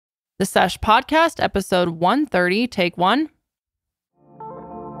The Sesh Podcast, episode 130, take one.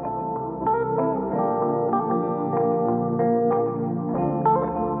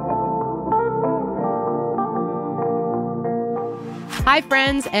 Hi,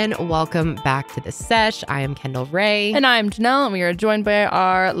 friends, and welcome back to The Sesh. I am Kendall Rae. And I'm Janelle, and we are joined by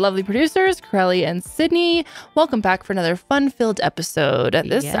our lovely producers, Karelly and Sydney. Welcome back for another fun-filled episode.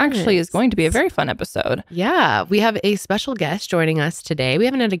 This actually is going to be a very fun episode. Yeah, we have a special guest joining us today. We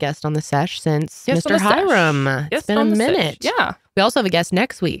haven't had a guest on The Sesh since Mr. Hiram. It's been a minute. Yeah. We also have a guest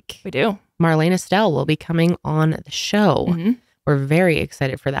next week. We do. Marlene Estelle will be coming on the show. Mm-hmm. We're very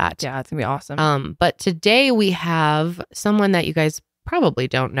excited for that. Yeah, it's going to be awesome. But today we have someone that you guys probably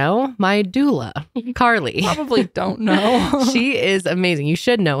don't know, my doula, Carlee. Probably don't know. She is amazing. You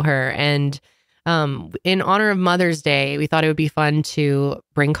should know her. And in honor of Mother's Day, we thought it would be fun to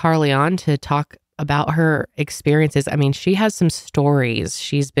bring Carlee on to talk about her experiences. I mean, she has some stories.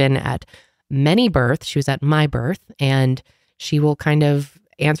 She's been at many births. She was at my birth, and she will kind of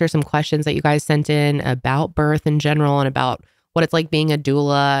answer some questions that you guys sent in about birth in general and about what it's like being a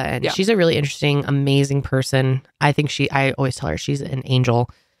doula. And she's a really interesting, amazing person. I always tell her she's an angel.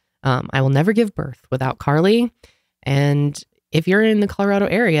 I will never give birth without Carlee. And if you're in the Colorado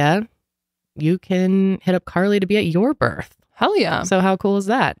area, you can hit up Carlee to be at your birth. Hell yeah. So how cool is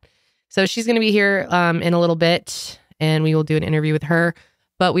that? So she's going to be here in a little bit, and we will do an interview with her.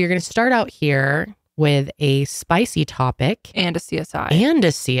 But we are going to start out here with a spicy topic. And a CSI.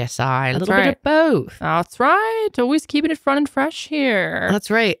 A little bit of both. That's right. Always keeping it fun and fresh here. That's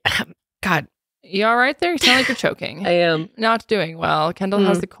right. God. You all right there? You sound like you're choking. I am. Not doing well. Kendall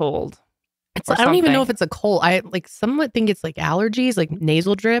has the cold. I don't even know if it's a cold. I somewhat think it's like allergies, like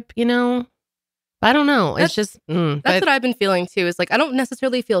nasal drip, you know? I don't know. It's just... that's what I've been feeling too. Is like, I don't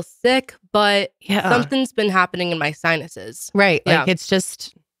necessarily feel sick, but something's been happening in my sinuses. Right. Like it's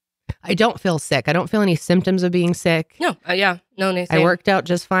just... I don't feel sick. I don't feel any symptoms of being sick. No, no. I worked out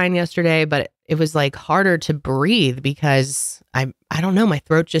just fine yesterday, but it was like harder to breathe because I don't know, my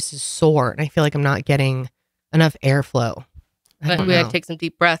throat just is sore and I feel like I'm not getting enough airflow. We had to take some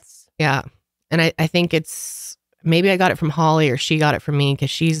deep breaths. Yeah. And I think it's, maybe I got it from Holly or she got it from me because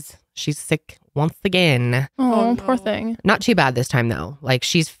she's sick once again. Oh, poor thing. Not too bad this time though. Like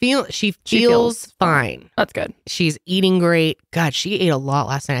she feels fine. That's good. She's eating great. God, she ate a lot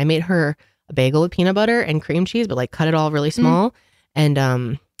last night. I made her a bagel with peanut butter and cream cheese, but like cut it all really small,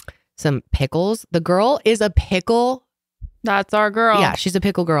 and some pickles. The girl is a pickle. That's our girl. Yeah, she's a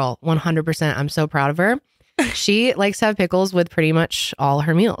pickle girl. 100%. I'm so proud of her. She likes to have pickles with pretty much all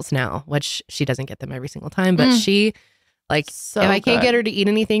her meals now, which she doesn't get them every single time, but she... Like, if I can't get her to eat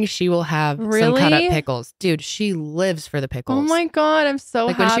anything, she will have some cut up pickles. Dude, she lives for the pickles. Oh my God, I'm so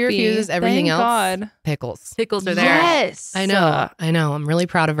happy. When she refuses everything else, pickles. Pickles are there. Yes. I know. I'm really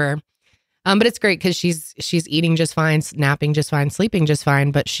proud of her. But it's great because she's eating just fine, napping just fine, sleeping just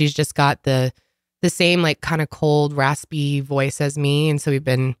fine, but she's just got the same like kind of cold, raspy voice as me. And so we've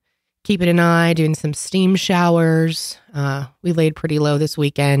been keeping an eye, doing some steam showers. We laid pretty low this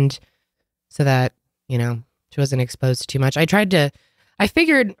weekend so that, you know, she wasn't exposed to too much. I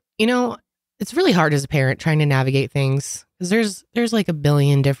figured, you know, it's really hard as a parent trying to navigate things because there's like a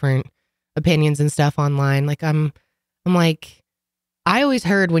billion different opinions and stuff online. Like I'm like, I always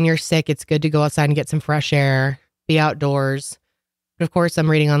heard when you're sick, it's good to go outside and get some fresh air, be outdoors. But of course, I'm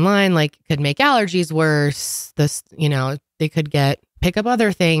reading online, like could make allergies worse. This, you know, they could pick up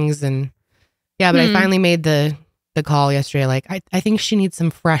other things. And yeah, but I finally made the call yesterday. Like I think she needs some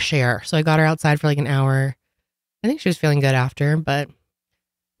fresh air. So I got her outside for like an hour. I think she was feeling good after, but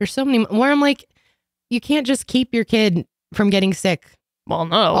there's so many where I'm like, you can't just keep your kid from getting sick. Well,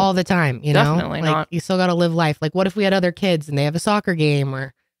 no, all the time, you know, definitely like, not. You still got to live life. Like, what if we had other kids and they have a soccer game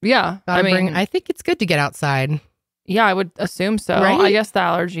or I think it's good to get outside. Yeah, I would assume so. Right? I guess the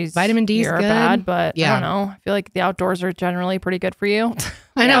allergies, vitamin D is good. Bad, but I don't know. I feel like the outdoors are generally pretty good for you.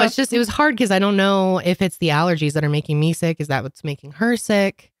 I know. It was hard because I don't know if it's the allergies that are making me sick. Is that what's making her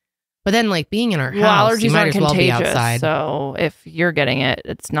sick? But then, like, being in our house, allergies you might aren't as well be contagious, outside. So if you're getting it,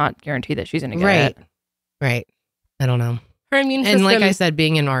 it's not guaranteed that she's going to get it. Right. I don't know. Her immune system. And like I said,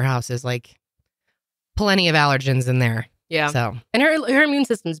 being in our house is like plenty of allergens in there. Yeah. So and her immune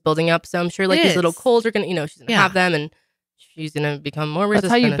system's building up. So I'm sure like these little colds are going to, you know, she's going to have them and she's going to become more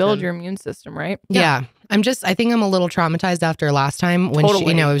resistant. That's how you build your immune system, right? Yeah. I think I'm a little traumatized after last time when she,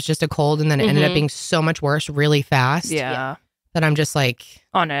 you know, it was just a cold and then it ended up being so much worse really fast. Yeah. That I'm just like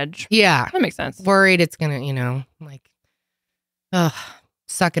on edge. Yeah. That makes sense. Worried it's going to, you know, like,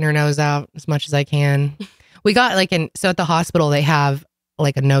 sucking her nose out as much as I can. We got like so at the hospital, they have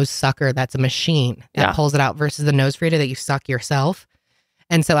like a nose sucker that's a machine that pulls it out versus the nose feeder that you suck yourself.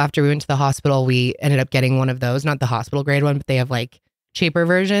 And so after we went to the hospital, we ended up getting one of those, not the hospital grade one, but they have like cheaper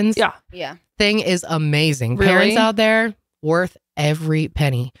versions. Yeah. Thing is amazing. Really? Parents out there, worth every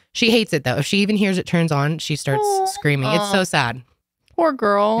penny. She hates it though. If she even hears it turns on, she starts screaming. It's so sad. Poor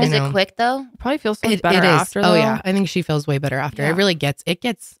girl. Is it quick though? Probably feels so much better it is. after though. Oh yeah. I think she feels way better after. Yeah. It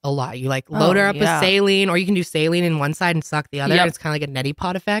gets a lot. You like load her up with saline, or you can do saline in one side and suck the other. Yep. It's kind of like a neti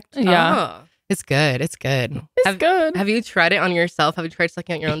pot effect. Yeah. It's good. It's good. It's good. Have you tried it on yourself? Have you tried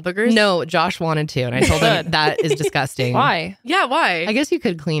sucking out your own boogers? No, Josh wanted to, and I told him that is disgusting. Why? Yeah, why? I guess you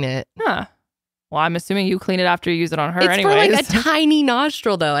could clean it. Huh. Well, I'm assuming you clean it after you use it on her It's anyways. for like a tiny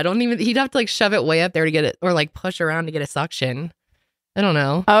nostril though. He'd have to like shove it way up there to get it, or like push around to get a suction. I don't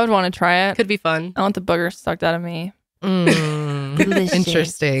know. I would want to try it. Could be fun. I want the booger sucked out of me. Delicious.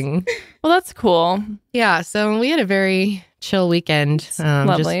 Interesting. Well, that's cool. Yeah, so we had a very chill weekend.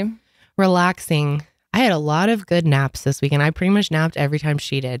 Lovely. Just relaxing. I had a lot of good naps this weekend. I pretty much napped every time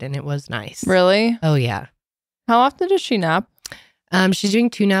she did, and it was nice. Really? Oh, yeah. How often does she nap? She's doing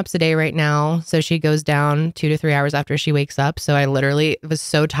 2 naps a day right now. So she goes down 2 to 3 hours after she wakes up. So I literally was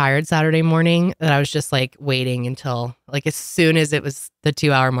so tired Saturday morning that I was just like waiting until like as soon as it was the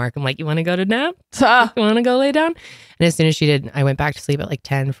 2-hour mark. I'm like, you want to go to nap? You want to go lay down? And as soon as she did, I went back to sleep at like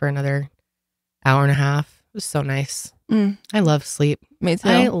 10 for another hour and a half. It was so nice. I love sleep. Me too.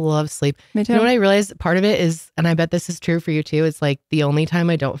 I love sleep. Me too. You know what I realized? Part of it is, and I bet this is true for you too, it's like the only time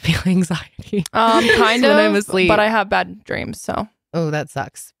I don't feel anxiety. Kind of. When I'm asleep. But I have bad dreams, so. Oh, that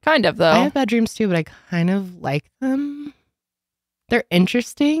sucks. Kind of, though. I have bad dreams too, but I kind of like them. They're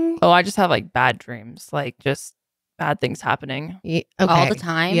interesting. Oh, I just have like bad dreams, like just bad things happening. Okay. All the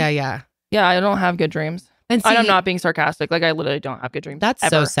time? Yeah. Yeah, I don't have good dreams. And I'm not being sarcastic. Like I literally don't have good dreams. That's ever.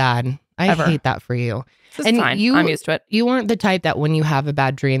 so sad. I hate that for you. It's fine. I'm used to it. You weren't the type that when you have a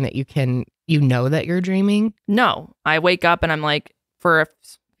bad dream that you know that you're dreaming. No, I wake up and I'm like, for a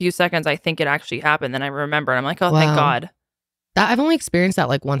few seconds, I think it actually happened. Then I remember and I'm like, oh, thank God. I've only experienced that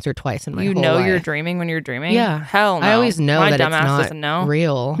like once or twice in my whole life. You're dreaming when you're dreaming? Yeah. Hell no. I always know My that dumb it's ass not doesn't know.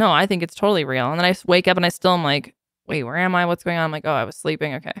 real. No, I think it's totally real. And then I wake up and I still am like, wait, where am I? What's going on? I'm like, oh, I was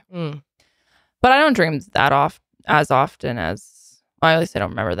sleeping. Okay. But I don't dream as often as, well, at least I don't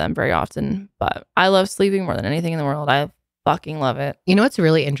remember them very often. But I love sleeping more than anything in the world. I fucking love it. You know what's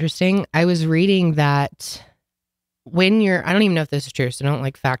really interesting? I was reading that when I don't even know if this is true, so don't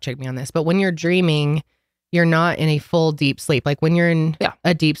like fact check me on this, but when you're dreaming, you're not in a full deep sleep. Like when you're in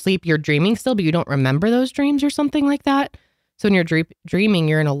a deep sleep, you're dreaming still, but you don't remember those dreams or something like that. So when you're dreaming,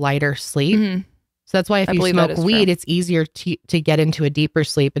 you're in a lighter sleep. Mm-hmm. So that's why if you smoke weed, it's easier to get into a deeper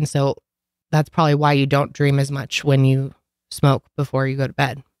sleep. And so that's probably why you don't dream as much when you smoke before you go to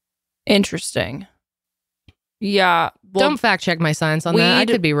bed. Interesting. Yeah. Well, don't fact check my science on that. I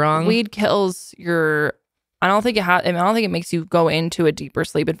could be wrong. Weed kills your... I don't think it makes you go into a deeper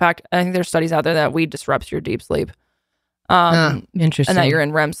sleep. In fact, I think there's studies out there that weed disrupts your deep sleep. Interesting. And that you're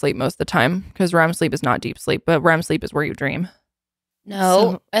in REM sleep most of the time, because REM sleep is not deep sleep, but REM sleep is where you dream.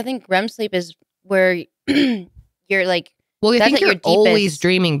 No, I think REM sleep is where you're like... Well, I think you're always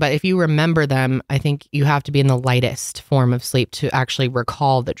dreaming, but if you remember them, I think you have to be in the lightest form of sleep to actually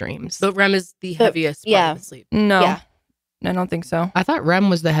recall the dreams. But REM is the heaviest part of sleep. No, I don't think so. I thought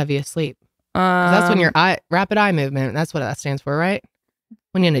REM was the heaviest sleep. That's when your rapid eye movement. That's what that stands for, right?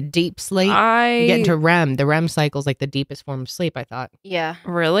 When you're in a deep sleep, you get into REM. The REM cycle is like the deepest form of sleep, I thought. Yeah.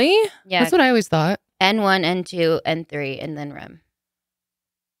 Really? Yeah. That's what I always thought. N1, N2, N3, and then REM.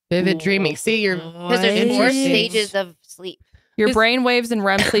 Vivid dreaming. See, because there's 4 stages of sleep. Your brain waves in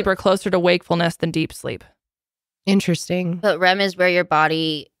REM sleep are closer to wakefulness than deep sleep. Interesting. But REM is where your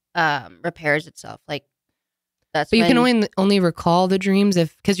body repairs itself. Like that's. But you can only recall the dreams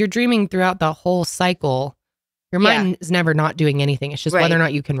because you're dreaming throughout the whole cycle. Your mind is never not doing anything. It's just whether or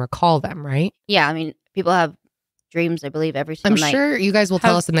not you can recall them, right? Yeah, I mean, people have dreams, I believe, every single night. I'm sure you guys will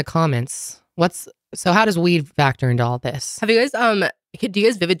tell us in the comments. So how does weed factor into all this? Have you guys do you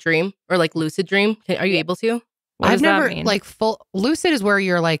guys vivid dream or like lucid dream? Are you able to? I've never like full lucid is where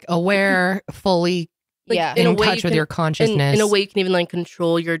you're like aware, fully in touch with your consciousness. In a way, you can even like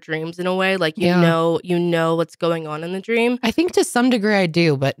control your dreams in a way. Like you know what's going on in the dream. I think to some degree I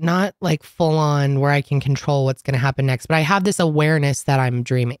do, but not like full on where I can control what's going to happen next. But I have this awareness that I'm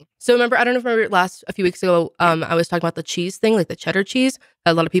dreaming. So I don't know if you remember a few weeks ago, I was talking about the cheese thing, like the cheddar cheese.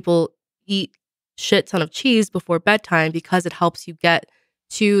 A lot of people eat shit ton of cheese before bedtime because it helps you get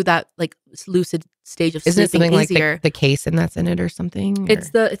to that like lucid stage of sleeping. Isn't it something easier. Like the casein that's in it or something?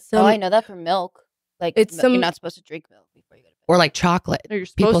 It's I know that from milk. Like you're not supposed to drink milk before you go to bed. Or like chocolate. No, you're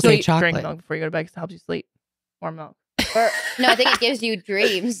supposed People to say chocolate. drink milk before you go to bed because it helps you sleep. Or milk. No, I think it gives you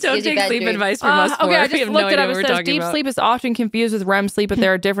dreams. Don't Gives you take bad sleep dreams. advice from us. Okay, I We just have no looked it idea up. what It we're says talking deep about. sleep is often confused with REM sleep, but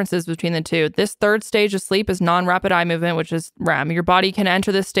there are differences between the two. This third stage of sleep is non-rapid eye movement, which is REM. Your body can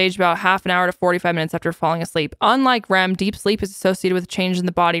enter this stage about half an hour to 45 minutes after falling asleep. Unlike REM, deep sleep is associated with change in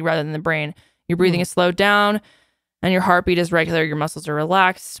the body rather than the brain. Your breathing is slowed down and your heartbeat is regular. Your muscles are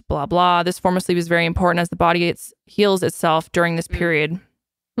relaxed, blah, blah. This form of sleep is very important as the body heals itself during this period.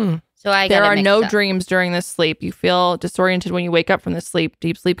 So There are no dreams. dreams during this sleep. You feel disoriented when you wake up from this sleep.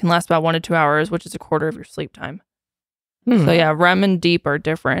 Deep sleep can last about 1 to 2 hours, which is a quarter of your sleep time. So yeah, REM and deep are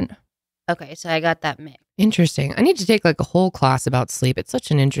different. Okay, so I got that mix. Interesting. I need to take like a whole class about sleep. It's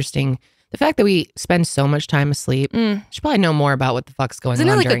such an interesting. The fact that we spend so much time asleep. I should probably know more about what the fuck's going Isn't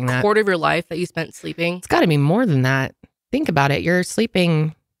it on like during a that. quarter of your life that you spent sleeping? It's got to be more than that. Think about it. You're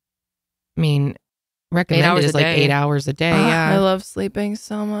sleeping. I mean, recommended hours is a like day. 8 hours a day. I Yeah. love sleeping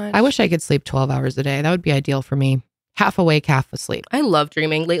so much. I wish I could sleep 12 hours a day. That would be ideal for me. Half awake, half asleep. I love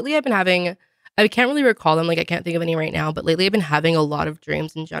dreaming. Lately, I've been having, I can't really recall them. Like, I can't think of any right now, but lately I've been having a lot of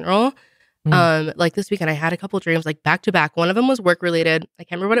dreams in general. Like this weekend, I had a couple dreams like back to back. One of them was work related. I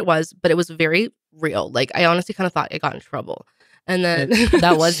can't remember what it was, but it was very real. Like, I honestly kind of thought I got in trouble. And then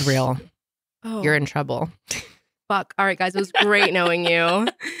That was real. Oh, You're in trouble. fuck. All right, guys, it was great knowing you.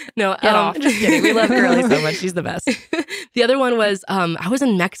 No, Get off. Just kidding. We love Karelly so much. She's the best. The other one was I was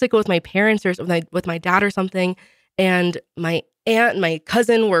in Mexico with my parents or with my dad or something, and my aunt and my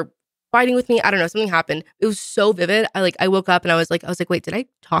cousin were fighting with me. I don't know, something happened. It was so vivid. I woke up and I was like, wait, did I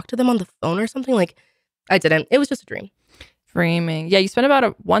talk to them on the phone or something? Like, I didn't. It was just a dream. Dreaming. Yeah, you spend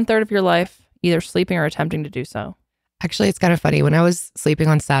about 1/3 of your life either sleeping or attempting to do so. Actually, it's kind of funny. When I was sleeping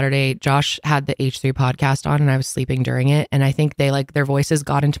on Saturday, Josh had the H3 podcast on and I was sleeping during it. And I think they like their voices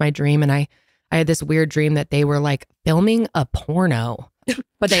got into my dream. And I had this weird dream that they were like filming a porno,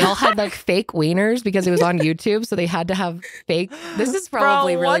 but they all had like fake wieners because it was on YouTube. So they had to have fake. This is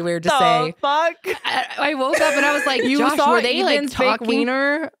probably really weird to say. Fuck? I woke up and I was like, You Josh, saw were they like Ethan's fake talking?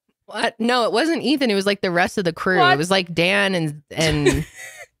 wiener? What? No, it wasn't Ethan. It was like the rest of the crew. What? It was like Dan and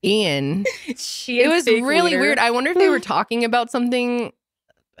Ian. It was really weird. I wonder if they were talking about something.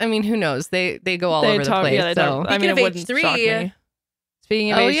 I mean, who knows? They go all over the place. Yeah, they so. talk. I mean, it Speaking of wouldn't H3, shock me.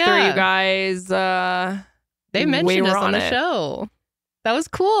 Speaking of Oh, H3, yeah. you guys, They we mentioned us were on on the it. show. That was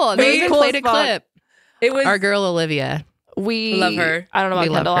cool. They Very even cool played as a fuck. clip. It was Our girl Olivia. we Love her. I don't know We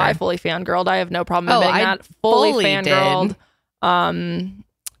about love Kendall. her. I fully fangirled. I have no problem Oh, admitting I that. Fully fully fangirled. did. I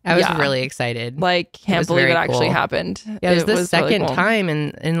I was really excited. like can't was believe very it actually cool. happened. Yeah, it was the really second cool. time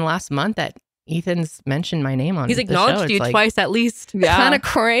in the last month that Ethan's mentioned my name on he's the acknowledged show. you It's like, twice at least. Yeah. kind of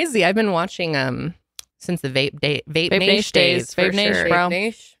crazy. I've been watching since the Vape Vape Nation Nation days. for Vape Nation, sure. bro.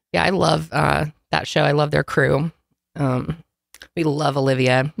 Nish. Yeah, I love that show. I love their crew. We love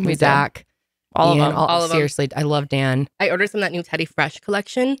Olivia, We do. Zach, All Ian, of them. All of them. seriously, I love Dan. I ordered some of that new Teddy Fresh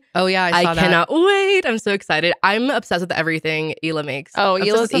collection. Oh yeah, I saw that. cannot wait. I'm so excited. I'm obsessed with everything Hila makes. Oh, Obsessed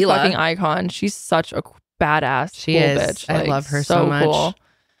Hila's with a Hila. fucking icon. She's such a badass. She cool is. Bitch. I Like, love her so much. Cool.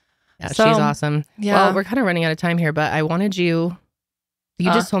 Yeah, So, she's awesome. Yeah. Well, we're kind of running out of time here, but I wanted you.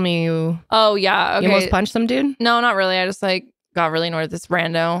 You just told me you Oh yeah. Okay. almost punched some dude. No, not really. I just like got really annoyed with this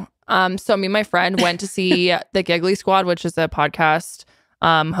rando. So me and my friend went to see the Giggly Squad, which is a podcast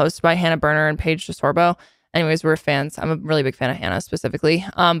hosted by Hannah Berner and Paige DeSorbo. Anyways, we're fans. I'm a really big fan of Hannah specifically.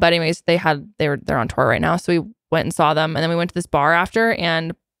 But anyways, they're on tour right now. So we went and saw them, and then we went to this bar after,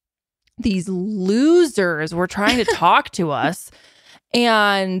 and these losers were trying to talk to us,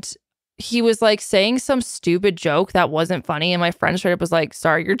 and he was like saying some stupid joke that wasn't funny, and my friend straight up was like,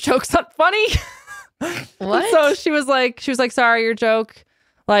 "Sorry, your joke's not funny." What? So she was like, "Sorry, your joke."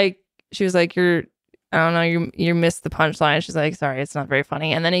 Like she was like, I don't know, you missed the punchline. She's like, "Sorry, it's not very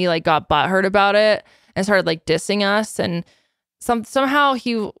funny." And then he like got butthurt about it and started like dissing us. And somehow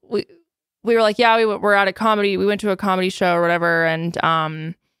we were like, "Yeah, we're at a comedy. We went to a comedy show or whatever."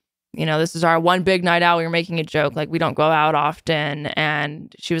 And you know, this is our one big night out. We were making a joke, like we don't go out often.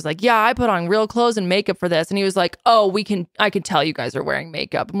 And she was like, "Yeah, I put on real clothes and makeup for this." And he was like, "Oh, I can tell you guys are wearing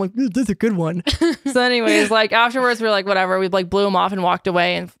makeup." I'm like, "That's a good one." So anyways, like afterwards we were like, whatever. We like blew him off and walked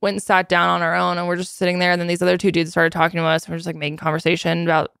away and went and sat down on our own. And we're just sitting there. And then these other two dudes started talking to us. And we're just like making conversation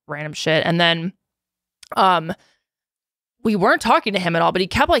about random shit. And then we weren't talking to him at all, but he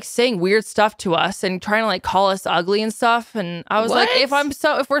kept like saying weird stuff to us and trying to like call us ugly and stuff. And I was like,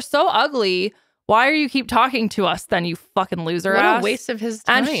 if we're so ugly, why are you keep talking to us then, you fucking loser What ass? a waste of his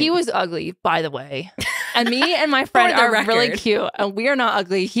time. And he was ugly, by the way. And me and my friend the are really record. cute. And we are not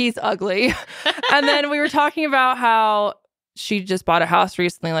ugly. He's ugly. And then we were talking about how she just bought a house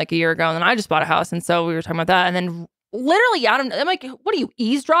recently, like a year ago. And then I just bought a house. And so we were talking about that. And then literally out of, I'm like, what are you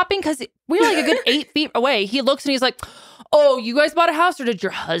eavesdropping? Because we're like a good 8 feet away. He looks and he's like, oh, you guys bought a house or did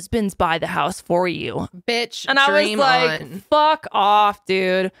your husbands buy the house for you? Bitch, and I was like, on. fuck off,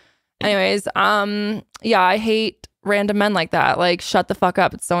 dude. Anyways, yeah, I hate random men like that. Like, shut the fuck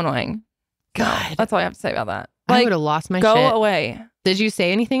up. It's so annoying. God. So, that's all I have to say about that. I Like, would have lost my go shit. away. Did you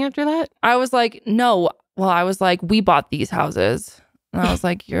say anything after that? I was like, no. Well, I was like, we bought these houses. And I was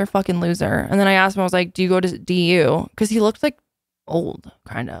like, you're a fucking loser. And then I asked him, I was like, do you go to DU? Because he looked like old,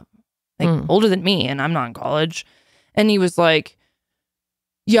 kind of. Like older than me. And I'm not in college. And he was like,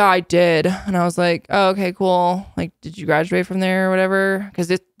 yeah, I did. And I was like, oh, okay, cool. Like, did you graduate from there or whatever? Because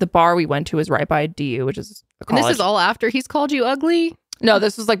the bar we went to was right by DU, which is a college. And this is all after he's called you ugly? No,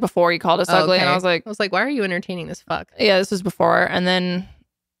 this was like before he called us ugly. Okay. And I was like, why are you entertaining this fuck? yeah, this was before. And then,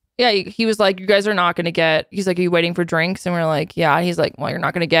 yeah, he was like, you guys are not going to get, he's like, are you waiting for drinks? And we're like, yeah. He's like, well, you're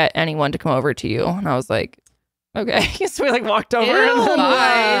not going to get anyone to come over to you. And I was like, okay. So we like walked over. And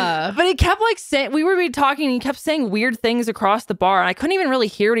then, but he kept like saying, we were talking and he kept saying weird things across the bar. And I couldn't even really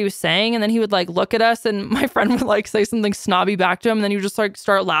hear what he was saying. And then he would like look at us and my friend would like say something snobby back to him. And then he would just like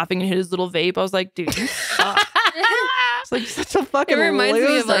start laughing and hit his little vape. I was like, dude, you suck. It's like such a fucking It reminds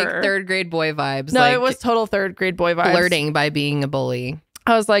me of like loser. third grade boy vibes. No, like, it was total third grade boy vibes. flirting by being a bully.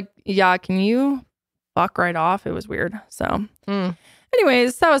 I was like, yeah, can you fuck right off? It was weird. So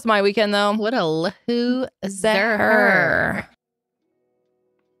anyways, that was my weekend though. What a loser.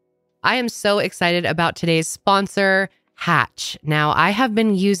 I am so excited about today's sponsor, Hatch. Now, I have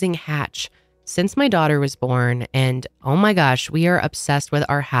been using Hatch since my daughter was born, and oh my gosh, we are obsessed with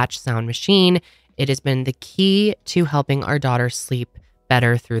our Hatch sound machine. It has been the key to helping our daughter sleep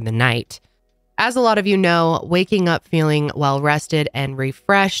better through the night. As a lot of you know, waking up feeling well rested and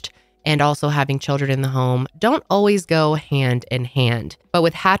refreshed and also having children in the home don't always go hand in hand. But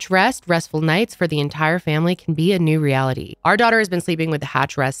with Hatch Rest, restful nights for the entire family can be a new reality. Our daughter has been sleeping with the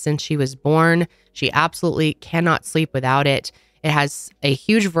Hatch Rest since she was born. She absolutely cannot sleep without it. It has a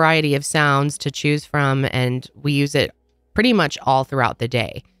huge variety of sounds to choose from, and we use it pretty much all throughout the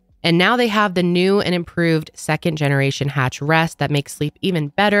day. And now they have the new and improved second generation Hatch Rest that makes sleep even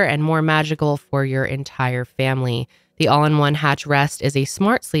better and more magical for your entire family. The all-in-one Hatch Rest is a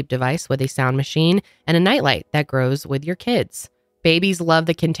smart sleep device with a sound machine and a nightlight that grows with your kids. Babies love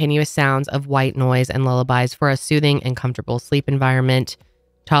the continuous sounds of white noise and lullabies for a soothing and comfortable sleep environment.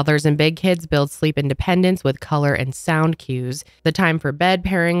 Toddlers and big kids build sleep independence with color and sound cues. The time for bed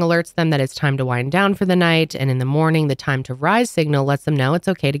pairing alerts them that it's time to wind down for the night, and in the morning, the time to rise signal lets them know it's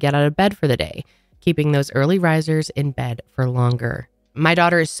okay to get out of bed for the day, keeping those early risers in bed for longer. My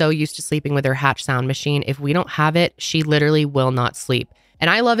daughter is so used to sleeping with her Hatch sound machine. If we don't have it, she literally will not sleep. And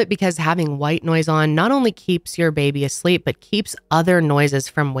I love it because having white noise on not only keeps your baby asleep, but keeps other noises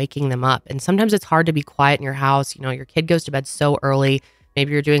from waking them up. And sometimes it's hard to be quiet in your house. You know, your kid goes to bed so early.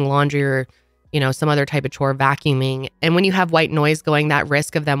 Maybe you're doing laundry or, you know, some other type of chore, vacuuming. And when you have white noise going, that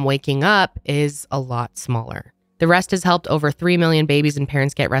risk of them waking up is a lot smaller. The Rest has helped over 3 million babies and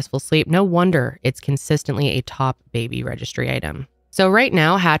parents get restful sleep. No wonder it's consistently a top baby registry item. So right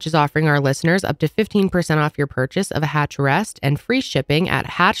now, Hatch is offering our listeners up to 15% off your purchase of a Hatch Rest and free shipping at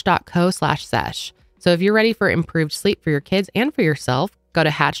hatch.co/sesh. So if you're ready for improved sleep for your kids and for yourself, go to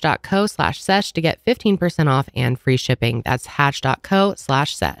hatch.co/sesh to get 15% off and free shipping. That's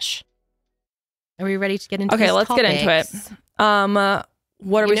hatch.co/sesh. Are we ready to get into Okay, let's topics? get into it.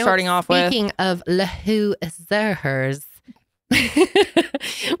 What are we starting off with? Speaking of losers,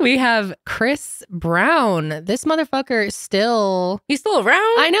 we have Chris Brown. This motherfucker is still... He's still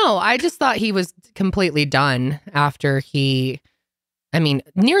around? I know. I just thought he was completely done after he... I mean,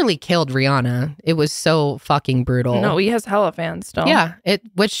 nearly killed Rihanna. It was so fucking brutal. No, he has hella fans still. Yeah,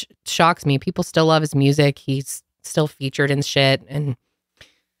 which shocks me. People still love his music. He's still featured in shit, and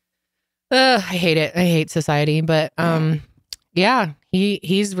I hate it. I hate society. But yeah,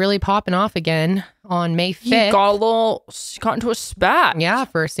 he's really popping off again on May 5th. He got into a spat. Yeah,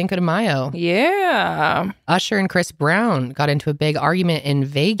 for Cinco de Mayo. Yeah. Usher and Chris Brown got into a big argument in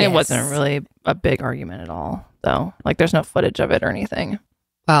Vegas. It wasn't really a big argument at all, though. Like, there's no footage of it or anything.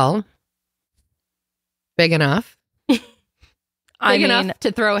 Well, big enough. I Big mean, enough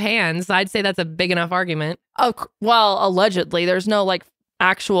to throw hands. I'd say that's a big enough argument. oh, well, allegedly. There's no, like,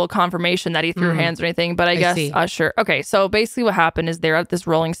 actual confirmation that he threw hands or anything, but I guess see. Usher. Okay, so basically what happened is they're at this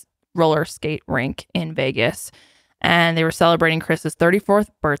roller skate rink in Vegas, and they were celebrating Chris's 34th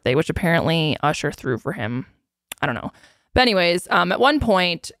birthday, which apparently Usher threw for him. I don't know. But anyways, at one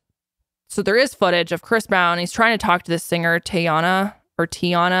point, so there is footage of Chris Brown. He's trying to talk to this singer, Tiana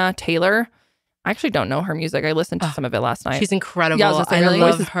Taylor. I actually don't know her music. I listened to some of it last night. She's incredible. Yeah, I was gonna say, her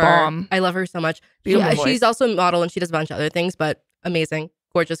love voice is her. bomb. I love her so much. Beautiful voice. She's also a model and she does a bunch of other things, but amazing.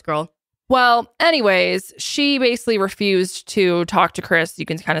 Gorgeous girl. Well, anyways, she basically refused to talk to Chris. You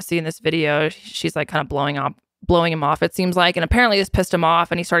can kind of see in this video, she's like kind of blowing him off, it seems like. And apparently this pissed him off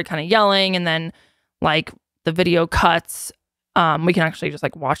and he started kind of yelling. And then like the video cuts. We can actually just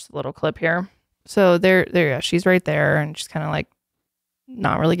like watch the little clip here. So yeah, she's right there and she's kind of like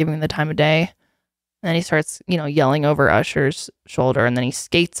not really giving him the time of day. And then he starts, yelling over Usher's shoulder and then he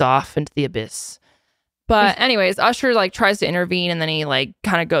skates off into the abyss. But anyways, Usher like tries to intervene and then he like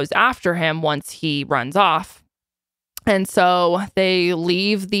kind of goes after him once he runs off. And so they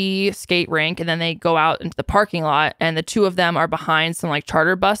leave the skate rink and then they go out into the parking lot and the two of them are behind some like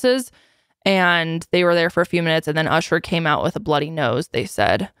charter buses and they were there for a few minutes and then Usher came out with a bloody nose, they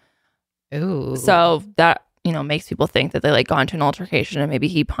said. Ooh. So that, makes people think that they like got into an altercation and maybe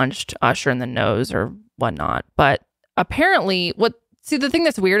he punched Usher in the nose or whatnot. But apparently the thing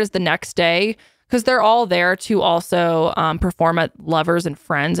that's weird is the next day, because they're all there to also perform at Lovers and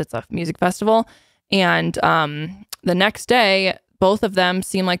Friends. It's a music festival. And the next day, both of them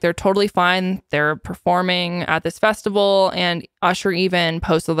seem like they're totally fine. They're performing at this festival. And Usher even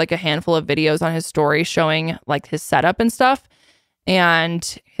posted like a handful of videos on his story showing like his setup and stuff.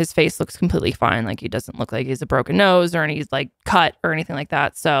 And his face looks completely fine. Like he doesn't look like he's a broken nose or he's like cut or anything like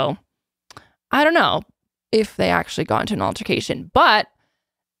that. So I don't know if they actually got into an altercation. But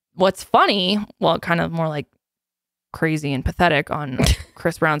what's funny, well, kind of more like crazy and pathetic on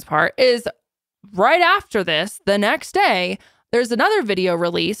Chris Brown's part, is right after this, the next day, there's another video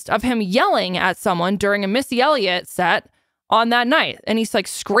released of him yelling at someone during a Missy Elliott set on that night. And he's like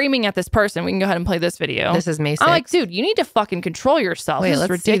screaming at this person. We can go ahead and play this video. This is May 6th. I'm like, dude, you need to fucking control yourself. Wait, this is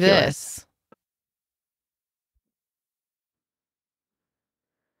let's see ridiculous. this.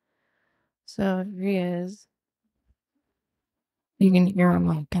 So here he is. You can hear him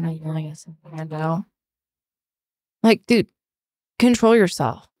like kind of yelling at some rando. Like, dude, control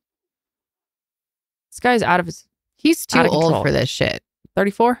yourself. This guy's out of his. He's too out of old control. for this shit.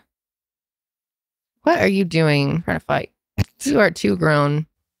 34? What are you doing? Trying to fight. You are too grown.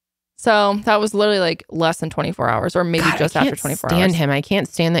 So that was literally like less than 24 hours or maybe just after 24 hours. I can't stand him. I can't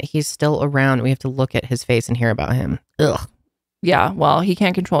stand that he's still around. We have to look at his face and hear about him. Ugh. Yeah, well, he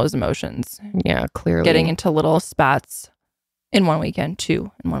can't control his emotions. Yeah, clearly. Getting into little spats in one weekend,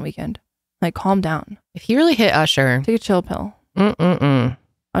 two in one weekend. Like, calm down. If he really hit Usher. Take a chill pill. Mm-mm-mm.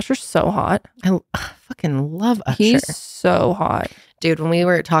 Usher's so hot. I fucking love Usher. He's so hot. Dude, when we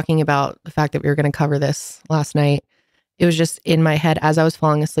were talking about the fact that we were going to cover this last night, it was just in my head as I was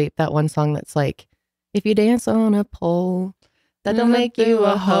falling asleep, that one song that's like, if you dance on a pole, that don't make you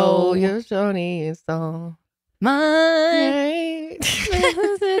a hoe, your shorty is all mine.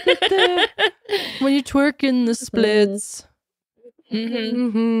 When you twerk in the splits.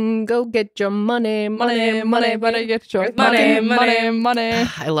 Go get your money, Better get your money.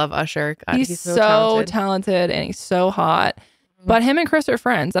 I love Usher. God, He's so talented. talented and he's so hot. But him and Chris are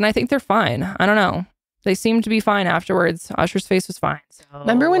friends, and I think they're fine. I don't know. They seem to be fine afterwards. Usher's face was fine. So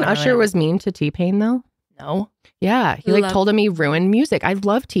Remember when Usher was mean to T-Pain, though? No. Yeah, he like told him he ruined music. I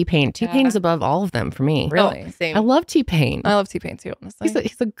love T-Pain. T-Pain's above all of them for me. Really? Oh, same. I love T-Pain. I love T-Pain too, honestly.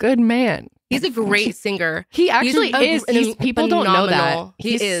 He's a good man. He's a great singer. He actually is. People don't know that. phenomenal.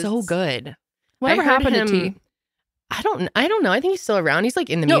 He's He is so good. Whatever I heard happened to him- T? I don't know. I think he's still around. He's like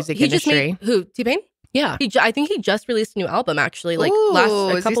in the music he just industry. who? T-Pain? Yeah. I think he just released a new album actually, like Ooh, a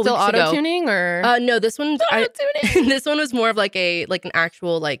is he couple still weeks ago. auto-tuning or? No, this one. This one was more of like an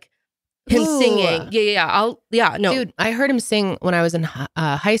actual like him Ooh. singing. Yeah. No, Dude, I heard him sing when I was in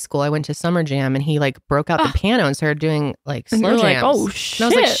high school. I went to summer jam and he like broke out the piano and started doing like And slow you're jams. like, oh shit.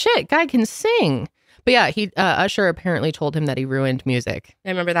 And I was like, shit, guy can sing. But yeah, he Usher apparently told him that he ruined music. I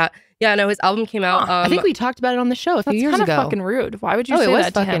remember that. Yeah, no, his album came out. I think we talked about it on the show a few That's years kind ago. of fucking rude. Why would you Oh, say it was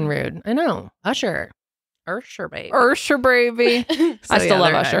that to fucking him? rude. I know. Usher, baby. Usher, baby. I still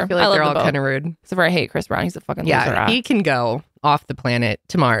love Usher. I feel like they're all kind kind of rude. Except for I hate Chris Brown. He's a fucking loser. Yeah, he can go off the planet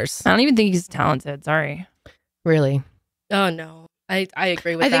to Mars. I don't even think he's talented. Sorry. Really? Oh no, I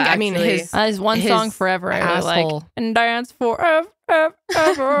agree with I think. that. I mean, actually. His one his song forever. I really like. asshole. And dance forever.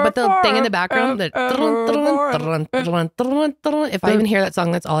 But the thing in the background, the if I even hear that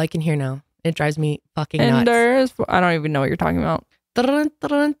song, that's all I can hear now. It drives me fucking nuts. I don't even know what you're talking about.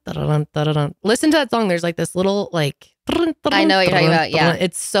 Listen to that song. There's like this little like. I know what you're talking about, yeah.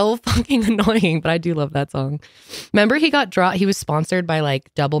 It's so fucking annoying, but I do love that song. Remember, he got dropped. He was sponsored by like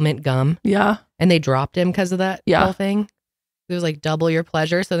Double Mint Gum, Yeah. and they dropped him because of that Yeah. whole thing. It It was like double your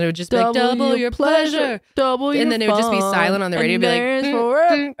pleasure. So they would just be like, double your pleasure. Double your And then it would just be fun, silent on the radio. and Be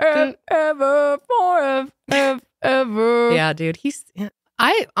like, forever, forever. yeah, dude.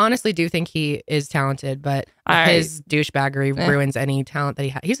 I honestly do think he is talented, but his douchebaggery ruins any talent that he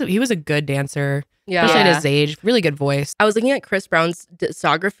had. He was a good dancer. Yeah. Especially at his age. Really good voice. I was looking at Chris Brown's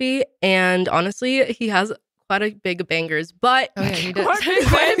discography, and honestly, he has quite a big bangers. But Oh, yeah, he does.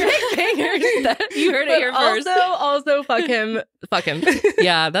 quite a big bangers. You heard it here first. Also, fuck him. Fuck him.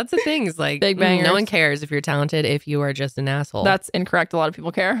 Yeah, that's the thing. Is like Big bangers. no one cares if you're talented if you are just an asshole. That's incorrect. A lot of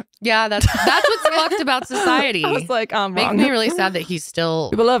people care. yeah, that's what's fucked about society. I was like, I'm Makes wrong. me really sad that he's still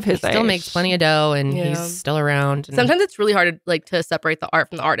People love his still age. makes plenty of dough and Yeah. he's still around. And Sometimes it's really hard to separate the art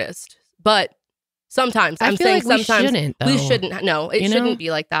from the artist. But sometimes I I'm feel saying like we sometimes shouldn't, we though. shouldn't. No, it You know? shouldn't be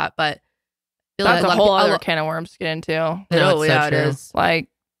like that. But I feel That's like a whole other lot- can of worms to get into. No, Oh it's so yeah, it true. is. Like,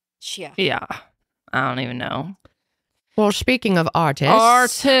 Yeah. yeah, I don't even know. Well, speaking of artists,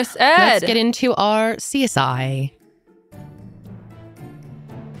 Artist Ed. let's get into our CSI.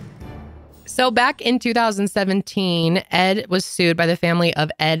 So back in 2017, Ed was sued by the family of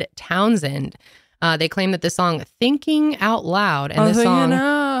Ed Townsend. They claim that the song "Thinking Out Loud" and the song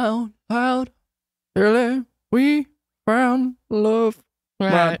out loud, really, we found love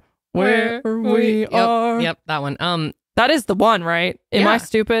right where we are. Yep, that one. That is the one, right? Am I Yeah.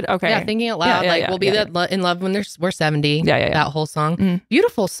 stupid? Okay. Yeah, "Thinking Out Loud." Yeah, like yeah, we'll be yeah. in love when we're 70. Yeah. That whole song, Mhm.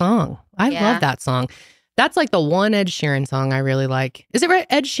 beautiful song. I Yeah. love that song. That's like the one Ed Sheeran song I really like. Is it right,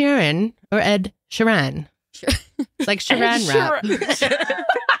 Ed Sheeran or Ed Sheeran? It's like Sheeran rap.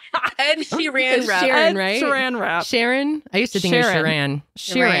 Ed Sheeran rap. Sheeran, right? Sheeran rap. Sharon? I used to think it was Sharon.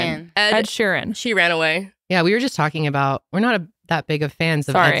 Sharon. Sheeran. Ed Sheeran. She ran away. Yeah, we were just talking about, we're not that big of fans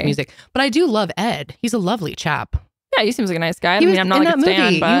of Sorry. Ed's music, but I do love Ed. He's a lovely chap. Yeah, he seems like a nice guy. I He mean, was I'm not in like that a stan,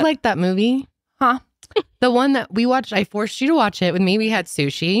 movie. but You liked that movie? Huh? The one that we watched, I forced you to watch it with me. We had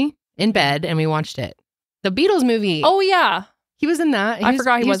sushi in bed and we watched it. The Beatles movie. oh yeah, He was in that. I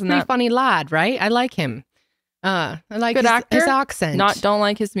forgot he was in a pretty that. funny lad, right? I like him. I like Good his, actor? his accent. don't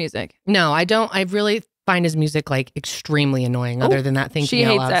like his music. No, I don't. I really find his music like extremely annoying. Other than that she Thinking Out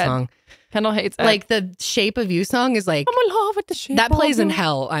hates Loud Ed. song, Kendall hates Ed. like the Shape of You song is like I'm in love with the shape that of plays in you.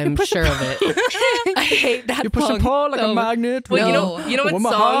 hell. I'm push sure of it. I hate that You push song. and pull like so a magnet. Well, No. you know what When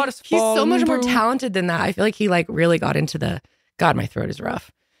my song? heart is He's so much more falling through. talented than that. I feel like he like really got into the God, my throat is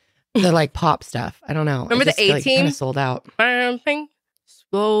rough. The like pop stuff. I don't know. Remember the A-Team? Kind of sold out. Ping,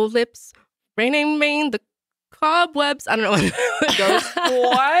 slow lips, rain, the cobwebs. I don't know how it goes.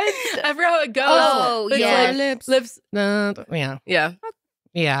 What? I forgot how it goes. Oh, It's yeah. like lips. Yeah. Yeah.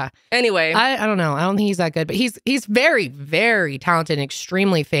 Yeah. Anyway, I don't know. I don't think he's that good, but he's very, very talented and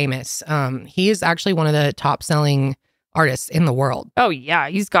extremely famous. He is actually one of the top selling artists in the world. Oh yeah,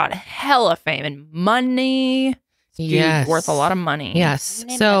 he's got hella fame and money. Dude's worth a lot of money. Yes.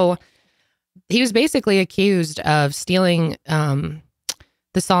 Money, So he was basically accused of stealing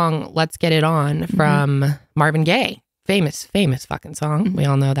the song "Let's Get It On" from Marvin Gaye. Famous fucking song. We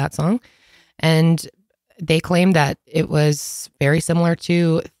all know that song. And they claimed that it was very similar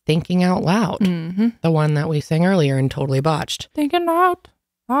to "Thinking Out Loud," Mm-hmm. the one that we sang earlier and totally botched. Thinking out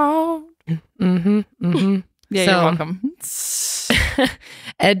loud. Yeah, So- you're welcome.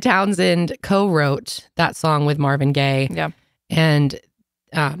 Ed Townsend co-wrote that song with Marvin Gaye. Yeah. And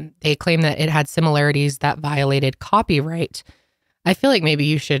they claim that it had similarities that violated copyright. I feel like maybe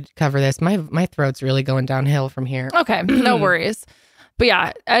you should cover this. My throat's really going downhill from here. Okay, no worries. But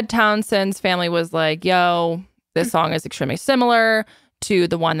yeah, Ed Townsend's family was like, yo, this song is extremely similar to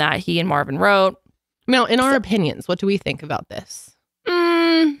the one that he and Marvin wrote. Now, in our opinions, what do we think about this?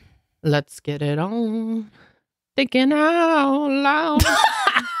 Let's get it on. Thinking out loud.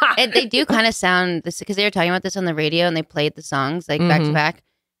 They do kind of sound this because they were talking about this on the radio and they played the songs like back to Mhm. back.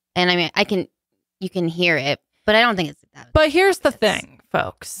 And I mean, you can hear it, but I don't think it's that. But here's the thing,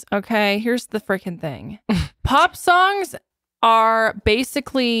 folks. Okay, here's the freaking thing. Pop songs are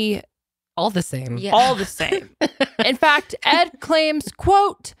basically All the same. Yeah. all the same. In fact, Ed claims,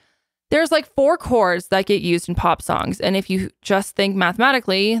 quote, there's like 4 chords that get used in pop songs. And if you just think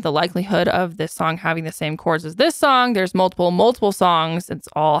mathematically, the likelihood of this song having the same chords as this song, there's multiple songs. It's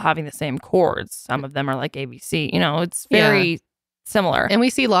all having the same chords. Some of them are like ABC. You know, it's very similar. And we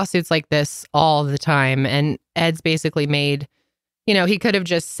see lawsuits like this all the time. And Ed's basically made, he could have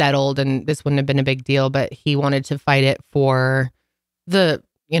just settled and this wouldn't have been a big deal, but he wanted to fight it for the,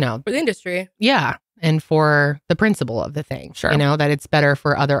 for the industry. yeah. And for the principle of the thing, Sure. that it's better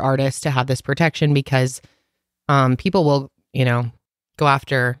for other artists to have this protection because people will, go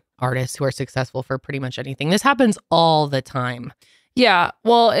after artists who are successful for pretty much anything. This happens all the time. Yeah.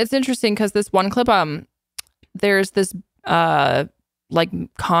 Well, it's interesting because this one clip, there's this like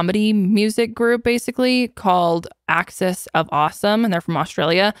comedy music group basically called Axis of Awesome, and they're from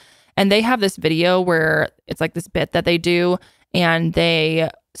Australia. And they have this video where it's like this bit that they do, and they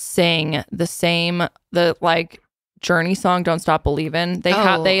sing the like Journey song "Don't Stop Believin'."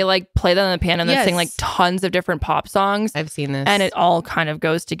 They like play that on the piano and they sing like tons of different pop songs. I've seen this, and it all kind of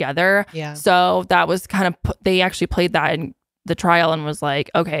goes together. Yeah. So that was kind of they actually played that in the trial and was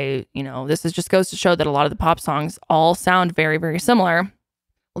like, okay, this is just goes to show that a lot of the pop songs all sound very, very similar.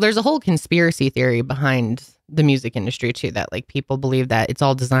 Well, there's a whole conspiracy theory behind the music industry too, that like people believe that it's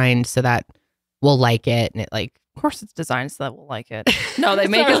all designed so that we'll like it, and it like. Of course, it's designed so that we'll like it. No, they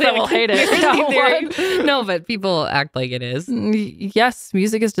make it so we'll hate it. No, but people act like it is. Yes,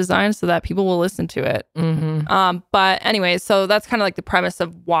 music is designed so that people will listen to it. Mm-hmm. But anyway, so that's kind of like the premise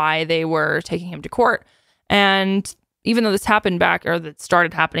of why they were taking him to court. And even though this that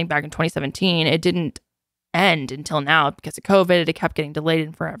started happening back in 2017, it didn't end until now because of COVID. It kept getting delayed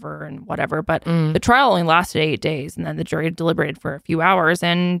and forever and whatever. But the trial only lasted 8 days, and then the jury deliberated for a few hours.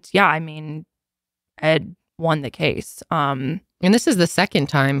 And yeah, I mean, Ed won the case. And this is the second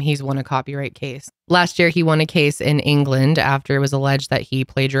time he's won a copyright case. Last year, he won a case in England after it was alleged that he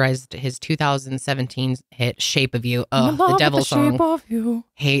plagiarized his 2017 hit "Shape of You." Oh, the devil song. Shape of you.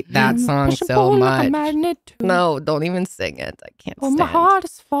 Hate that song so much. No, don't even sing it. I can't stand. My heart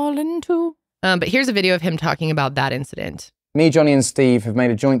is falling too. But here's a video of him talking about that incident. Me, Johnny and Steve have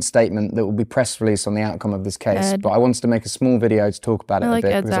made a joint statement that will be press released on the outcome of this case, but I wanted to make a small video to talk about it a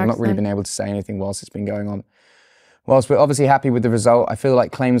bit because I've not really been able to say anything whilst it's been going on. Whilst we're obviously happy with the result, I feel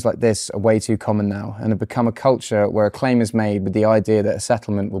like claims like this are way too common now and have become a culture where a claim is made with the idea that a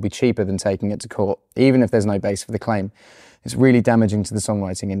settlement will be cheaper than taking it to court, even if there's no base for the claim. It's really damaging to the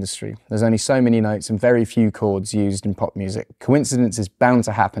songwriting industry. There's only so many notes and very few chords used in pop music. Coincidence is bound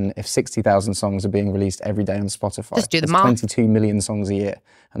to happen if 60,000 songs are being released every day on Spotify. Just do the That's math. 22 million songs a year,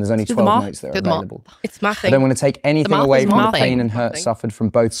 and there's only 12 notes that are available. It's mathing. I don't want to take anything away from the pain and hurt Mathing. suffered from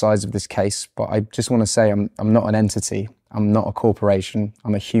both sides of this case, but I just want to say I'm not an entity. I'm not a corporation.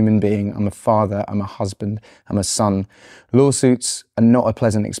 I'm a human being. I'm a father. I'm a husband. I'm a son. Lawsuits are not a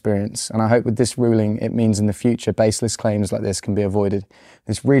pleasant experience. And I hope with this ruling, it means in the future, baseless claims like this can be avoided.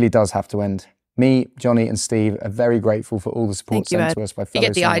 This really does have to end. Me, Johnny and Steve are very grateful for all the support sent to us by fellow You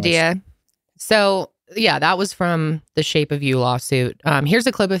get the songwriters. idea. So yeah, that was from the Shape of You lawsuit. Here's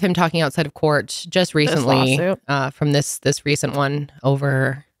a clip of him talking outside of court just recently from this recent one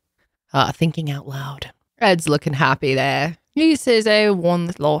over Thinking Out Loud. Ed's looking happy there. He says I won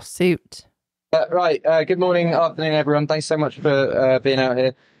the lawsuit. Right. Good morning, afternoon, everyone. Thanks so much for being out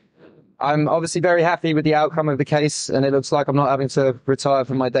here. I'm obviously very happy with the outcome of the case, and it looks like I'm not having to retire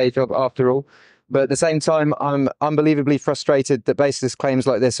from my day job after all. But at the same time, I'm unbelievably frustrated that baseless claims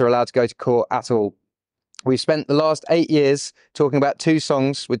like this are allowed to go to court at all. We've spent the last 8 years talking about 2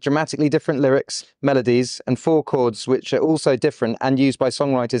 songs with dramatically different lyrics, melodies, and 4 chords, which are also different and used by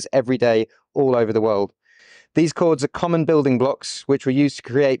songwriters every day all over the world. These chords are common building blocks, which were used to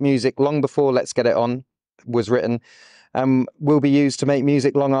create music long before Let's Get It On was written, and will be used to make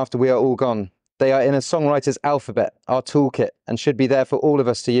music long after we are all gone. They are in a songwriter's alphabet, our toolkit, and should be there for all of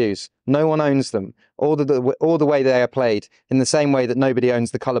us to use. No one owns them, or the way they are played, in the same way that nobody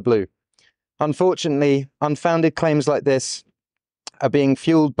owns the colour blue. Unfortunately, unfounded claims like this are being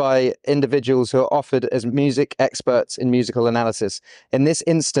fueled by individuals who are offered as music experts in musical analysis. In this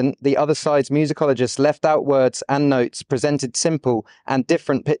instant, the other side's musicologists left out words and notes, presented simple and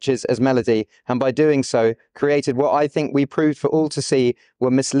different pitches as melody, and by doing so, created what I think we proved for all to see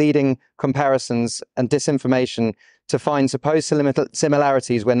were misleading comparisons and disinformation to find supposed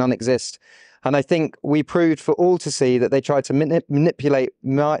similarities where none exist. And I think we proved for all to see that they tried to manipulate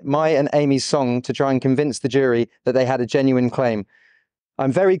my and Amy's song to try and convince the jury that they had a genuine claim.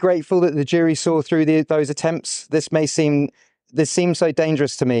 I'm very grateful that the jury saw through those attempts. This seems so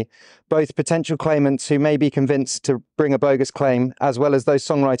dangerous to me, both potential claimants who may be convinced to bring a bogus claim, as well as those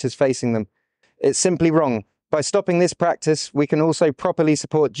songwriters facing them. It's simply wrong. By stopping this practice, we can also properly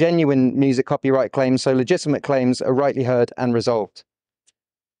support genuine music copyright claims so legitimate claims are rightly heard and resolved.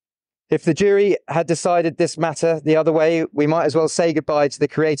 If the jury had decided this matter the other way, we might as well say goodbye to the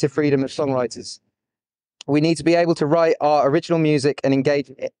creative freedom of songwriters. We need to be able to write our original music and engage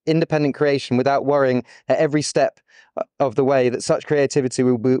in independent creation without worrying at every step of the way that such creativity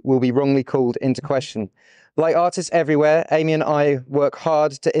will be wrongly called into question. Like artists everywhere, Amy and I work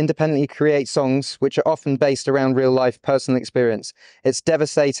hard to independently create songs which are often based around real-life personal experience. It's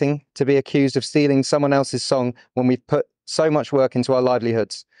devastating to be accused of stealing someone else's song when we've put so much work into our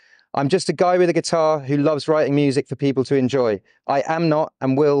livelihoods. I'm just a guy with a guitar who loves writing music for people to enjoy. I am not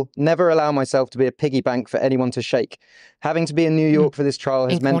and will never allow myself to be a piggy bank for anyone to shake. Having to be in New York for this trial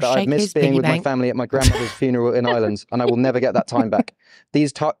has meant that I've missed being with my family at my grandmother's funeral in Ireland, and I will never get that time back.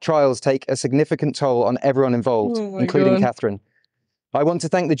 These trials take a significant toll on everyone involved, including Catherine. I want to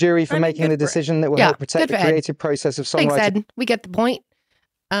thank the jury for making the decision that will help protect the creative process of songwriting. Thanks, Ed. We get the point.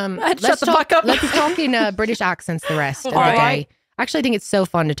 Let's talk in British accents the rest of the day. Actually, I think it's so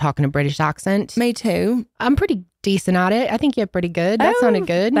fun to talk in a British accent. Me too. I'm pretty decent at it. I think you're pretty good. That sounded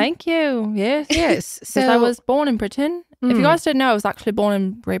good. Thank you. Yes. Yes. So I was born in Britain. If you guys didn't know, I was actually born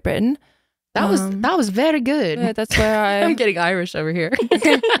in Great Britain. That was very good. Yeah, that's where I'm getting Irish over here.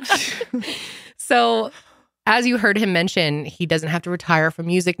 So, as you heard him mention, he doesn't have to retire from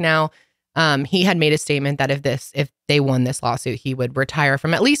music now. He had made a statement that if they won this lawsuit, he would retire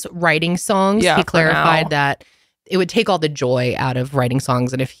from at least writing songs. Yeah, he clarified that it would take all the joy out of writing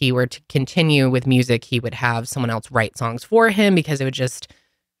songs, and if he were to continue with music, he would have someone else write songs for him, because it would just,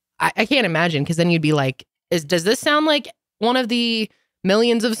 I can't imagine, because then you'd be like, does this sound like one of the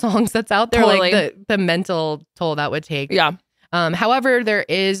millions of songs that's out there? Totally. Like the mental toll that would take. Yeah. However, there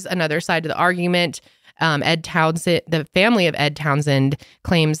is another side to the argument. Ed Townsend, the family of Ed Townsend,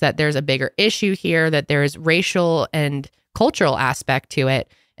 claims that there's a bigger issue here, that there is racial and cultural aspect to it.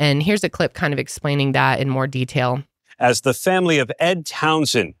 And here's a clip kind of explaining that in more detail. As the family of Ed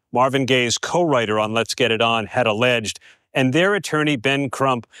Townsend, Marvin Gaye's co-writer on Let's Get It On, had alleged, and their attorney, Ben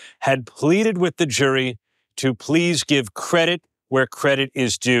Crump, had pleaded with the jury to please give credit where credit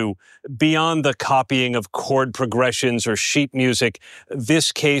is due. Beyond the copying of chord progressions or sheet music,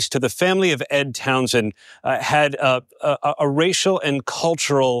 this case to the family of Ed Townsend had a racial and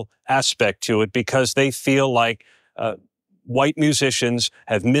cultural aspect to it, because they feel like white musicians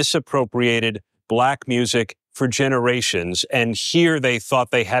have misappropriated Black music for generations, and here they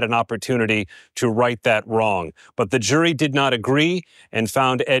thought they had an opportunity to right that wrong. But the jury did not agree and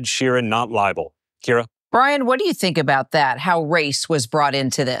found Ed Sheeran not liable. Kira? Brian, what do you think about that? How race was brought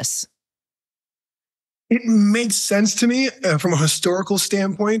into this? It makes sense to me from a historical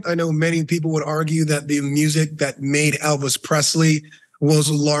standpoint. I know many people would argue that the music that made Elvis Presley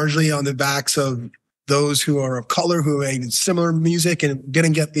was largely on the backs of those who are of color, who made similar music and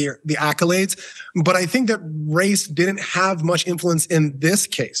didn't get the accolades. But I think that race didn't have much influence in this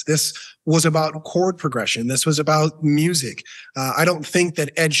case. This was about chord progression. This was about music. I don't think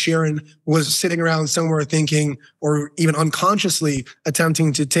that Ed Sheeran was sitting around somewhere thinking, or even unconsciously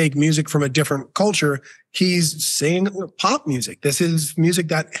attempting to take music from a different culture. He's singing pop music. This is music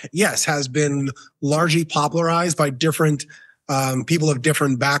that, yes, has been largely popularized by different people of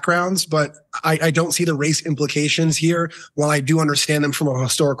different backgrounds, but I don't see the race implications here, while I do understand them from a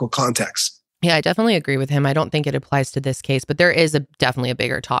historical context. Yeah, I definitely agree with him. I don't think it applies to this case, but there is definitely a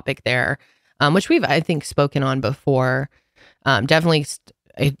bigger topic there, which we've, I think, spoken on before. Definitely,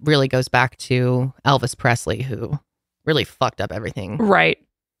 it really goes back to Elvis Presley, who really fucked up everything. Right.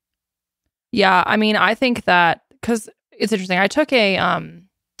 Yeah, I mean, I think that, because it's interesting. I took a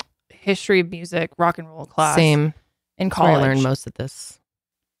history of music, rock and roll class. Same. In college. I learned most of this.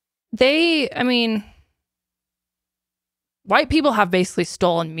 White people have basically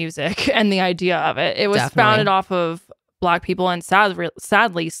stolen music and the idea of it. It was founded off of Black people and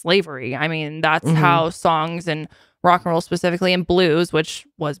sadly slavery. I mean, that's how songs and rock and roll specifically, and blues, which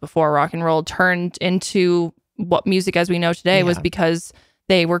was before rock and roll, turned into what music as we know today, was because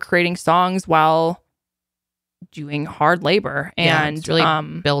they were creating songs while doing hard labor. And it's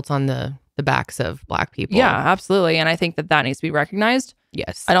really built on the backs of Black people. Yeah, absolutely. And I think that needs to be recognized.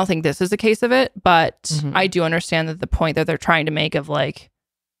 Yes. I don't think this is a case of it, but I do understand that the point that they're trying to make of, like,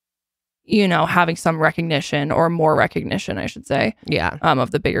 you know, having some recognition, or more recognition, I should say. Yeah.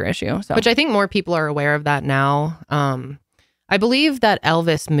 Of the bigger issue. So, which I think more people are aware of that now. I believe that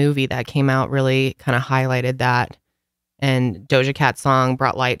Elvis movie that came out really kind of highlighted that, and Doja Cat's song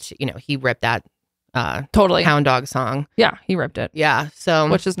brought light to, you know, he ripped that totally Hound Dog song. Yeah, he ripped it. Yeah. So,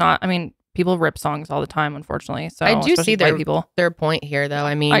 which is not, I mean, people rip songs all the time, unfortunately. So I do see their point here, though.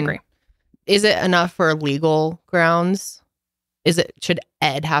 I mean, I agree. Is it enough for legal grounds? Should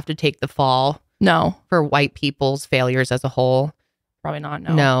Ed have to take the fall? No. For white people's failures as a whole? Probably not.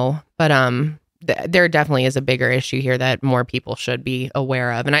 No. No. But there definitely is a bigger issue here that more people should be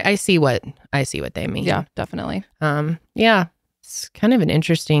aware of, and I see what they mean. Yeah, definitely. Yeah, it's kind of an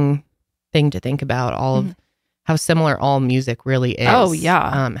interesting thing to think about. All of how similar all music really is. Oh,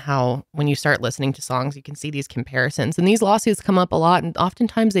 yeah. How when you start listening to songs, you can see these comparisons. And these lawsuits come up a lot, and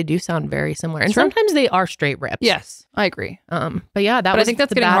oftentimes they do sound very similar. And sometimes they are straight rips. Yes, I agree. But yeah, I think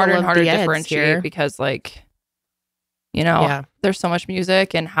that's getting harder and harder to differentiate here, because, like, You know, there's so much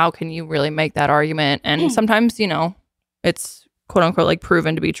music, and how can you really make that argument? And sometimes, you know, it's quote unquote like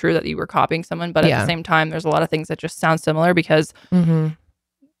proven to be true that you were copying someone, but at the same time, there's a lot of things that just sound similar because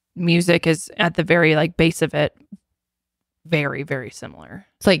music is at the very like base of it very, very similar.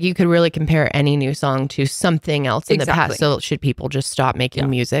 It's like you could really compare any new song to something else in the past. So should people just stop making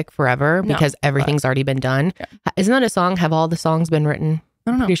music forever because everything's already been done? Isn't that a song? Have all the songs been written?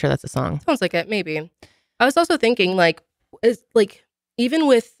 I don't know. Pretty sure that's a song. Sounds like it. Maybe. I was also thinking like, is like even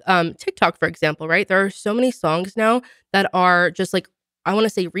with TikTok, for example, right? There are so many songs now that are just like, I want to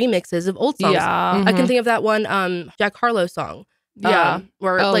say remixes of old songs. Yeah. I can think of that one Jack Harlow song. Or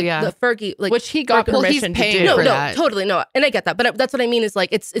the Fergie, like, which he got permission to do. No, totally no, and I get that, but that's what I mean is like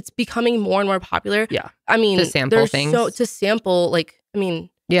it's becoming more and more popular. Yeah, I mean, to sample things. To sample, like, I mean,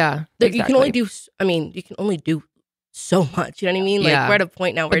 exactly. you can only do. I mean, you can only do so much. You know what I mean? Like we're at a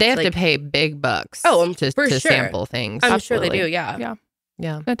point now where but they have like, to pay big bucks. To sure. Sample things. I'm sure they do. Yeah,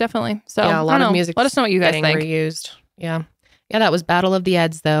 definitely. So a lot of music. Let us know what you guys think. Reused. Yeah. That was Battle of the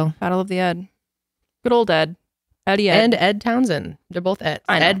Eds though. Battle of the Ed. Good old Ed. Eddie Ed. And Ed Townsend. They're both Ed.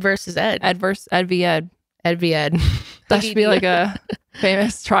 Ed versus Ed. Ed versus Ed v. Ed. Ed v. Ed. That should be like a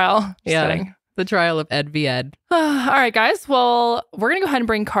famous trial. Kidding. The trial of Ed v. Ed. All right, guys. Well, we're going to go ahead and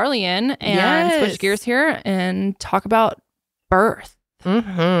bring Karlee in and switch gears here and talk about birth.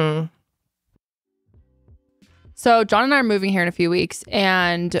 So John and I are moving here in a few weeks,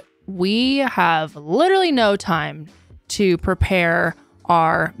 and we have literally no time to prepare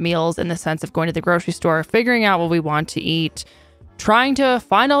our meals in the sense of going to the grocery store, figuring out what we want to eat, trying to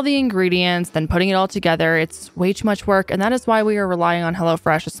find all the ingredients, then putting it all together. It's way too much work. And that is why we are relying on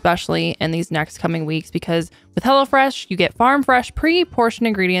HelloFresh, especially in these next coming weeks, because with HelloFresh, you get farm fresh, pre-portioned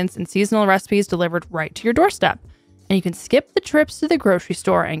ingredients and seasonal recipes delivered right to your doorstep. And you can skip the trips to the grocery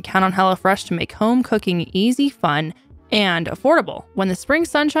store and count on HelloFresh to make home cooking easy, fun, and affordable. When the spring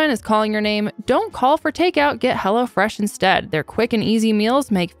sunshine is calling your name, don't call for takeout, get HelloFresh instead. Their quick and easy meals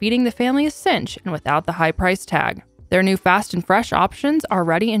make feeding the family a cinch and without the high price tag. Their new fast and fresh options are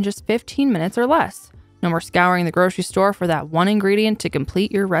ready in just 15 minutes or less. No more scouring the grocery store for that one ingredient to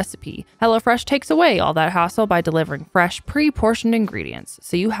complete your recipe. HelloFresh takes away all that hassle by delivering fresh, pre-portioned ingredients,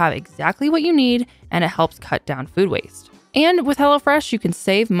 so you have exactly what you need, and it helps cut down food waste. And with HelloFresh, you can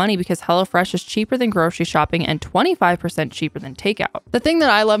save money because HelloFresh is cheaper than grocery shopping and 25% cheaper than takeout. The thing that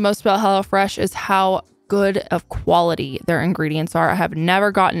I love most about HelloFresh is how good of quality their ingredients are. I have never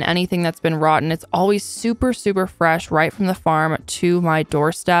gotten anything that's been rotten. It's always super, super fresh right from the farm to my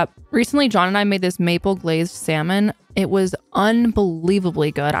doorstep. Recently, John and I made this maple glazed salmon. It was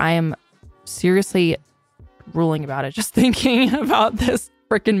unbelievably good. I am seriously drooling about it just thinking about this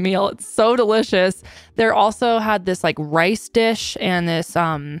freaking meal. It's so delicious. There also had this like rice dish and this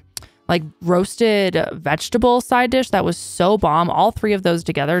like roasted vegetable side dish that was so bomb. All three of those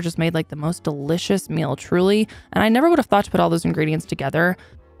together just made like the most delicious meal, truly. And I never would have thought to put all those ingredients together.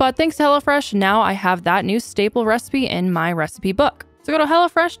 But thanks to HelloFresh, now I have that new staple recipe in my recipe book. So go to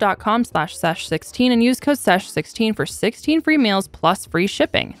HelloFresh.com/Sesh16 and use code Sesh16 for 16 free meals plus free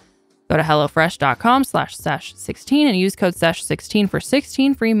shipping. Go to HelloFresh.com/Sesh16 and use code Sesh16 for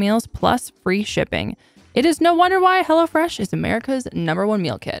 16 free meals plus free shipping. It is no wonder why HelloFresh is America's #1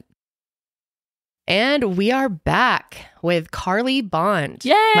 meal kit. And we are back with Karlee Bond,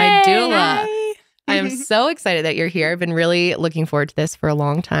 Yay! my doula. Yay! I am so excited that you're here. I've been really looking forward to this for a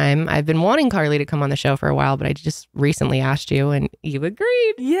long time. I've been wanting Karlee to come on the show for a while, but I just recently asked you and you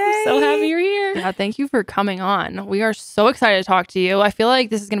agreed. Yay! I'm so happy you're here. Yeah, thank you for coming on. We are so excited to talk to you. I feel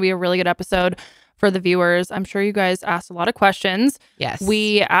like this is going to be a really good episode for the viewers. I'm sure you guys asked a lot of questions. Yes.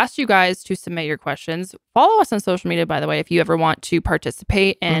 We asked you guys to submit your questions. Follow us on social media, by the way, if you ever want to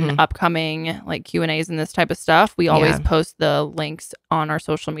participate in upcoming like Q&As and this type of stuff. We always post the links on our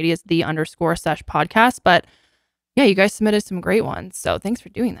social media. It's _Sesh Podcast. But yeah, you guys submitted some great ones. So thanks for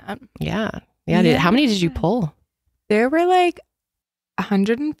doing that. Yeah. Dude, how many did you pull? There were like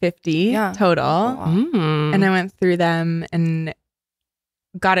 150 total. And I went through them and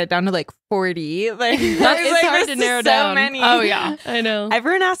got it down to like 40. Like it's hard to narrow down. Many. Oh yeah, I know.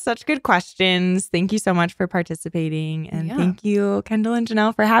 Everyone asked such good questions. Thank you so much for participating, and thank you, Kendall and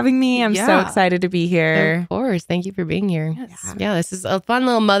Janelle, for having me. I'm so excited to be here. Of course, thank you for being here. Yeah, this is a fun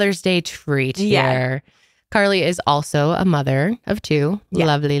little Mother's Day treat here. Karlee is also a mother of two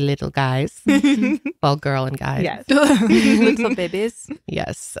lovely little guys. Well, girl and guy. Yes. Little babies.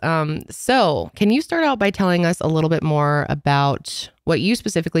 Yes. So can you start out by telling us a little bit more about what you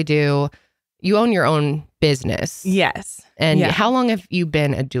specifically do? You own your own business. Yes. And how long have you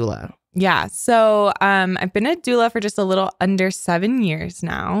been a doula? Yeah. So I've been a doula for just a little under 7 years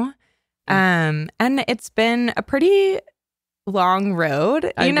now. And it's been a pretty long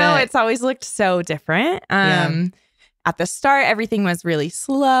road. It's always looked so different. At the start, everything was really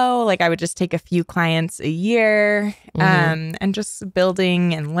slow. Like I would just take a few clients a year, and just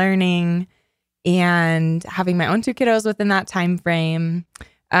building and learning and having my own 2 kiddos within that time frame.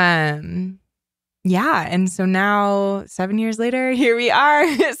 And so now 7 years later, here we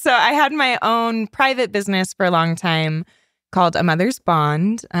are. So I had my own private business for a long time called A Mother's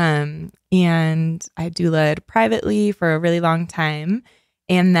Bond. And I doulaed privately for a really long time.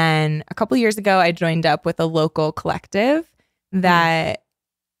 And then a couple years ago, I joined up with a local collective that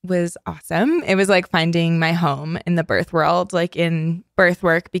was awesome. It was like finding my home in the birth world, like in birth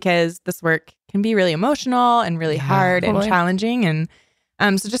work, because this work can be really emotional and really hard and challenging.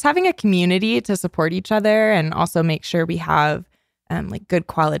 And so just having a community to support each other and also make sure we have like good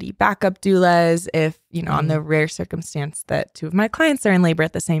quality backup doulas if, on the rare circumstance that 2 of my clients are in labor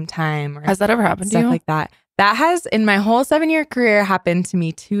at the same time. Or has that ever happened to you? Stuff like that. That has, in my whole 7-year career, happened to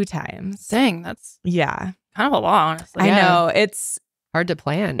me 2 times. Dang, that's kind of a lot, honestly. I know. It's hard to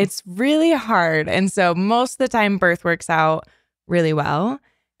plan. It's really hard. And so most of the time, birth works out really well.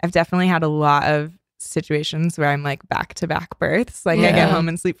 I've definitely had a lot of situations where I'm like back-to-back births. Like I get home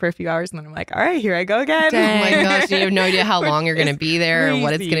and sleep for a few hours and then I'm like, all right, here I go again. Dang. Oh my gosh, you have no idea how long you're going to be there or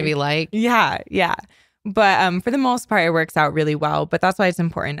what it's going to be like. Yeah. But for the most part, it works out really well. But that's why it's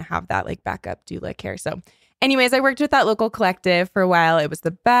important to have that like backup doula care. So anyways, I worked with that local collective for a while. It was the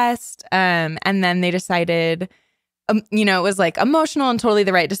best. And then they decided, it was like emotional and totally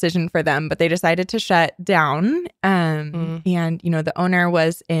the right decision for them, but they decided to shut down. And, the owner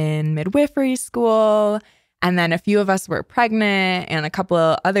was in midwifery school. And then a few of us were pregnant and a couple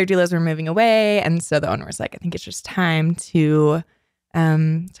of other doulas were moving away. And so the owner was like, I think it's just time to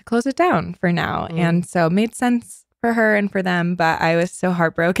close it down for now. And so it made sense for her and for them, but I was so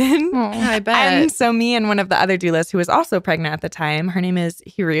heartbroken. I bet. And so me and one of the other doulas who was also pregnant at the time, her name is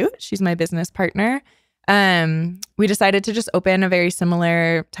Hiru. She's my business partner. We decided to just open a very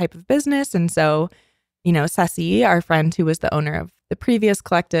similar type of business. And so, Ceci, our friend who was the owner of the previous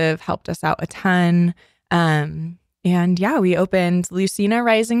collective, helped us out a ton. We opened Lucina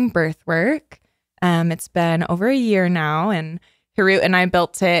Rising Birthwork. It's been over a year now, and Hiru and I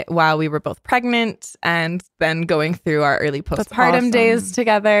built it while we were both pregnant and then going through our early postpartum days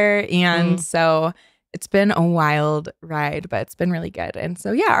together. And so it's been a wild ride, but it's been really good. And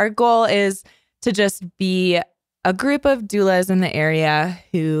so, our goal is to just be a group of doulas in the area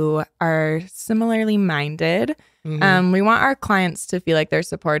who are similarly minded. We want our clients to feel like they're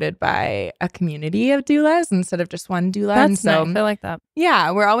supported by a community of doulas instead of just one doula. That's nice. I like that.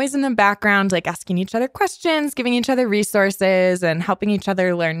 Yeah, we're always in the background, like asking each other questions, giving each other resources, and helping each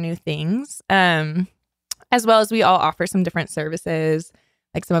other learn new things. As well as we all offer some different services.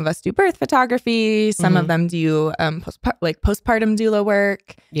 Like some of us do birth photography. Some of them do postpartum doula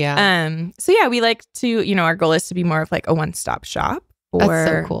work. We like to, our goal is to be more of like a one-stop shop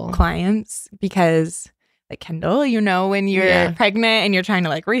for clients because like Kendall, when you're pregnant and you're trying to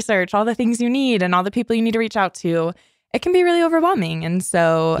like research all the things you need and all the people you need to reach out to, it can be really overwhelming. And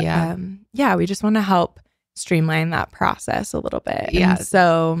so, we just want to help streamline that process a little bit. Yeah. And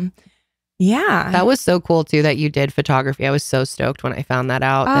so, that was so cool too that you did photography. I was so stoked when I found that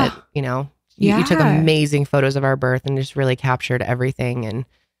out that, you took amazing photos of our birth and just really captured everything. And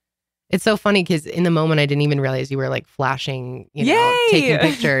it's so funny because in the moment, I didn't even realize you were like flashing, taking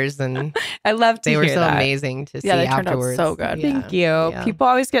pictures. And I love to They were hear so that. amazing to see they afterwards. turned out so good. Thank you. People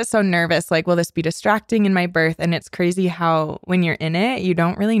always get so nervous. Like, will this be distracting in my birth? And it's crazy how when you're in it, you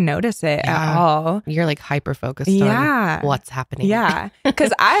don't really notice it at all. You're like hyper focused on what's happening. Yeah.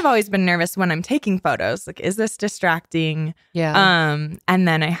 Because I've always been nervous when I'm taking photos. Like, is this distracting? Yeah. And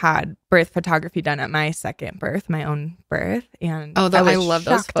then I had birth photography done at my second birth, my own birth. And I love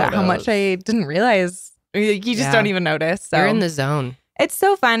those shocked at how much I didn't realize. You just don't even notice. So you're in the zone. It's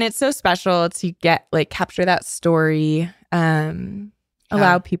so fun. It's so special to get capture that story.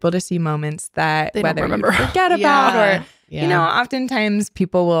 Allow people to see moments that they whether don't you forget about or Yeah. oftentimes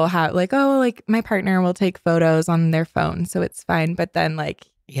people will have my partner will take photos on their phone, so it's fine. But then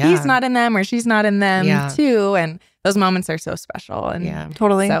he's not in them or she's not in them too, and those moments are so special. And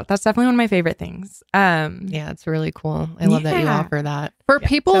totally. So that's definitely one of my favorite things. It's really cool. I love that you offer that. For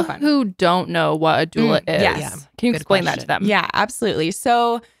people who don't know what a doula is, can you explain that to them? Yeah, absolutely.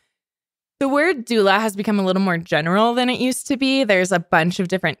 So the word doula has become a little more general than it used to be. There's a bunch of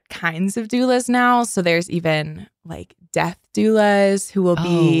different kinds of doulas now. So there's even death doulas who will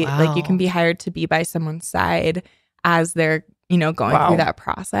be you can be hired to be by someone's side as they're going through that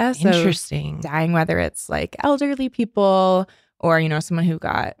process. Interesting. Of dying, whether it's elderly people or, you know, someone who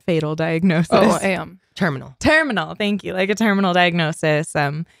got fatal diagnosis. Oh, I am. Terminal. Thank you. Like a terminal diagnosis,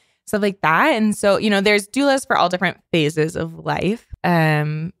 stuff like that. And so, you know, there's doulas for all different phases of life.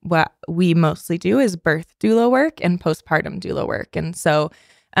 What we mostly do is birth doula work and postpartum doula work. And so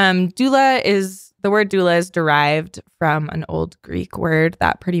the word doula is derived from an old Greek word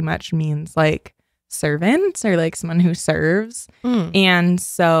that pretty much means like servant or like someone who serves. And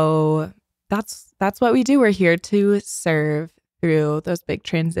so that's what we do. We're here to serve through those big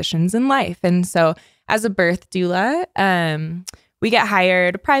transitions in life. And so as a birth doula, we get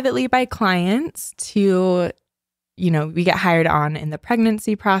hired privately by clients to, you know, we get hired on in the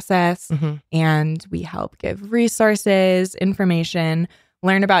pregnancy process, and we help give resources, information,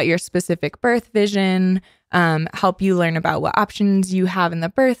 learn about your specific birth vision, help you learn about what options you have in the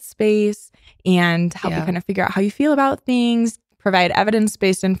birth space, and help you kind of figure out how you feel about things, provide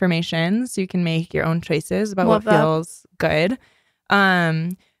evidence-based information so you can make your own choices about what feels good.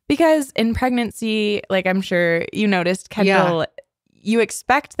 Because in pregnancy, like I'm sure you noticed, Kendall, you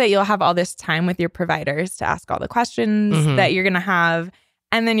expect that you'll have all this time with your providers to ask all the questions that you're going to have.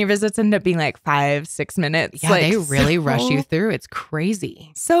 And then your visits end up being like 5-6 minutes. Yeah, like, they really rush you through. It's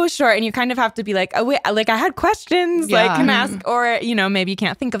crazy. So short. And you kind of have to be like, oh, wait, like I had questions, like can I ask? Or, you know, maybe you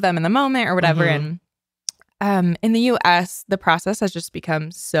can't think of them in the moment or whatever. And in the US, the process has just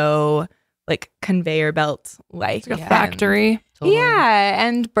become so like conveyor belt like a factory. Yeah,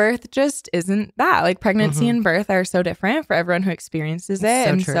 and birth just isn't that. Like pregnancy and birth are so different for everyone who experiences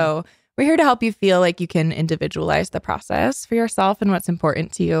it. So we're here to help you feel like you can individualize the process for yourself and what's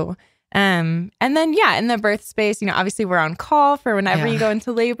important to you. And then, in the birth space, you know, obviously we're on call for whenever you go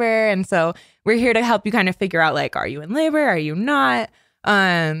into labor. And so we're here to help you kind of figure out like, are you in labor? Are you not?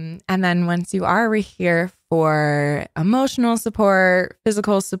 And then once you are, we're here for emotional support,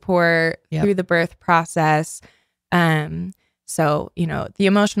 physical support through the birth process. So, you know, the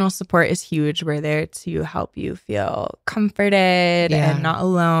emotional support is huge. We're there to help you feel comforted and not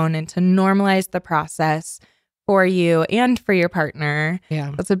alone, and to normalize the process for you and for your partner.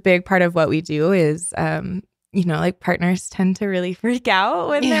 Yeah. That's a big part of what we do is, you know, like partners tend to really freak out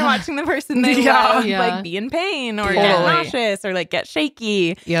when they're watching the person they love like be in pain or get nauseous or like get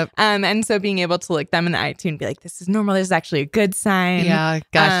shaky. And so being able to look them in the eye too and be like, this is normal. This is actually a good sign. Yeah.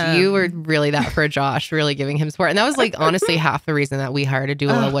 Gosh, you were really that for Josh, really giving him support. And that was like honestly half the reason that we hired a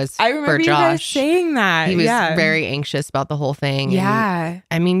doula was I remember for you Josh. guys saying that. He was very anxious about the whole thing. And,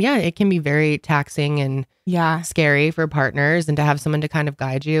 I mean, it can be very taxing and scary for partners, and to have someone to kind of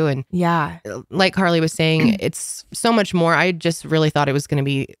guide you. And like Karlee was saying, it's so much more. I just really thought it was going to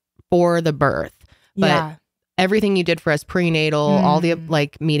be for the birth, but everything you did for us prenatal, all the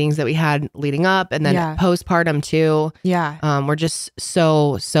like meetings that we had leading up, and then postpartum too, were just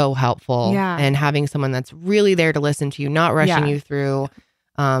so helpful. And having someone that's really there to listen to you, not rushing you through,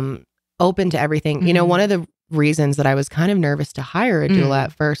 open to everything. You know, one of the reasons that I was kind of nervous to hire a doula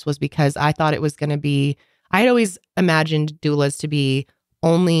at first was because I thought it was going to be, I had always imagined doulas to be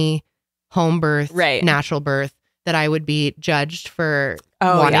only home birth, natural birth, that I would be judged for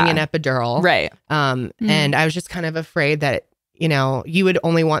wanting an epidural. And I was just kind of afraid that, you know, you would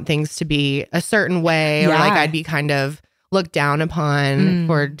only want things to be a certain way, or like I'd be kind of looked down upon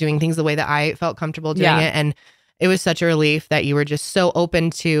for doing things the way that I felt comfortable doing it. And it was such a relief that you were just so open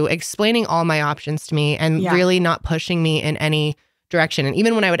to explaining all my options to me and really not pushing me in any direction. And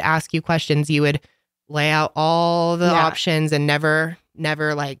even when I would ask you questions, you would lay out all the options and never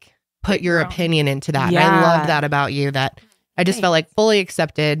like put your opinion into that. And I love that about you, that I just felt like fully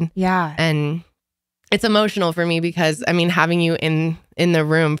accepted. And it's emotional for me because, I mean, having you in the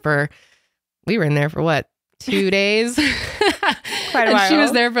room we were in there for what, 2 days? Quite a while. She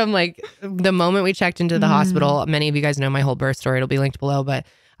was there from like the moment we checked into the hospital. Many of you guys know my whole birth story. It'll be linked below, but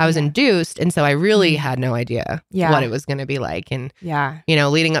I was induced. And so I really had no idea what it was going to be like. And, you know,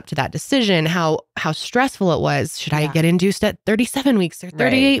 leading up to that decision, how stressful it was. Should I get induced at 37 weeks or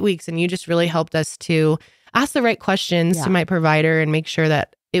 38 weeks? And you just really helped us to ask the right questions to my provider and make sure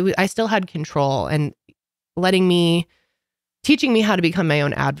that I still had control, and teaching me how to become my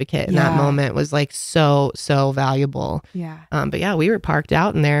own advocate in that moment was like so valuable. But we were parked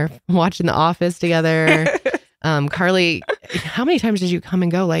out in there watching The Office together. Karlee, how many times did you come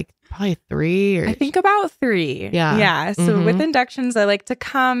and go? Like probably 3 or... I think about 3. So with inductions, I like to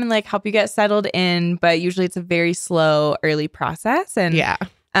come and like help you get settled in, but usually it's a very slow early process. And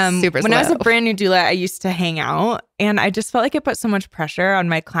super when slow. I was a brand new doula, I used to hang out, and I just felt like it put so much pressure on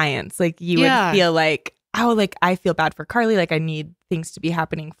my clients. Like you would feel like, oh, like I feel bad for Karlee. Like I need things to be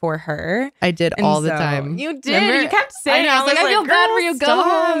happening for her. I did all the time. You did. Remember? You kept saying, I was like, I feel bad for you. Go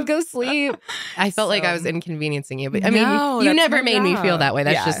home, go sleep. I felt like I was inconveniencing you, but I mean, you never made me feel that way.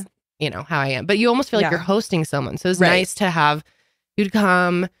 That's just, how I am. But you almost feel like you're hosting someone. So it's nice to have, you'd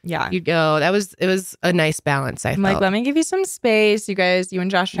come, you'd go. It was a nice balance, I felt. Like, let me give you some space. You guys, you and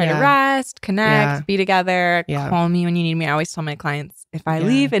Josh try to rest, connect, be together, call me when you need me. I always tell my clients, if I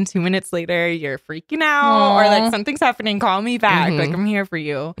leave and 2 minutes later you're freaking out or like something's happening, call me back. Like, I'm here for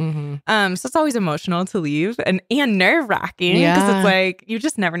you. So it's always emotional to leave and nerve-wracking because it's like you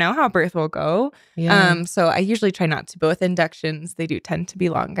just never know how birth will go. So I usually try not to. Both inductions, they do tend to be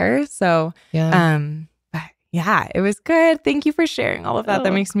longer. So yeah, it was good. Thank you for sharing all of that.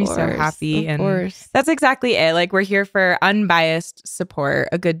 That makes me so happy. And that's exactly it. Like, we're here for unbiased support.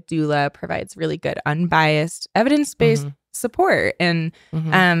 A good doula provides really good, unbiased, evidence-based support. And,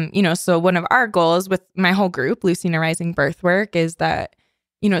 so one of our goals with my whole group, Lucina Rising Birthwork, is that,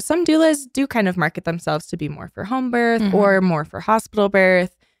 some doulas do kind of market themselves to be more for home birth or more for hospital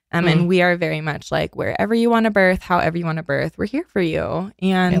birth. And we are very much like, wherever you want to birth, however you want to birth, we're here for you.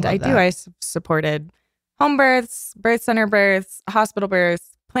 And I supported home births, birth center births, hospital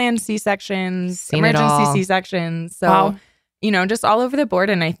births, planned C-sections, emergency C-sections. So, just all over the board.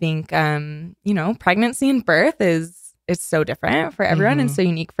 And I think, pregnancy and birth it's so different for everyone and so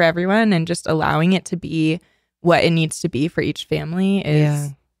unique for everyone. And just allowing it to be what it needs to be for each family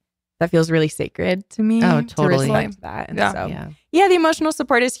that feels really sacred to me. Oh, totally. To respect that. And the emotional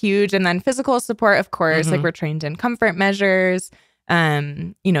support is huge. And then physical support, of course, like we're trained in comfort measures.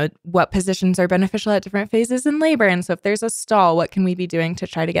 What positions are beneficial at different phases in labor. And so if there's a stall, what can we be doing to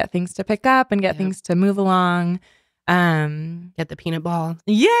try to get things to pick up and get things to move along? Get the peanut ball.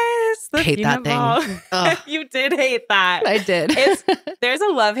 Yes. The hate peanut that ball. You did hate that. I did. There's a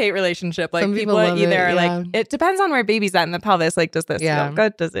love-hate relationship. Like, some people either are like, it depends on where baby's at in the pelvis. Like, does this feel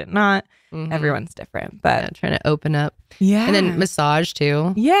good? Does it not? Everyone's different. But trying to open up. Yeah. And then massage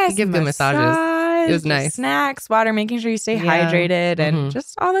too. Yes. You give good massages. It was nice. Snacks, water, making sure you stay hydrated, and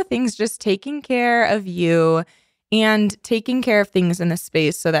just all the things, just taking care of you and taking care of things in the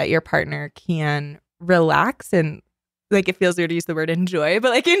space so that your partner can relax and, like, it feels weird to use the word enjoy, but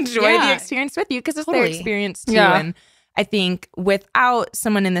like enjoy the experience with you because it's their experience too. And I think without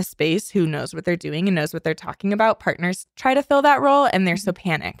someone in this space who knows what they're doing and knows what they're talking about, partners try to fill that role and they're so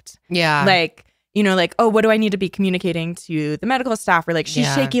panicked. Yeah. Like, oh, what do I need to be communicating to the medical staff? Or like, she's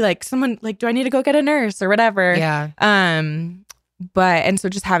shaky. Like, someone, like, do I need to go get a nurse or whatever? Yeah. And so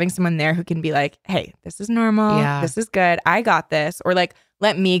just having someone there who can be like, hey, this is normal. This is good. I got this. Or like,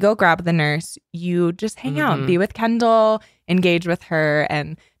 let me go grab the nurse. You just hang out, be with Kendall, engage with her,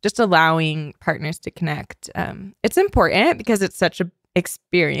 and just allowing partners to connect. It's important because it's such a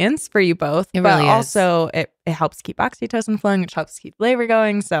experience for you both. It but really also it helps keep oxytocin flowing, which helps keep labor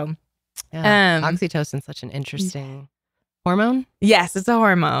going. So oxytocin's such an interesting hormone. Yes, it's a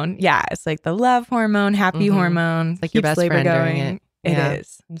hormone. Yeah, it's like the love hormone, happy hormone. It's like your best friend going. doing it. It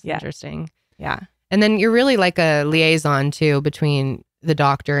is. It's interesting. Yeah. And then you're really like a liaison too between the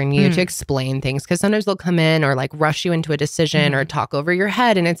doctor and you to explain things, because sometimes they'll come in or like rush you into a decision or talk over your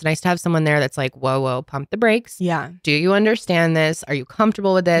head, and it's nice to have someone there that's like, whoa, pump the brakes. Yeah. Do you understand this? Are you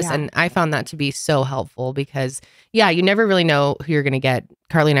comfortable with this? And I found that to be so helpful because you never really know who you're going to get.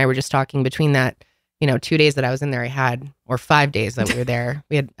 Carlee and I were just talking between that, 2 days that I was in there, or 5 days that we were there.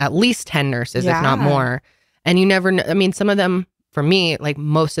 We had at least 10 nurses, if not more. And you never know. I mean, some of them, for me, like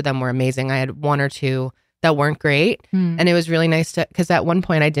most of them were amazing. I had one or two that weren't great. And it was really nice because at one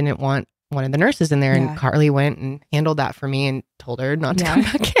point I didn't want one of the nurses in there, and Carlee went and handled that for me and told her not to come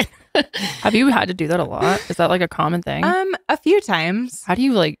back in. Have you had to do that a lot? Is that like a common thing? A few times. How do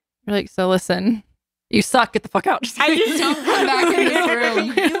you you're like, so listen, you suck, get the fuck out. I just don't come back in this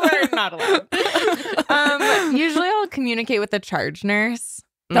room. You are not allowed. Usually I'll communicate with the charge nurse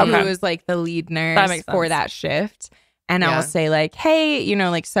who is like the lead nurse for that shift. And I'll say like, hey,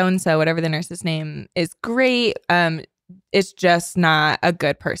 like so-and-so, whatever the nurse's name is, great. It's just not a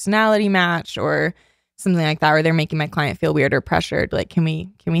good personality match or something like that, or they're making my client feel weird or pressured. Like, can we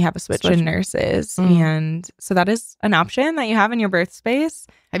have a switch in nurses? And so that is an option that you have in your birth space.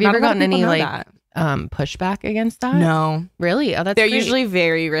 Have you ever gotten any pushback against that? No. Really? Oh, that's They're great. usually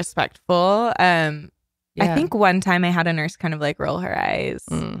very respectful. I think one time I had a nurse kind of like roll her eyes,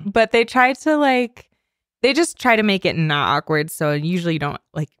 but they tried to they just try to make it not awkward. So usually you don't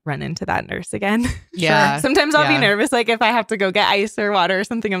run into that nurse again. Yeah. Sometimes I'll be nervous. Like if I have to go get ice or water or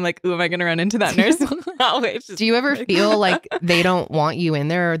something, I'm like, ooh, am I going to run into that nurse? Do you ever feel like they don't want you in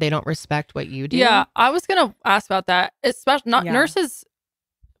there or they don't respect what you do? Yeah. I was going to ask about that. Especially nurses.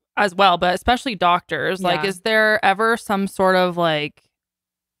 as well, but especially doctors. Like, is there ever some sort of like,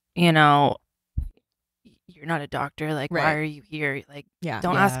 you know, you're not a doctor. Like, why are you here? Like,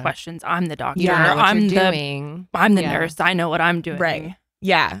 don't ask questions. I'm the doctor. Yeah, I'm the nurse. I know what I'm doing. Right.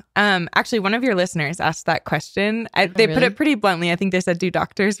 Yeah. Actually, one of your listeners asked that question. They put it pretty bluntly. I think they said, "Do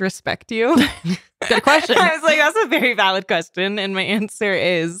doctors respect you?" Good question. I was like, that's a very valid question, and my answer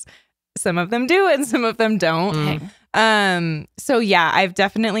is, some of them do, and some of them don't. So yeah, I've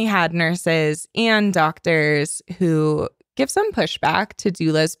definitely had nurses and doctors who give some pushback to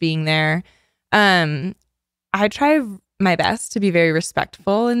doulas being there. I try my best to be very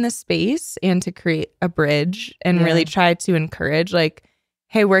respectful in this space and to create a bridge and really try to encourage, like,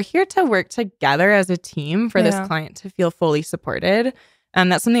 hey, we're here to work together as a team for this client to feel fully supported.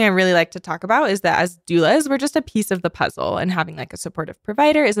 That's something I really like to talk about, is that as doulas, we're just a piece of the puzzle, and having like a supportive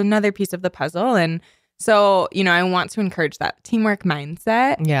provider is another piece of the puzzle. And so, you know, I want to encourage that teamwork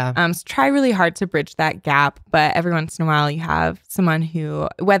mindset. So try really hard to bridge that gap. But every once in a while, you have someone who,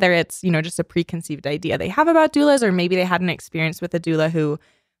 whether it's, you know, just a preconceived idea they have about doulas, or maybe they had an experience with a doula who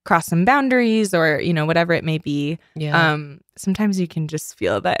crossed some boundaries, or, you know, whatever it may be. Sometimes you can just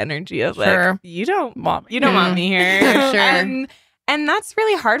feel that energy of like, you don't want me here. And that's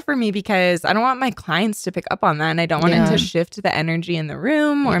really hard for me, because I don't want my clients to pick up on that, and I don't want it to shift the energy in the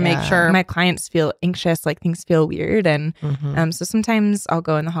room or make sure my clients feel anxious, like things feel weird. And so sometimes I'll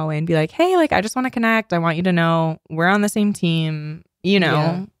go in the hallway and be like, hey, like, I just want to connect. I want you to know we're on the same team, you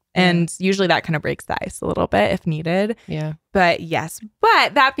know. And usually that kind of breaks the ice a little bit if needed. But yes.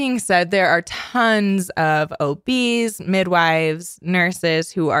 But that being said, there are tons of OBs, midwives,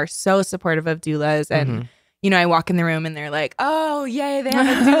 nurses who are so supportive of doulas. And, you know, I walk in the room and they're like, oh, yay, they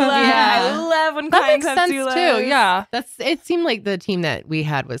have a doula. I love when clients have doulas. Too. Yeah. It seemed like the team that we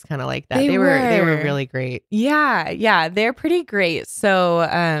had was kind of like that. They were really great. Yeah. They're pretty great. So,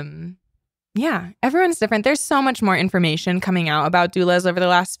 yeah, everyone's different. There's so much more information coming out about doulas over the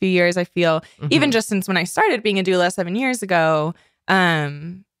last few years. I feel even just since when I started being a doula 7 years ago,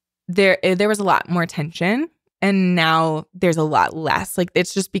 there was a lot more tension, and now there's a lot less. Like,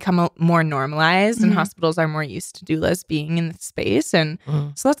 it's just become more normalized, and hospitals are more used to doulas being in the space, and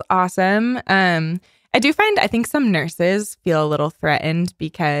so that's awesome. I think some nurses feel a little threatened,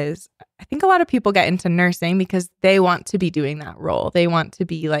 because I think a lot of people get into nursing because they want to be doing that role. They want to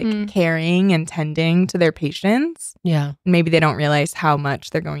be like caring and tending to their patients. Maybe they don't realize how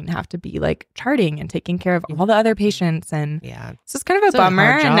much they're going to have to be like charting and taking care of all the other patients. And so it's kind of a bummer.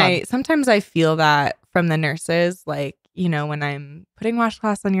 And sometimes I feel that from the nurses, like, you know, when I'm putting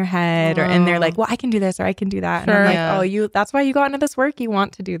washcloths on your head, and they're like, well, I can do this or I can do that. And I'm like, that's why you got into this work. You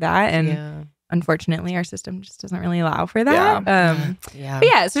want to do that. And unfortunately, our system just doesn't really allow for that. But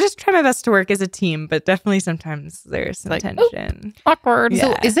yeah, so just try my best to work as a team, but definitely sometimes there's some tension. Awkward.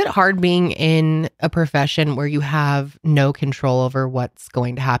 So is it hard being in a profession where you have no control over what's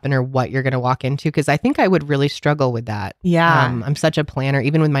going to happen or what you're going to walk into? Because I think I would really struggle with that. I'm such a planner.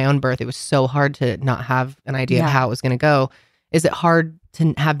 Even with my own birth, it was so hard to not have an idea of how it was going to go. Is it hard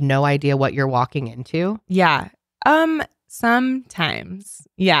to have no idea what you're walking into? Sometimes.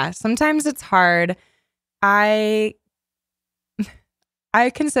 Sometimes it's hard. I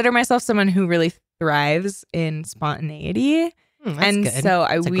consider myself someone who really thrives in spontaneity. And good. So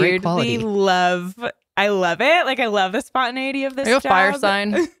I weirdly love it. Like, I love the spontaneity of this job. Are you a fire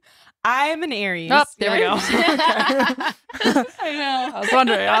sign? I'm an Aries. Oh, there we go. I know. I was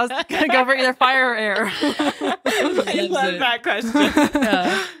wondering. I was going to go for either fire or air. I love that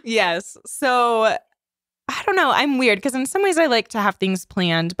question. Yes. So I don't know. I'm weird, because in some ways I like to have things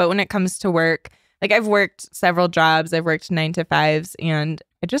planned, but when it comes to work, like, I've worked several jobs. I've worked 9 to 5s, and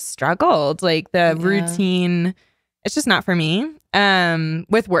I just struggled. Like, the routine, it's just not for me.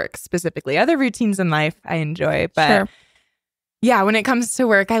 With work specifically. Other routines in life I enjoy, but yeah, when it comes to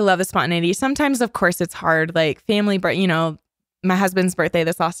work, I love the spontaneity. Sometimes, of course, it's hard. Like, family, you know, my husband's birthday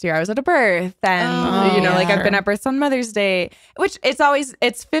this last year, I was at a birth, and you know, like, I've been at births on Mother's Day, which it's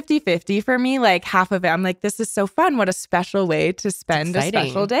 50-50 for me. Like, half of it, I'm like, this is so fun. What a special way to spend a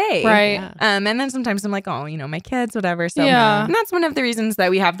special day. Right. And then sometimes I'm like, oh, you know, my kids, whatever. So and that's one of the reasons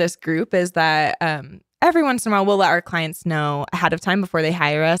that we have this group, is that every once in a while, we'll let our clients know ahead of time before they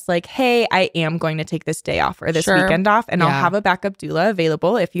hire us, like, hey, I am going to take this day off or this weekend off, and I'll have a backup doula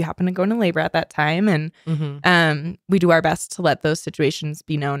available if you happen to go into labor at that time. And we do our best to let those situations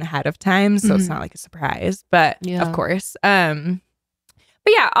be known ahead of time, so it's not like a surprise. But of course, but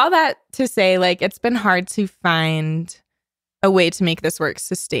yeah, all that to say, like, it's been hard to find a way to make this work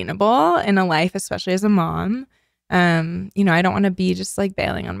sustainable in a life, especially as a mom. I don't want to be just like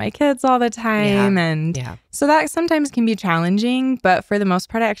bailing on my kids all the time. So that sometimes can be challenging, but for the most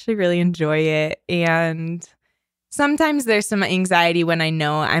part, I actually really enjoy it. And sometimes there's some anxiety when I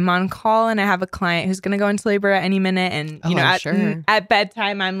know I'm on call and I have a client who's going to go into labor at any minute. And, at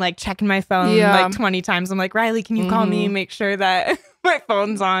bedtime, I'm like checking my phone like 20 times. I'm like, Riley, can you call me and make sure that my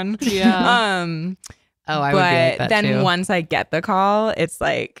phone's on? Yeah. I would be like that then too. Once I get the call, it's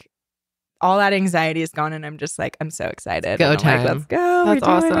like, all that anxiety is gone, and I'm just like, I'm so excited. Go time. Let's go. That's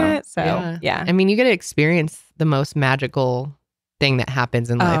awesome. It. So yeah. I mean, you get to experience the most magical thing that happens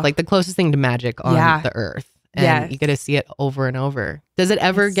in life, like the closest thing to magic on the earth. And you get to see it over and over. Does it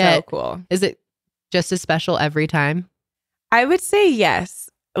ever get so cool? Is it just as special every time? I would say yes.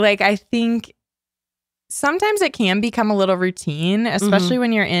 Like, I think sometimes it can become a little routine, especially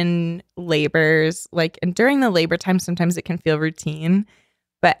when you're in labors. Like, and during the labor time, sometimes it can feel routine.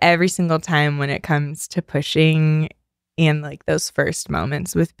 But every single time when it comes to pushing and like those first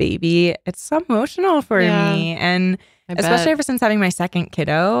moments with baby, it's so emotional for me. And especially ever since having my second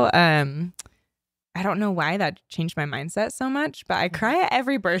kiddo, I don't know why that changed my mindset so much, but I cry at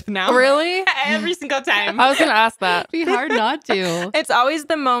every birth now. Really? Every single time. I was going to ask that. It'd be hard not to. It's always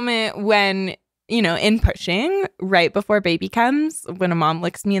the moment when, in pushing right before baby comes, when a mom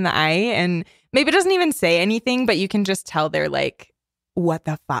looks me in the eye and maybe doesn't even say anything, but you can just tell they're like, what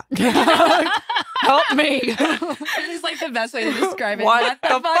the fuck? Help me. It's like the best way to describe it. What the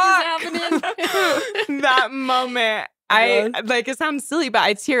fuck is happening? That moment. It sounds silly, but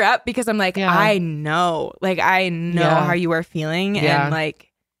I tear up because I'm like, I know how you are feeling. And like,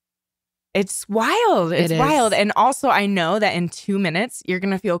 it's wild. It's wild. And also I know that in 2 minutes, you're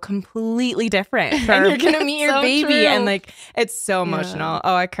going to feel completely different. And you're going to meet your baby. True. And like, it's so emotional.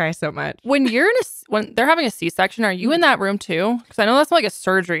 Oh, I cry so much. When they're having a C-section, are you in that room too? Because I know that's like a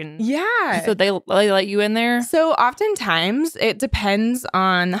surgery. Yeah. So they let you in there? So oftentimes it depends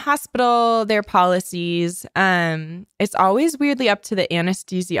on the hospital, their policies. It's always weirdly up to the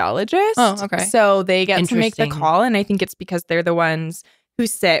anesthesiologist. Oh, okay. So they get to make the call. And I think it's because they're the ones who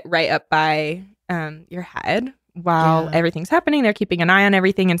sit right up by your head while everything's happening. They're keeping an eye on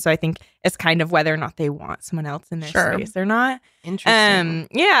everything. And so I think it's kind of whether or not they want someone else in their space or not. Interesting.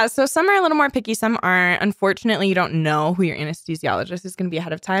 So some are a little more picky, some aren't. Unfortunately, you don't know who your anesthesiologist is going to be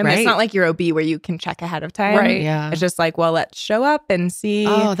ahead of time. Right. It's not like your OB where you can check ahead of time. Right. Yeah. It's just like, well, let's show up and see.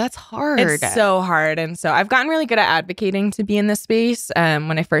 Oh, that's hard. It's so hard. And so I've gotten really good at advocating to be in this space.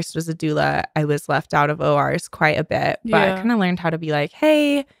 When I first was a doula, I was left out of ORs quite a bit. But I kind of learned how to be like,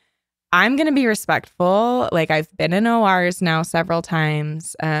 hey, I'm going to be respectful. Like, I've been in ORs now several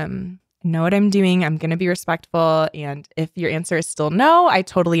times. Know what I'm doing. I'm going to be respectful. And if your answer is still no, I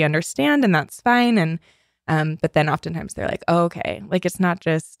totally understand. And that's fine. And but then oftentimes they're like, oh, okay. Like, it's not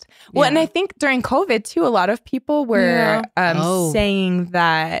just and I think during COVID too, a lot of people were saying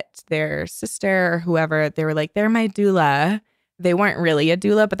that their sister or whoever, they were like, they're my doula. They weren't really a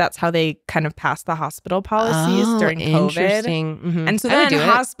doula, but that's how they kind of passed the hospial policies during COVID. Interesting. Mm-hmm. And so then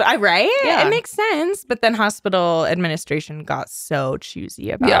right? Yeah. It makes sense. But then hospital administration got so choosy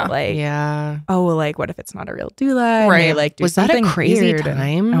about what if it's not a real doula? Right. And they, do was that a something crazy weird.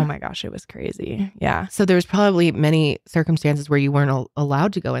 time? Oh my gosh, it was crazy. Yeah. So there was probably many circumstances where you weren't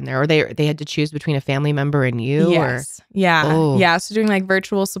allowed to go in there, or they had to choose between a family member and you. Yes. Yeah. So doing like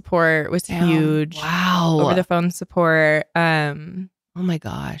virtual support was huge. Wow. Over the phone support. Oh my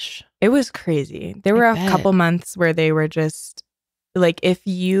gosh. It was crazy. There were a couple months where they were just like, if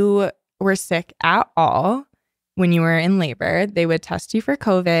you were sick at all when you were in labor, they would test you for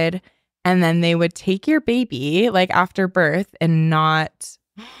COVID, and then they would take your baby like after birth and not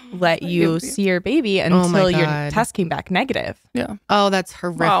let you see your baby until your test came back negative. Yeah. Oh, that's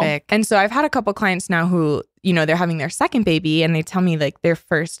horrific. Wow. And so I've had a couple clients now who, they're having their second baby and they tell me like their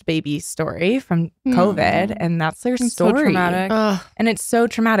first baby story from COVID, and that's their story. So traumatic. And it's so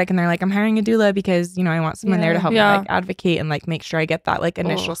traumatic. And they're like, I'm hiring a doula because, I want someone there to help me like advocate and like make sure I get that like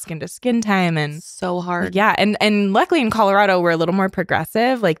initial skin to skin time. And so hard. Yeah. And luckily in Colorado, we're a little more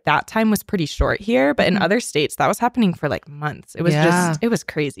progressive. Like that time was pretty short here, but in other states that was happening for like months. It was it was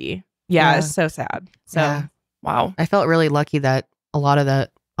crazy. Yeah. It's so sad. So wow. I felt really lucky that a lot of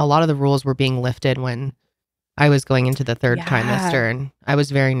the rules were being lifted when I was going into the third trimester, and I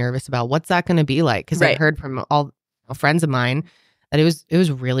was very nervous about what's that going to be like, because I heard from all friends of mine that it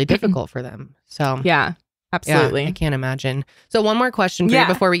was really difficult for them. So yeah, absolutely. I can't imagine. So one more question for you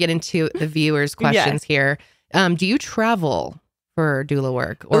before we get into the viewers' questions here. Do you travel for doula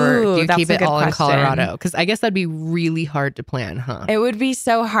work, or do you keep it all in Colorado? Because I guess that'd be really hard to plan, huh? It would be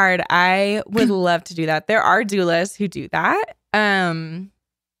so hard. I would love to do that. There are doulas who do that.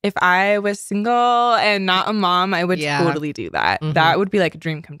 if I was single and not a mom, I would totally do that. Mm-hmm. That would be like a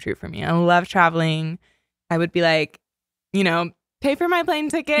dream come true for me. I love traveling. I would be like, you know, pay for my plane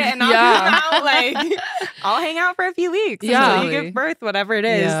ticket and I'll hang out. Like, I'll hang out for a few weeks until you give birth, whatever it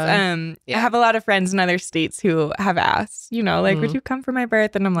is. I have a lot of friends in other states who have asked, you know, like, would you come for my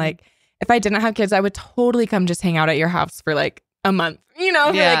birth? And I'm like, if I didn't have kids, I would totally come just hang out at your house for like a month, you know,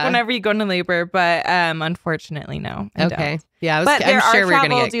 for like whenever you go into labor. But unfortunately, no. I don't. Yeah, but there I'm sure are we're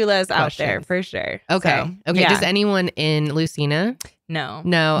travel gonna get doulas questions. out there for sure. Okay. So, Does anyone in Lucina? No.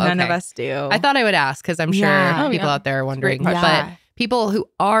 Okay. None of us do. I thought I would ask because I'm sure people out there are wondering. But people who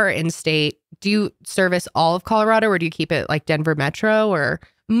are in state, do you service all of Colorado or do you keep it like Denver Metro or?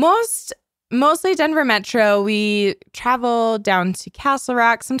 Mostly Denver Metro. We travel down to Castle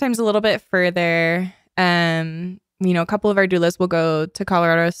Rock, sometimes a little bit further. You know, a couple of our doulas will go to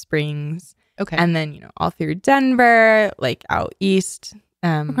Colorado Springs. Okay. And then, you know, all through Denver, like out east,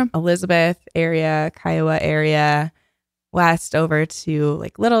 Elizabeth area, Kiowa area, west over to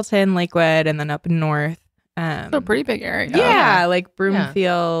like Littleton, Lakewood, and then up north. It's a pretty big area. Yeah, like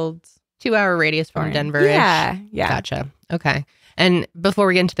Broomfield. 2-hour radius from Denver. Yeah. Gotcha. Okay. And before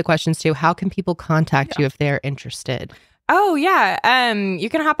we get into the questions too, how can people contact you if they're interested? Oh, yeah. You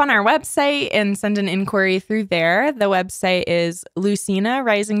can hop on our website and send an inquiry through there. The website is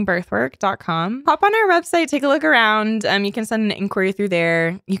lucinaRisingBirthwork.com. Hop on our website, take a look around. You can send an inquiry through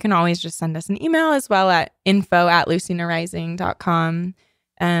there. You can always just send us an email as well at info@lucinarising.com.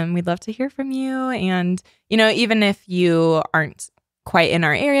 We'd love to hear from you. And, you know, even if you aren't quite in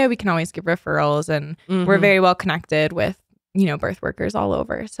our area, we can always give referrals. And we're very well connected with, you know, birth workers all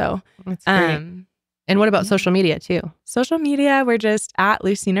over. So that's great. And what about social media too? Social media, we're just at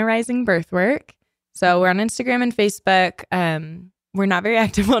Lucina Rising Birthwork. So we're on Instagram and Facebook. We're not very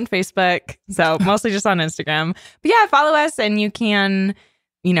active on Facebook, so mostly just on Instagram. But yeah, follow us and you can,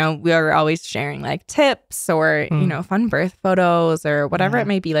 you know, we're always sharing like tips or, you know, fun birth photos or whatever it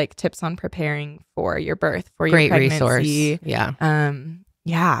may be, like tips on preparing for your birth, for your pregnancy. Resource. Yeah.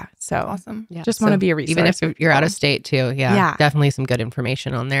 Yeah. So awesome. Yeah. Just want to be a resource. Even if you're out of state too. Yeah. Definitely some good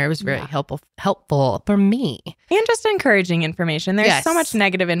information on there. It was very helpful for me. And just encouraging information. There's so much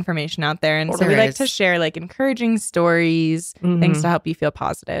negative information out there. And so we like to share like encouraging stories, things to help you feel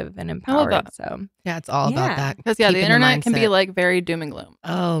positive and empowered. So yeah, it's all about that. Because the internet can be like very doom and gloom.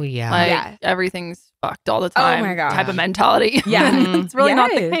 Oh yeah. Like everything's fucked all the time. Oh my God. Type of mentality. Yeah. It's really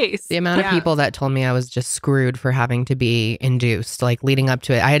not the case. The amount of people that told me I was just screwed for having to be induced, like leading up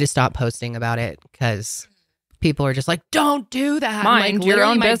to it. I had to stop posting about it because people are just like, don't do that. Mind like, your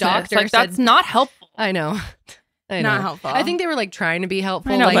own my business. Doctor like, that's not helpful. I know. Not helpful. I think they were like trying to be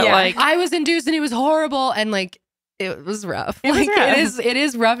helpful. I know, but like I was induced and it was horrible. And like, it was rough. It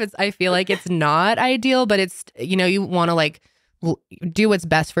is rough. I feel like it's not ideal, but it's, you know, you want to like do what's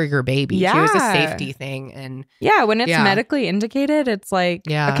best for your baby. Yeah. It's a safety thing. And when it's medically indicated, it's like,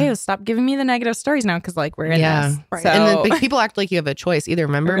 okay, well, stop giving me the negative stories now because like we're in this. Right. So. And then people act like you have a choice either.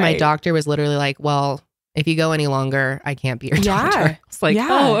 Remember, my doctor was literally like, well, if you go any longer, I can't be your doctor. It's like,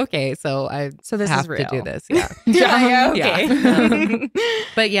 oh, okay. So this have is real. to do this. Yeah. Okay.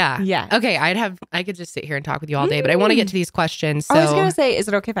 But yeah. Okay. I could just sit here and talk with you all day, but I want to get to these questions. So I was gonna say, is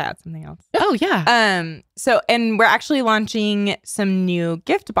it okay if I add something else? Oh yeah. And we're actually launching some new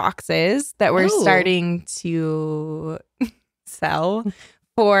gift boxes that we're starting to sell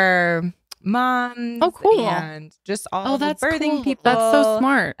for moms. Oh, cool. And just all the that's birthing cool. people. That's so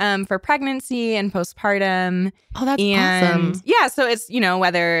smart. For pregnancy and postpartum. Oh, that's awesome. Yeah, so it's, you know,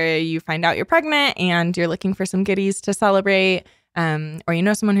 whether you find out you're pregnant and you're looking for some goodies to celebrate, or you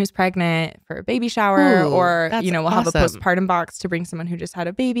know someone who's pregnant for a baby shower, or you know, we'll have a postpartum box to bring someone who just had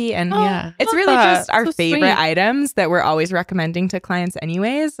a baby. And it's really just our favorite items that we're always recommending to clients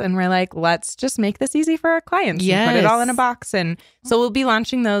anyways. And we're like, let's just make this easy for our clients and put it all in a box. And so we'll be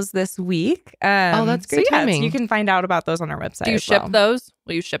launching those this week. That's great timing. So you can find out about those on our website. Do you ship those?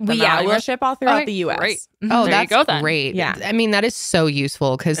 Will you ship them out? We'll ship all throughout the U.S. Great. Oh, there that's you go, then. great. Yeah. I mean, that is so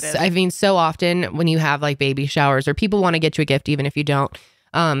useful because I mean, so often when you have like baby showers or people want to get you a gift, even if you don't,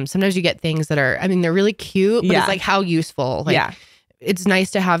 sometimes you get things that are, I mean, they're really cute, but it's like how useful. Like, it's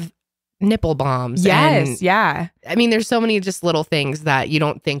nice to have nipple bombs. Yes. I mean, there's so many just little things that you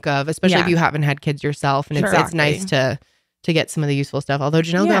don't think of, especially if you haven't had kids yourself. And it's nice to get some of the useful stuff. Although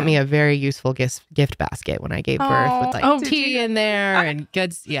Janelle got me a very useful gift basket when I gave birth with like tea in there and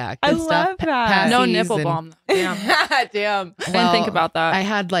good stuff. I love that. No nipple bomb. Damn. Damn. I didn't think about that. I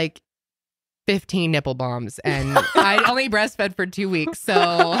had like 15 nipple bombs, and I only breastfed for 2 weeks,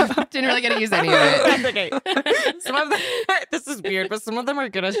 so didn't really get to use any of it. Okay. Some of them, this is weird, but some of them are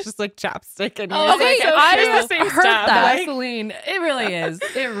good as just like chapstick. And okay, so I heard that. Vaseline. It really is.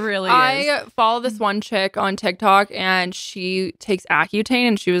 It really is. I follow this one chick on TikTok, and she takes Accutane,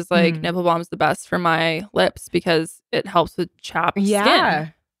 and she was like, nipple balm's the best for my lips because it helps with chapped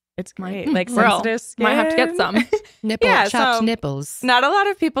skin. It's great. Like sensitive skin. Might have to get some. Chopped nipples. Not a lot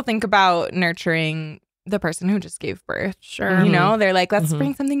of people think about nurturing the person who just gave birth. Sure. You know, they're like, let's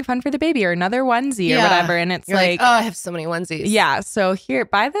bring something fun for the baby or another onesie or whatever. And it's like, oh, I have so many onesies. Yeah. So here,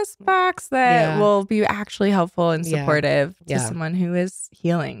 buy this box that will be actually helpful and supportive to someone who is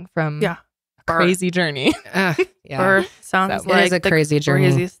healing from a crazy journey. Birth sounds like it is a crazy journey.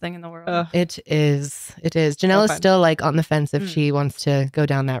 Craziest thing in the world. It is. It is. Janelle is still like on the fence if she wants to go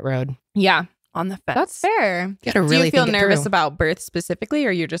down that road. Yeah. On the fence. That's fair. Do you feel nervous about birth specifically,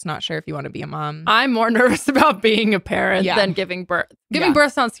 or you're just not sure if you want to be a mom? I'm more nervous about being a parent than giving birth. Giving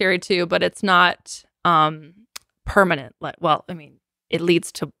birth sounds scary too, but it's not permanent. Well, I mean, it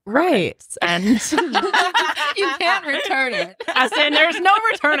leads to and you can't return it. As in, there's no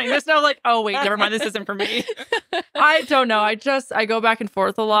returning. There's no like, oh wait, never mind, this isn't for me. I don't know. I go back and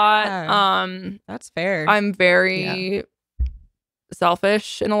forth a lot. That's fair. I'm very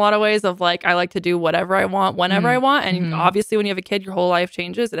selfish in a lot of ways of like, I like to do whatever I want whenever I want, and obviously when you have a kid your whole life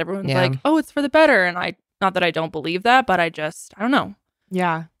changes and everyone's like, oh, it's for the better, and I not that I don't believe that, but I don't know.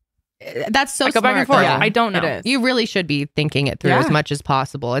 That's so I go smart, back and forth. though. I don't know. You really should be thinking it through as much as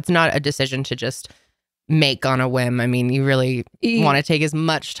possible. It's not a decision to just make on a whim. I mean, you really want to take as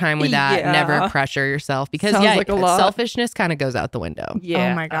much time with that. Never pressure yourself because like a lot. Selfishness kind of goes out the window.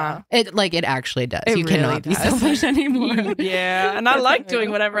 Oh my god, it actually does. It you really cannot be selfish anymore. And I like doing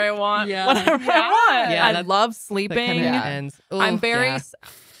whatever I want. Whatever I want. I love sleeping. I'm very.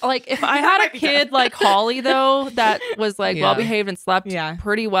 Like, if I had a kid like Holly, though, that was like well-behaved and slept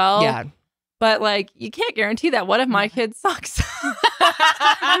pretty well. But like, you can't guarantee that. What if my kid sucks?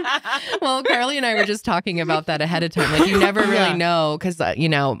 Well, Karlee and I were just talking about that ahead of time. Like, you never really know because, you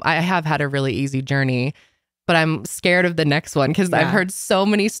know, I have had a really easy journey, but I'm scared of the next one because I've heard so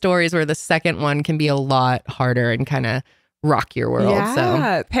many stories where the second one can be a lot harder and kind of rock your world.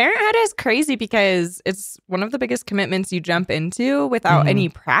 So parenthood is crazy because it's one of the biggest commitments you jump into without any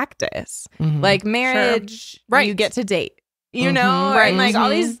practice. Like marriage, you get to date, you know, and like all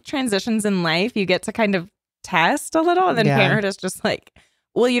these transitions in life, you get to kind of test a little, and then parenthood is just like,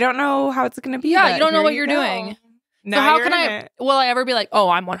 well, you don't know how it's going to be. You don't know what you're doing. Now so how can will I ever be like, oh,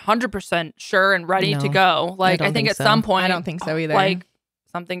 I'm 100% sure and ready to go? Like, I think at some point, I don't think so either. Like,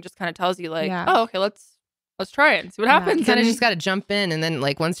 something just kind of tells you like, oh, okay, let's try it and see what happens. You kind of just got to jump in, and then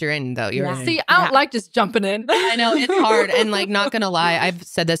like once you're in, though, you're in. See, I don't like just jumping in. I know it's hard, and like not gonna lie, I've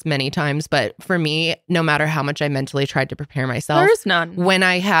said this many times, but for me, no matter how much I mentally tried to prepare myself, there is none. When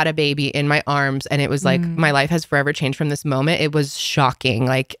I had a baby in my arms, and it was like my life has forever changed from this moment. It was shocking,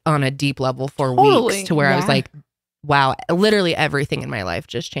 like on a deep level for weeks, to where I was like, wow, literally everything in my life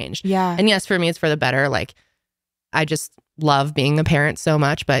just changed. And yes, for me, it's for the better. Like, I just love being a parent so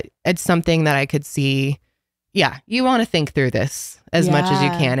much, but it's something that I could see. Yeah, you want to think through this as much as you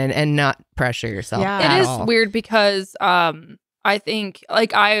can and not pressure yourself. It is weird because I think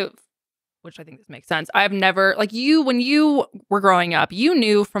which I think this makes sense. I've never, like, when you were growing up, you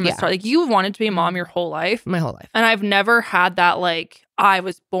knew from the start, like, you wanted to be a mom your whole life. My whole life. And I've never had that, like, I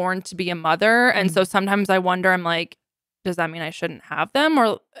was born to be a mother. And so sometimes I wonder, I'm like, does that mean I shouldn't have them?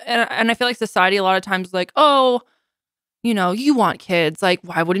 And I feel like society a lot of times is like, oh, you know, you want kids. Like,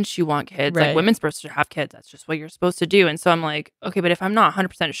 why wouldn't you want kids? Like, women's supposed to have kids. That's just what you're supposed to do. And so I'm like, okay, but if I'm not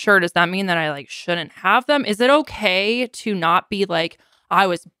 100% sure, does that mean that I like shouldn't have them? Is it okay to not be like, I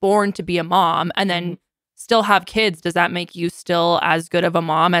was born to be a mom and then still have kids? Does that make you still as good of a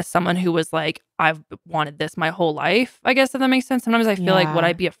mom as someone who was like, I've wanted this my whole life? I guess if that makes sense. Sometimes I feel like, would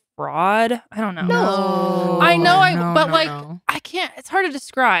I be a fraud? I don't know. No. I know I can't, it's hard to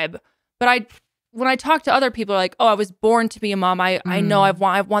describe, but when I talk to other people, like, oh, I was born to be a mom. I know I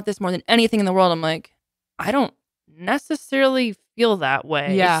want this more than anything in the world. I'm like, I don't necessarily feel that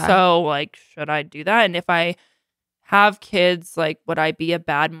way. So, like, should I do that? And if I have kids, like, would I be a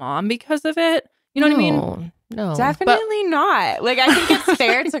bad mom because of it? You know what I mean? No. Definitely not. Like, I think it's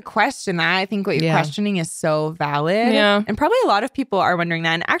fair to question that. I think what you're questioning is so valid. Yeah. And probably a lot of people are wondering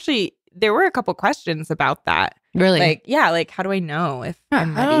that. And actually, there were a couple questions about that. Really? Like, how do I know if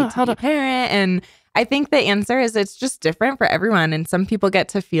I'm ready to be a parent? And I think the answer is it's just different for everyone. And some people get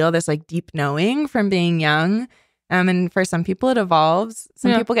to feel this like deep knowing from being young. And for some people it evolves.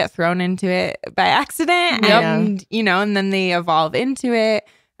 Some people get thrown into it by accident and, you know, and then they evolve into it.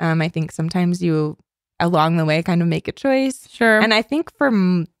 I think sometimes you, along the way, kind of make a choice. Sure. And I think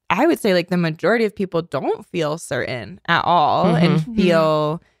I would say like the majority of people don't feel certain at all and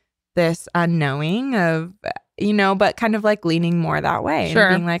feel this unknowing of, you know, but kind of like leaning more that way. Sure.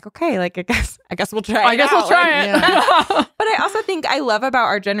 And being like, okay, like I guess we'll try it. I guess we'll try it. But I also think I love about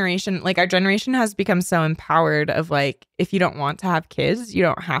our generation, like our generation has become so empowered of like, if you don't want to have kids, you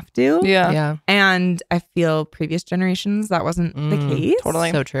don't have to. Yeah. And I feel previous generations, that wasn't the case.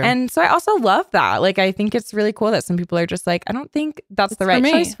 Totally. So true. And so I also love that. Like, I think it's really cool that some people are just like, I don't think that's the right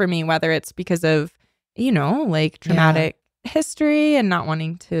choice for me, whether it's because of, you know, like traumatic history and not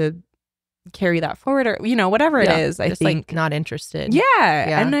wanting to carry that forward or, you know, whatever it is. I just think like not interested.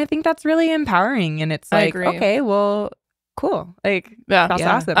 Yeah. And I think that's really empowering. And it's like, okay, well, cool. Like, that's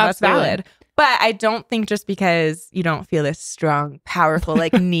awesome. That's valid. But I don't think just because you don't feel this strong, powerful,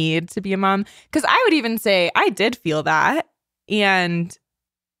 like need to be a mom, because I would even say I did feel that. And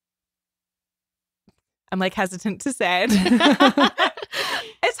I'm like hesitant to say it.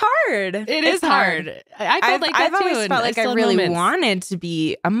 It's hard. It is hard. I felt like that I've too. always felt like I really wanted to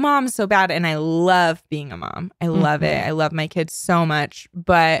be a mom so bad. And I love being a mom. I love it. I love my kids so much.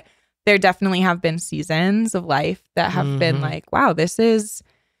 But there definitely have been seasons of life that have been like, wow, this is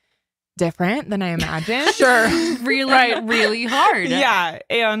different than I imagined. Sure. really hard. Yeah.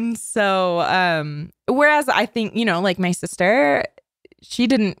 And so, whereas I think, you know, like my sister, she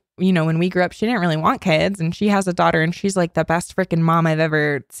didn't, you know, when we grew up, she didn't really want kids, and she has a daughter and she's like the best freaking mom I've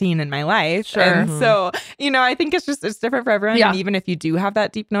ever seen in my life. Sure. And so, you know, I think it's different for everyone. Yeah. And even if you do have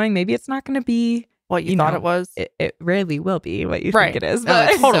that deep knowing, maybe it's not going to be what you thought know, it was. It rarely will be what you Right. think it is. But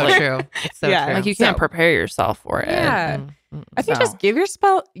it's Totally. so true. It's so true. Like you can't prepare yourself for it. Yeah. I think just give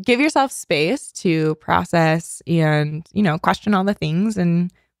yourself space to process and, you know, question all the things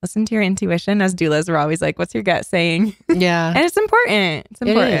and listen to your intuition. As doulas, we're always like, what's your gut saying? Yeah. And it's important. It's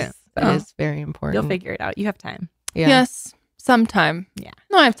important. It is very important. You'll figure it out. You have time. Yeah. Yes. Sometime. Yeah.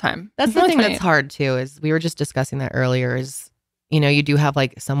 No, I have time. That's the thing that's hard too, is we were just discussing that earlier, is, you know, you do have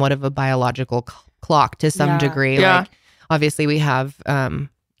like somewhat of a biological clock to some degree. Yeah. Like obviously we have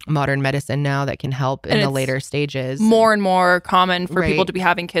modern medicine now that can help in the later stages. More and more common for people to be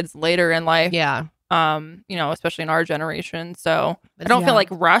having kids later in life. Yeah. You know, especially in our generation. So I don't feel like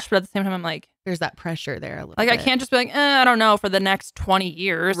rushed, but at the same time, I'm like, there's that pressure there a little bit. I can't just be like, I don't know, for the next 20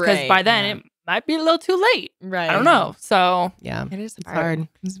 years. Because by then it might be a little too late. Right. I don't know. So yeah. It is hard.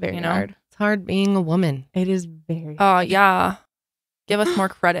 It's very hard. It's hard being a woman. It is very hard. Yeah. Give us more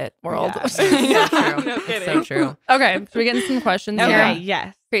credit, world. Yeah. So true. No kidding. So true. Okay. Should we get into some questions here? Okay.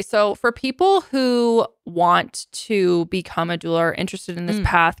 Yes. Okay. So for people who want to become a doula or interested in this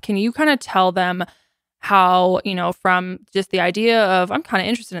path, can you kind of tell them how, you know, from just the idea of I'm kind of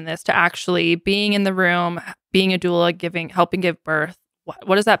interested in this to actually being in the room, being a doula, helping give birth,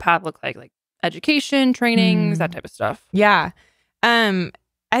 what does that path look like? Like education, trainings, that type of stuff? Yeah.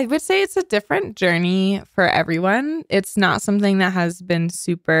 I would say it's a different journey for everyone. It's not something that has been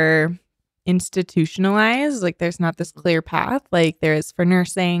super institutionalized. Like there's not this clear path like there is for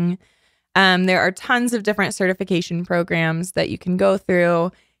nursing. There are tons of different certification programs that you can go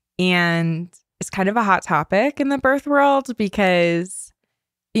through, and it's kind of a hot topic in the birth world because,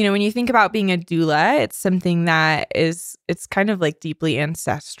 you know, when you think about being a doula, it's something that it's kind of like deeply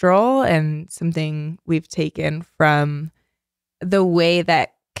ancestral and something we've taken from the way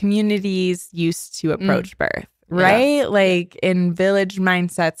that communities used to approach birth, right? Yeah. Like in village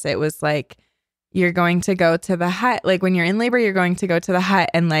mindsets, it was like, you're going to go to the hut. Like when you're in labor, you're going to go to the hut,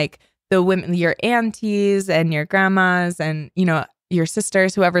 and like the women, your aunties and your grandmas and, you know, your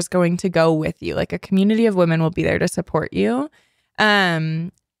sisters, whoever's going to go with you, like a community of women will be there to support you.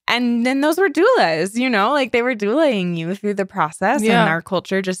 And then those were doulas, you know, like they were doulaing you through the process. And our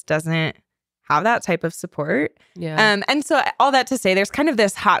culture just doesn't have that type of support. Yeah. And so all that to say, there's kind of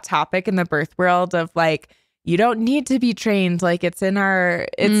this hot topic in the birth world of like, you don't need to be trained. Like it's in our,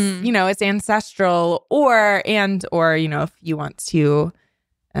 it's, you know, it's ancestral or, you know, if you want to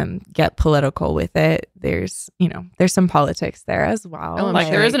get political with it, there's, you know, there's some politics there as well. Oh, like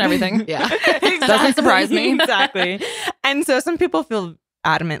there isn't everything. Yeah. Doesn't surprise me. Exactly. And so some people feel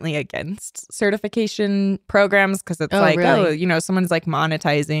adamantly against certification programs because it's you know, someone's like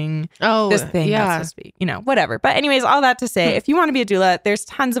monetizing this thing. That's supposed to be, you know, whatever. But anyways, all that to say, if you want to be a doula, there's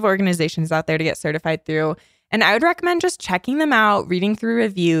tons of organizations out there to get certified through. And I would recommend just checking them out, reading through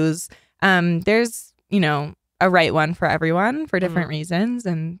reviews. There's, you know, a right one for everyone for different reasons.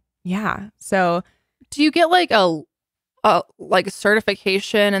 And so do you get like a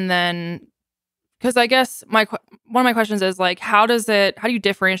certification, and then, because I guess one of my questions is like, how do you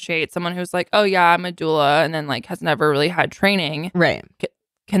differentiate someone who's like, oh yeah, I'm a doula, and then like has never really had training? Right.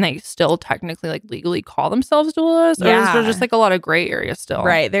 can they still technically like legally call themselves doulas? Or is there just like a lot of gray area still?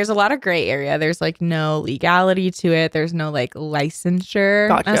 Right. There's a lot of gray area. There's like no legality to it. There's no like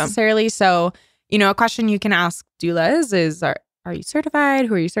licensure necessarily. So, you know, a question you can ask doulas is, are you certified?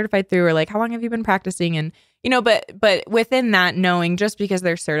 Who are you certified through? Or like, how long have you been practicing? And, you know, but within that, knowing just because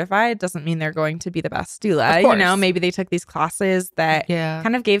they're certified doesn't mean they're going to be the best doula. You know, maybe they took these classes that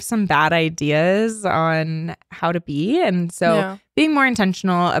kind of gave some bad ideas on how to be. And so being more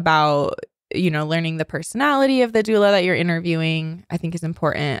intentional about, you know, learning the personality of the doula that you're interviewing, I think is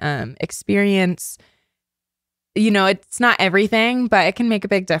important. Experience, you know, it's not everything, but it can make a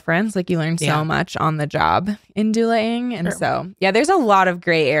big difference. Like you learn so much on the job in doulaing. And so, there's a lot of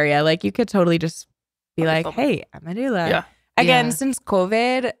gray area. Like you could totally just be like, hey, I'm a doula. Yeah. Again, since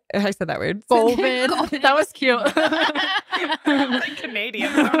COVID, I said that word. COVID. That was cute. Like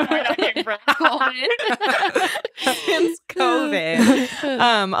Canadian. I don't know where that came from. Since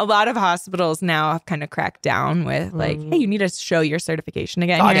COVID, a lot of hospitals now have kind of cracked down with like, hey, you need to show your certification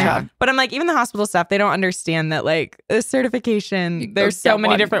again. But I'm like, even the hospital staff, they don't understand that like the certification, there's so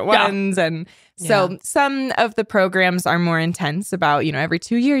many different ones. And so some of the programs are more intense about, you know, every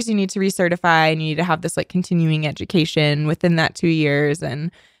 2 years you need to recertify and you need to have this like continuing education within that 2 years.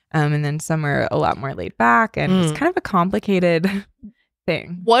 And then some are a lot more laid back and it's kind of a complicated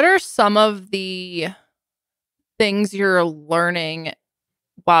thing. What are some of the things you're learning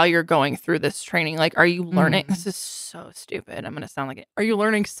while you're going through this training? Like, are you learning? This is so stupid. I'm going to sound like it. Are you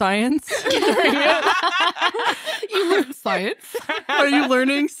learning science? You learn science? Are you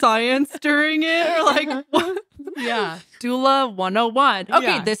learning science during it? Or like, what? Yeah. Doula 101.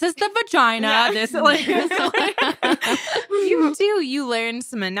 Okay, this is the vagina. This like you do. You learn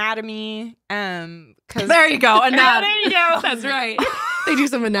some anatomy. There you go. Anatomy. There you go. That's right. They do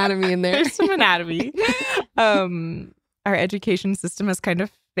some anatomy in there. There's some anatomy. Our education system has kind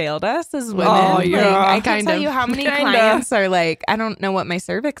of failed us as women. Oh, yeah. Like, I can tell you how many clients are like, I don't know what my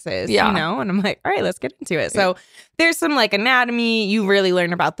cervix is, you know? And I'm like, all right, let's get into it. So there's some like anatomy. You really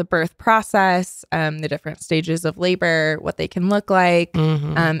learn about the birth process, the different stages of labor, what they can look like.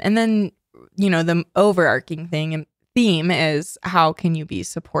 And then, you know, the overarching thing and theme is how can you be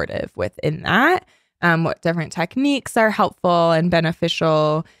supportive within that? What different techniques are helpful and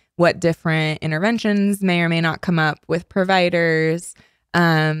beneficial? What different interventions may or may not come up with providers,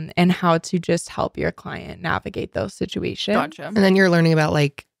 and how to just help your client navigate those situations. Gotcha. And then you're learning about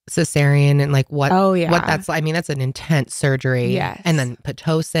like cesarean and like what that's, I mean, that's an intense surgery. Yes. And then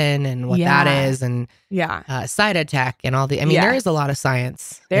Pitocin and what that is and Cytotec and all the, I mean, there is a lot of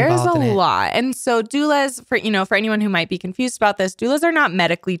science. There's a in lot. And so doulas, for, you know, for anyone who might be confused about this, doulas are not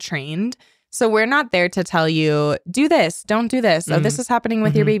medically trained. So we're not there to tell you, do this, don't do this. Oh, this is happening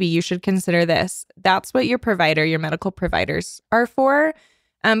with your baby. You should consider this. That's what your provider, your medical providers are for.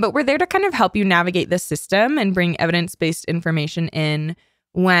 But we're there to kind of help you navigate the system and bring evidence-based information in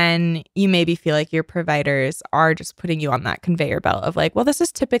when you maybe feel like your providers are just putting you on that conveyor belt of like, well, this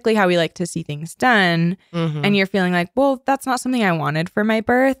is typically how we like to see things done. And you're feeling like, well, that's not something I wanted for my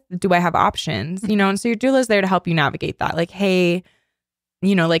birth. Do I have options? You know, and so your doula is there to help you navigate that. Like, hey,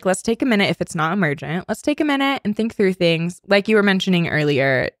 you know, like, let's take a minute if it's not emergent. Let's take a minute and think through things. Like you were mentioning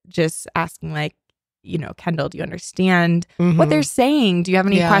earlier, just asking like, you know, Kendall, do you understand what they're saying? Do you have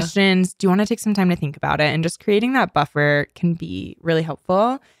any questions? Do you want to take some time to think about it? And just creating that buffer can be really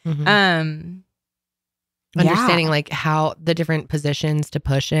helpful. Understanding like how the different positions to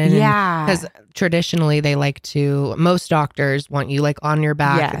push in. Yeah. Because traditionally they like to, most doctors want you like on your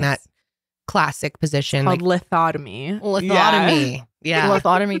back in that classic position. It's called like, lithotomy. Lithotomy. Yeah.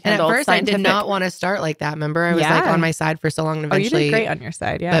 Lithotomy. And at first I did not want to start like that. Remember, I was like on my side for so long and eventually. You did great on your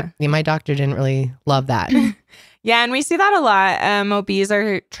side, But my doctor didn't really love that. Yeah, and we see that a lot. OBs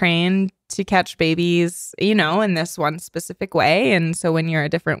are trained to catch babies, you know, in this one specific way. And so when you're a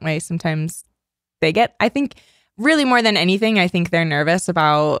different way, sometimes they get, I think, really more than anything, I think they're nervous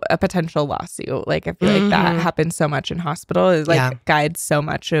about a potential lawsuit. Like, I feel like that happens so much in hospital. It like guides so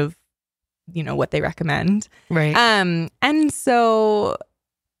much of, you know, what they recommend. Right. And so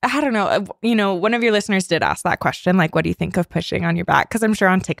I don't know, you know, one of your listeners did ask that question, like, what do you think of pushing on your back? Because I'm sure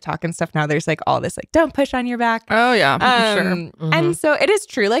on TikTok and stuff now, there's like all this, like, don't push on your back. Oh yeah, sure. And so it is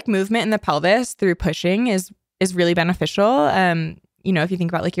true, like movement in the pelvis through pushing is really beneficial. You know, if you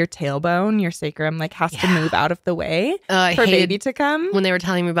think about like your tailbone, your sacrum like has to move out of the way for baby to come. When they were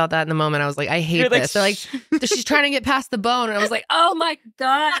telling me about that in the moment, I was like, I hate this. They're like, she's trying to get past the bone. And I was like, oh my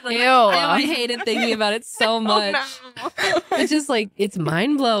God. Like, I hated thinking about it so much. Oh, no. It's just like, it's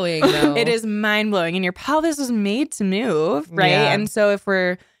mind blowing. It is mind blowing. And your pelvis was made to move, right? Yeah. And so if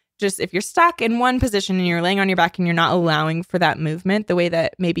we're just if you're stuck in one position and you're laying on your back and you're not allowing for that movement the way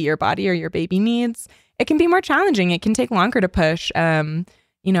that maybe your body or your baby needs, it can be more challenging. It can take longer to push.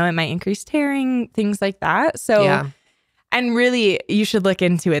 You know, it might increase tearing, things like that. So, and really, you should look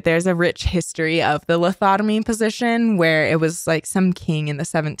into it. There's a rich history of the lithotomy position where it was like some king in the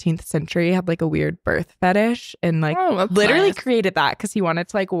 17th century had like a weird birth fetish and like literally created that because he wanted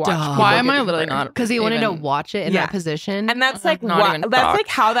to like watch. Why am I literally not? Because he wanted to watch it in that position. And that's like that's like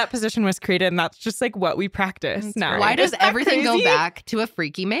how that position was created. And that's just like what we press now. Why does everything go back to a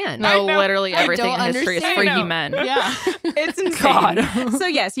freaky man? No, literally everything in history is freaky men. Yeah. It's insane. So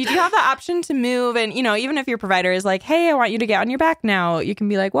yes, you do have the option to move. And, you know, even if your provider is like, hey, I want you to get on your back now, you can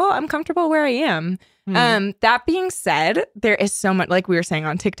be like, well, I'm comfortable where I am. That being said, there is so much, like we were saying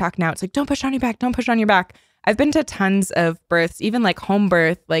on TikTok now, it's like, don't push on your back, don't push on your back. I've been to tons of births, even like home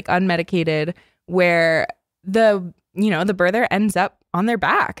birth, like unmedicated, where the birther ends up on their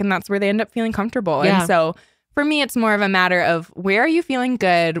back and that's where they end up feeling comfortable. And so for me, it's more of a matter of where are you feeling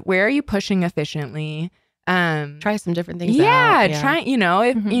good? Where are you pushing efficiently? Try some different things out. Try, you know,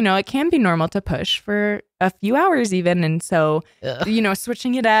 if, you know, it can be normal to push for a few hours even. And so, you know,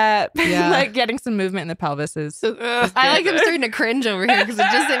 switching it up, like getting some movement in the pelvis is. I like I'm starting to cringe over here because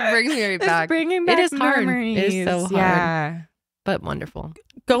it brings me right back. Bringing back it is hard. Memories. It is so hard. Yeah. But wonderful.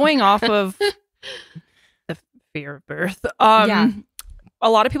 Going off of the fear of birth. A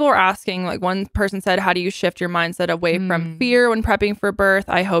lot of people were asking, like one person said, how do you shift your mindset away from fear when prepping for birth?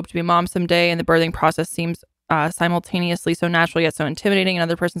 I hope to be a mom someday, and the birthing process seems simultaneously so natural yet so intimidating.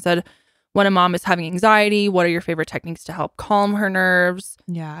 Another person said, when a mom is having anxiety, what are your favorite techniques to help calm her nerves?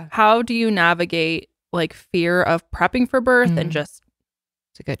 Yeah. How do you navigate like fear of prepping for birth and just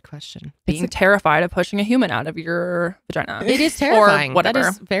it's a good question. Being terrified of pushing a human out of your vagina? It is terrifying. Or whatever. That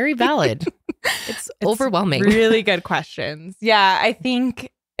is very valid. It's overwhelming. Really good questions. Yeah, I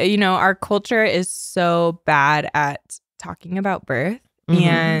think, you know, our culture is so bad at talking about birth.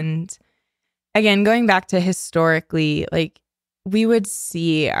 And again, going back to historically, like we would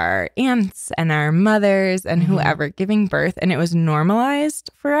see our aunts and our mothers and whoever giving birth, and it was normalized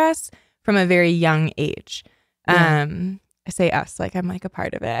for us from a very young age. I say us like I'm like a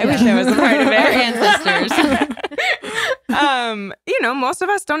part of it. I wish I was a part of it. Our ancestors. You know, most of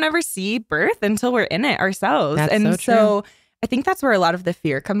us don't ever see birth until we're in it ourselves. That's and so I think that's where a lot of the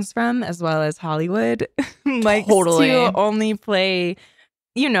fear comes from, as well as Hollywood likes to only play,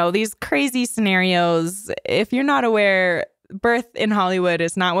 you know, these crazy scenarios. If you're not aware, birth in Hollywood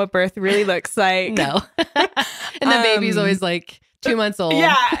is not what birth really looks like. No. And the baby's always like 2 months old.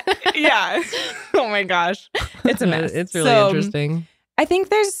 Yeah. Oh my gosh. It's a mess. It's really interesting. I think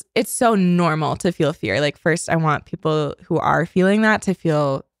it's so normal to feel fear. Like first, I want people who are feeling that to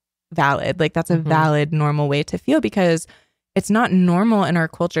feel valid. Like that's a valid, normal way to feel because it's not normal in our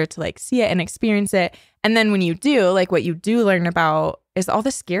culture to like see it and experience it. And then when you do, like what you do learn about is all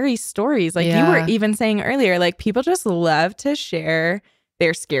the scary stories. Like you were even saying earlier, like people just love to share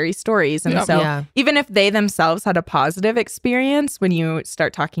their scary stories. And even if they themselves had a positive experience, when you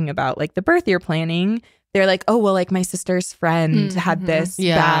start talking about like the birth you're planning, they're like, oh, well, like my sister's friend had this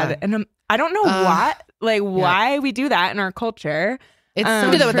bad. And I don't know why we do that in our culture. It's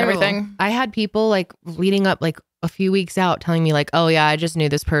so do that with everything. I had people like leading up like a few weeks out telling me like, oh yeah, I just knew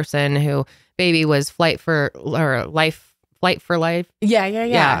this person who baby was flight for life.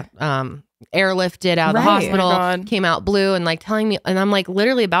 Yeah. Airlifted out of the hospital, came out blue and like telling me, and I'm like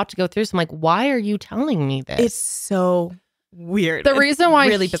literally about to go through. So I'm like, why are you telling me this? It's so weird. The reason why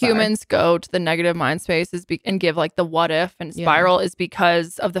humans go to the negative mind space is and give like the what if and spiral is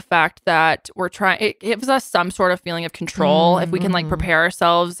because of the fact that we're trying, it gives us some sort of feeling of control. If we can like prepare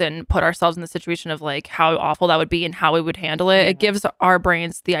ourselves and put ourselves in the situation of like how awful that would be and how we would handle it, it gives our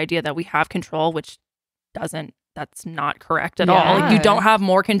brains the idea that we have control, which that's not correct at all. Like you don't have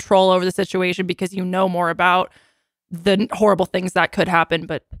more control over the situation because you know more about the horrible things that could happen.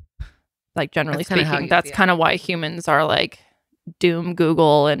 But like generally speaking, that's kind of why humans are like doom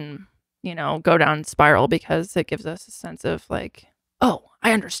Google and, you know, go down spiral because it gives us a sense of like, oh,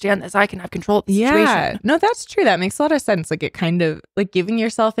 I understand this. I can have control of the situation. No, that's true. That makes a lot of sense. Like it kind of like giving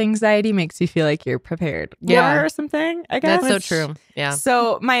yourself anxiety makes you feel like you're prepared. Or something, I guess. That's so true. Yeah.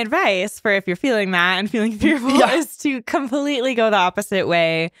 So my advice for if you're feeling that and feeling fearful is to completely go the opposite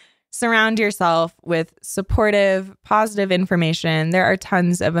way. Surround yourself with supportive, positive information. There are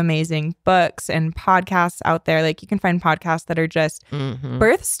tons of amazing books and podcasts out there. Like you can find podcasts that are just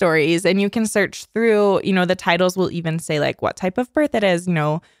birth stories, and you can search through, you know, the titles will even say like what type of birth it is, you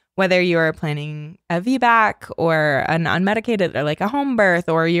know, whether you're planning a VBAC or an unmedicated or like a home birth,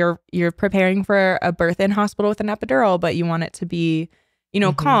 or you're preparing for a birth in hospital with an epidural, but you want it to be,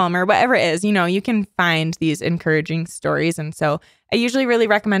 calm or whatever it is, you can find these encouraging stories. And so I usually really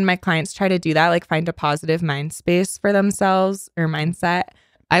recommend my clients try to do that, like find a positive mind space for themselves or mindset.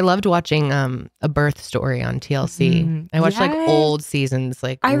 I loved watching a birth story on TLC. I watched like old seasons,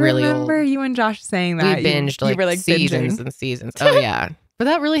 like I really old. remember you and Josh saying that. We binged like, seasons and seasons. Oh yeah. But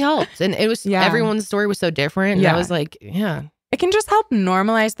that really helped. And it was, everyone's story was so different. And I was like, it can just help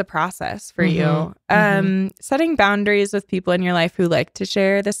normalize the process for you. Setting boundaries with people in your life who like to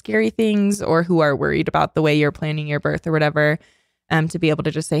share the scary things or who are worried about the way you're planning your birth or whatever. To be able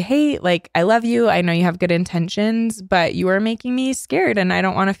to just say, hey, like, I love you. I know you have good intentions, but you are making me scared and I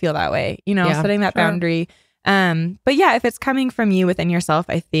don't want to feel that way. Setting that boundary. But yeah, if it's coming from you within yourself,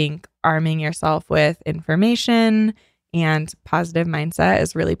 I think arming yourself with information and positive mindset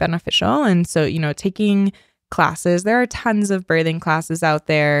is really beneficial. And so, taking classes, there are tons of birthing classes out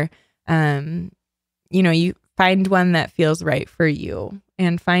there. You find one that feels right for you.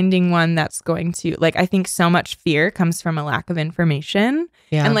 And finding one that's going to, like, I think so much fear comes from a lack of information.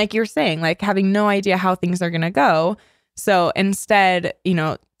 Yeah. And like you're saying, like having no idea how things are going to go. So instead,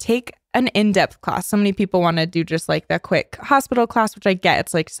 take an in-depth class. So many people want to do just like the quick hospital class, which I get,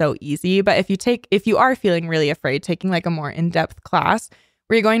 it's like so easy. But if you are feeling really afraid, taking like a more in-depth class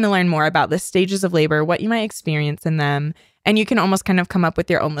where you're going to learn more about the stages of labor, what you might experience in them. And you can almost kind of come up with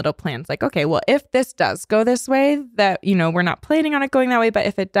your own little plans. Like, okay, well, if this does go this way, that, we're not planning on it going that way. But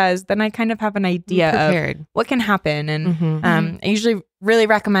if it does, then I kind of have an idea of what can happen. And I usually really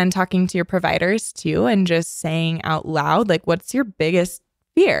recommend talking to your providers too and just saying out loud, like, what's your biggest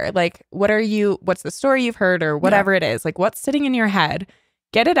fear? Like, what's the story you've heard or whatever it is? Like, what's sitting in your head?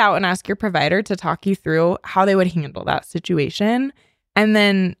 Get it out and ask your provider to talk you through how they would handle that situation. And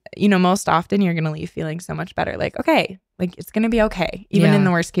then, most often you're going to leave feeling so much better. Like, okay, like it's going to be okay. Even in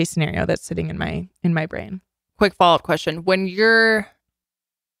the worst case scenario that's sitting in my brain. Quick follow-up question. When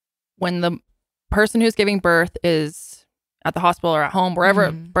the person who's giving birth is at the hospital or at home, wherever,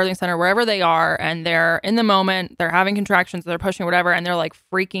 birthing center, wherever they are, and they're in the moment, they're having contractions, they're pushing whatever, and they're like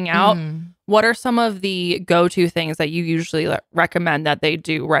freaking out. What are some of the go-to things that you usually recommend that they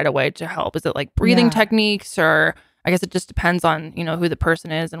do right away to help? Is it like breathing techniques, or I guess it just depends on, who the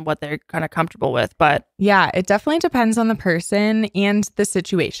person is and what they're kind of comfortable with. But yeah, it definitely depends on the person and the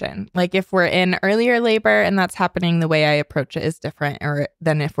situation. Like if we're in earlier labor and that's happening, the way I approach it is different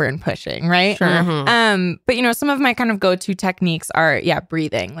than if we're in pushing, right? Sure. But some of my kind of go-to techniques are,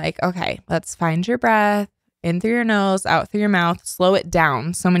 breathing. Like, okay, let's find your breath in through your nose, out through your mouth, slow it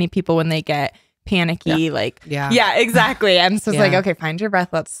down. So many people when they get panicky, exactly. And so it's like, okay, find your breath,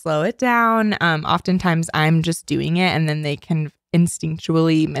 let's slow it down. Oftentimes I'm just doing it and then they can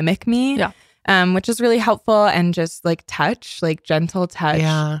instinctually mimic me, which is really helpful. And just like touch, like gentle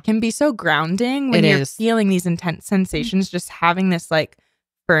touch can be so grounding when you're feeling these intense sensations. Just having this like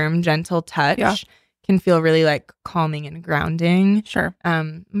firm, gentle touch can feel really like calming and grounding. Sure.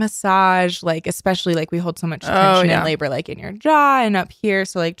 Massage, like especially like we hold so much tension in labor, like in your jaw and up here.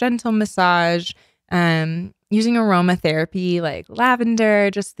 So like gentle massage, using aromatherapy, like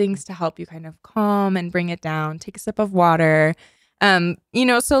lavender, just things to help you kind of calm and bring it down. Take a sip of water.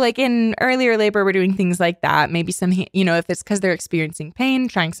 So like in earlier labor, we're doing things like that. Maybe some, if it's because they're experiencing pain,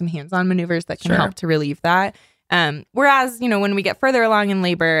 trying some hands-on maneuvers that can help to relieve that. Whereas, when we get further along in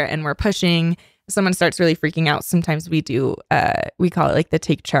labor and we're pushing, someone starts really freaking out, sometimes we do, we call it like the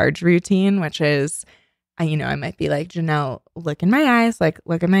take charge routine, which is, I might be like, Janelle, look in my eyes, like,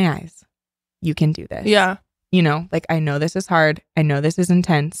 look in my eyes. You can do this. Yeah. Like, I know this is hard. I know this is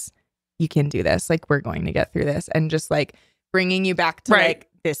intense. You can do this. Like, we're going to get through this. And just like bringing you back to like,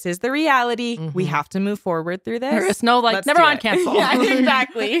 this is the reality. We have to move forward through this. There is no like, never mind, cancel. Yeah,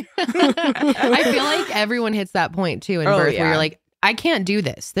 exactly. I feel like everyone hits that point too in birth where you're like, I can't do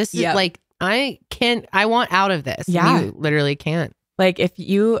this. This is like, I want out of this. Yeah. You literally can't. Like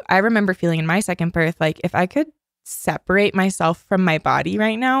I remember feeling in my second birth, like if I could separate myself from my body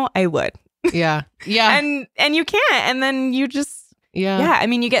right now, I would. Yeah. Yeah. And you can't. And then you just, I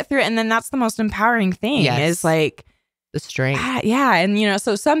mean, you get through it. And then that's the most empowering thing is like the strength. Yeah. And,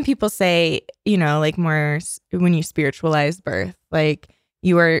 so some people say, like more when you spiritualize birth, like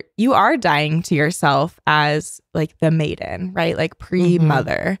you are dying to yourself as like the maiden, right? Like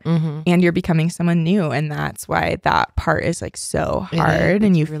pre-mother, and you're becoming someone new. And that's why that part is like so hard.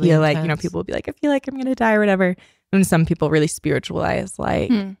 And you really feel intense. Like, people will be like, I feel like I'm going to die or whatever. And some people really spiritualize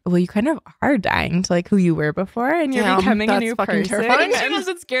like, well, you kind of are dying to like who you were before and you're becoming a new person. Terrifying. She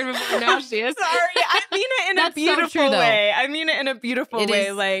wasn't scared before, now she is. Sorry, I mean it in a beautiful way. I mean it in a beautiful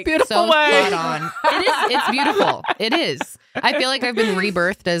way. Like, beautiful so way. Spot on. It's beautiful. It is. I feel like I've been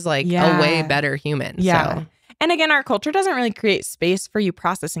rebirthed as like a way better human. Yeah. So. And again, our culture doesn't really create space for you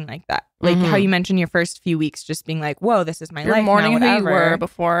processing like that. Like how you mentioned your first few weeks just being like, whoa, this is my life mourning now, who you were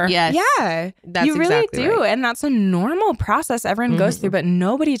before. Yes. Yeah. That's you really exactly do. right. And that's a normal process everyone goes through, but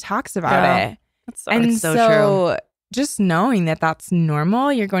nobody talks about it. It's so true. Just knowing that that's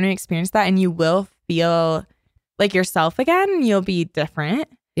normal, you're going to experience that and you will feel like yourself again. You'll be different.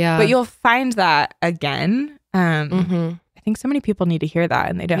 Yeah. But you'll find that again. I think so many people need to hear that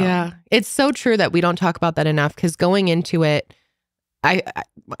and they don't. Yeah. It's so true that we don't talk about that enough because going into it, I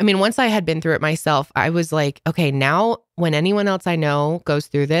mean, once I had been through it myself, I was like, okay, now when anyone else I know goes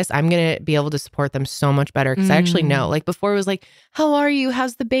through this, I'm going to be able to support them so much better because I actually know. Like before it was like, how are you?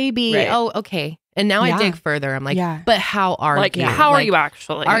 How's the baby? Right. Oh, okay. And now I dig further. I'm like, but how are you? How are you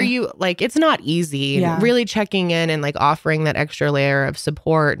actually? Are you like, it's not easy. Yeah. And really checking in and like offering that extra layer of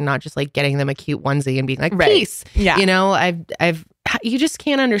support and not just like getting them a cute onesie and being like, peace. Yeah. You know, you just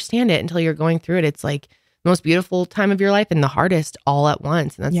can't understand it until you're going through it. It's like the most beautiful time of your life and the hardest all at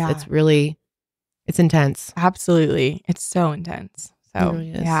once. And it's really, it's intense. Absolutely. It's so intense. So It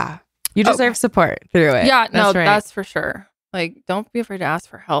really is. yeah, you deserve support through it. Yeah, That's right. that's for sure. Like, don't be afraid to ask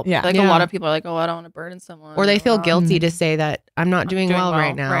for help. Yeah. Like a lot of people are like, oh, I don't want to burden someone. Or they feel guilty to say that I'm not doing well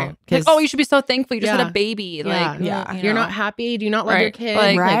right now. Right. Like, oh, you should be so thankful. You just had a baby. Yeah. Like, You're not happy. Do you not love your kid?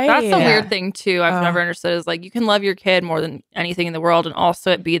 Like, Right. that's the weird thing too. I've never understood is like you can love your kid more than anything in the world, and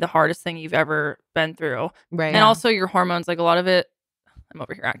also it be the hardest thing you've ever been through. Right. And also your hormones, like a lot of it. I'm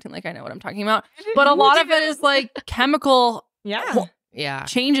over here acting like I know what I'm talking about, but a lot of it is like chemical.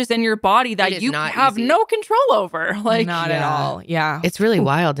 Changes in your body that you have no control over. Like not at all. Yeah. It's really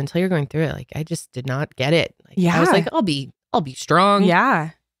wild until you're going through it. Like I just did not get it. Like, I was like, I'll be strong. Yeah.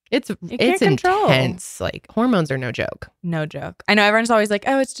 It's intense. Like hormones are no joke. No joke. I know everyone's always like,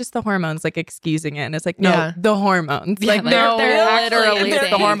 oh, it's just the hormones, like excusing it. And it's like, no, the hormones. Like, no, they're literally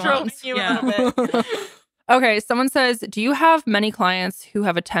the hormones. Yeah. Okay. Someone says, do you have many clients who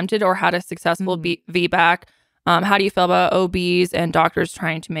have attempted or had a successful VBAC? How do you feel about OBs and doctors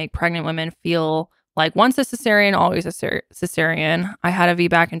trying to make pregnant women feel like once a cesarean, always a cesarean? I had a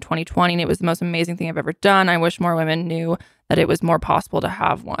VBAC in 2020 and it was the most amazing thing I've ever done. I wish more women knew that it was more possible to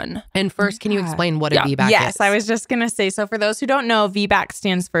have one. And first, can you explain what a VBAC is? Yes, I was just going to say, so for those who don't know, VBAC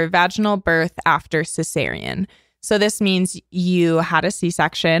stands for vaginal birth after cesarean. So this means you had a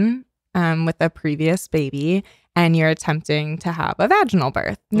C-section with a previous baby and you're attempting to have a vaginal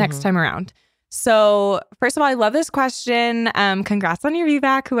birth next time around. So first of all, I love this question. Congrats on your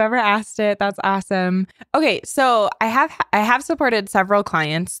VBAC, whoever asked it. That's awesome. Okay, so I have supported several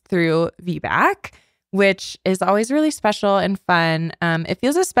clients through VBAC, which is always really special and fun. It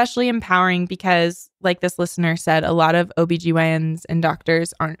feels especially empowering because, like this listener said, a lot of OBGYNs and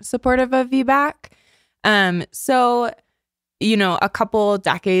doctors aren't supportive of VBAC. So, you know, a couple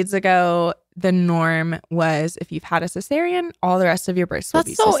decades ago, the norm was if you've had a cesarean, all the rest of your births will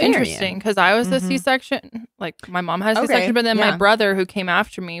be cesarean. That's so interesting because I was a C-section. Like my mom had a C-section, but then my brother who came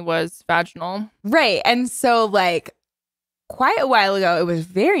after me was vaginal. Right. And so like quite a while ago, it was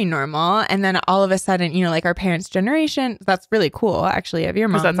very normal. And then all of a sudden, you know, like our parents' generation, that's really cool actually of your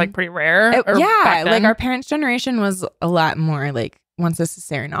mom. Because that's like pretty rare. Yeah. Like our parents' generation was a lot more like once a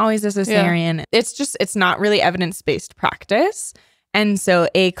cesarean, always a cesarean. Yeah. It's not really evidence-based practice. And so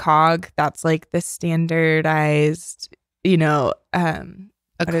ACOG, that's like the standardized, you know, a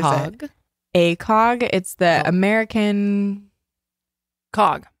COG? ACOG. It's the American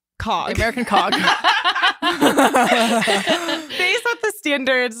COG. The American COG. They set the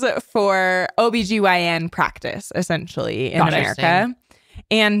standards for OBGYN practice, essentially, in America.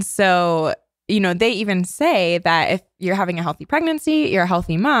 And so, you know, they even say that if you're having a healthy pregnancy, you're a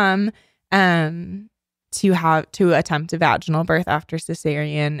healthy mom, to attempt a vaginal birth after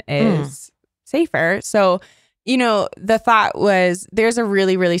cesarean is safer. So, you know, the thought was there's a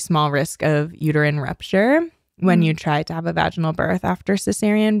really, really small risk of uterine rupture when you try to have a vaginal birth after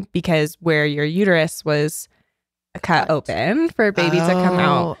cesarean because where your uterus was cut open for a baby to come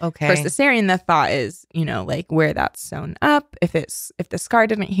out for cesarean, the thought is, you know, like where that's sewn up, if the scar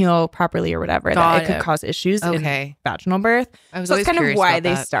didn't heal properly or whatever, that it could cause issues in vaginal birth. So it's kind of why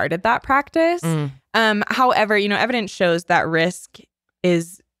they started that practice. However, you know, evidence shows that risk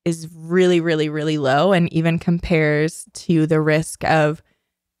is really, really, really low and even compares to the risk of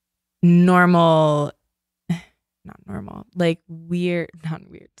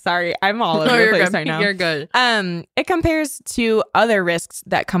Sorry, I'm all over the place right now. You're good. It compares to other risks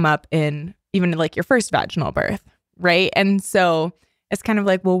that come up in even like your first vaginal birth, right? And so it's kind of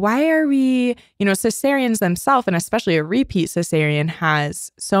like, well, why are we, you know, cesareans themselves, and especially a repeat cesarean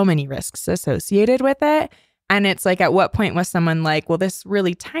has so many risks associated with it. And it's like, at what point was someone like, well, this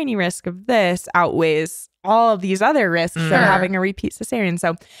really tiny risk of this outweighs all of these other risks of having a repeat cesarean.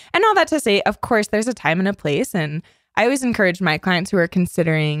 So, and all that to say, of course, there's a time and a place. And I always encourage my clients who are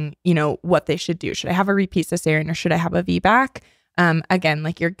considering, you know, what they should do. Should I have a repeat cesarean or should I have a VBAC? Again,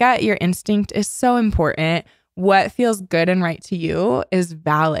 like your gut, your instinct is so important. What feels good and right to you is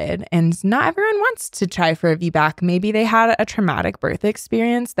valid. And not everyone wants to try for a VBAC. Maybe they had a traumatic birth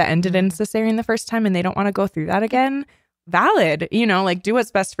experience that ended in cesarean the first time and they don't want to go through that again. Valid, you know, like do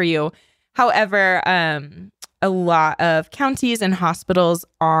what's best for you. However, a lot of counties and hospitals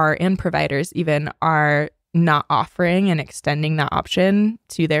and providers even are not offering and extending that option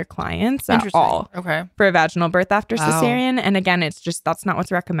to their clients at all for a vaginal birth after cesarean. And again, it's just, that's not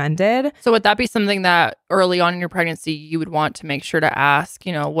what's recommended. So would that be something that early on in your pregnancy, you would want to make sure to ask,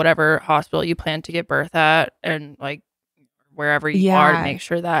 you know, whatever hospital you plan to give birth at and like wherever you are, to make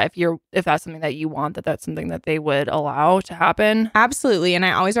sure that if that's something that you want, that's something that they would allow to happen? Absolutely. And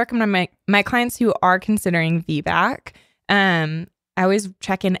I always recommend my clients who are considering VBAC, I always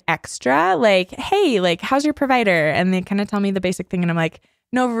check in extra, like, hey, like, how's your provider? And they kind of tell me the basic thing. And I'm like,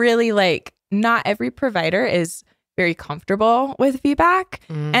 no, really, like, not every provider is very comfortable with VBAC.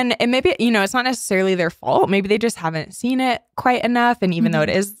 And maybe, you know, it's not necessarily their fault. Maybe they just haven't seen it quite enough. And even though it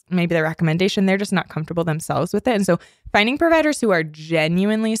is maybe the recommendation, they're just not comfortable themselves with it. And so finding providers who are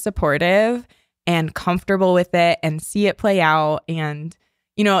genuinely supportive and comfortable with it and see it play out. And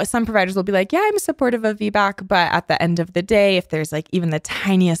you know, some providers will be like, yeah, I'm supportive of VBAC, but at the end of the day, if there's like even the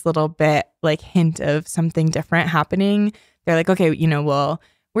tiniest little bit, like hint of something different happening, they're like, okay, you know, well,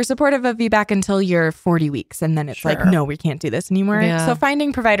 we're supportive of VBAC until you're 40 weeks. And then it's like, no, we can't do this anymore. Yeah. So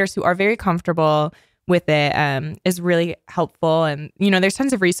finding providers who are very comfortable with it is really helpful. And, you know, there's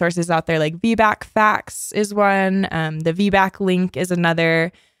tons of resources out there, like VBAC Facts is one. The VBAC link is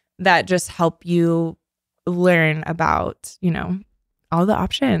another that just help you learn about, you know, all the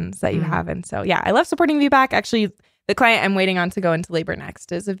options that you have. And so, yeah, I love supporting VBAC. Actually, the client I'm waiting on to go into labor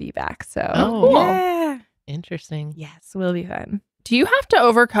next is a VBAC. So, yeah. Interesting. Yes, will be fun. Do you have to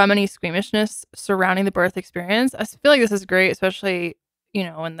overcome any squeamishness surrounding the birth experience? I feel like this is great, especially, you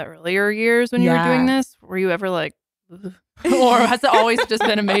know, in the earlier years when you were doing this. Were you ever like, or has it always just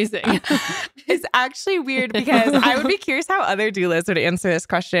been amazing? It's actually weird because I would be curious how other doulas would answer this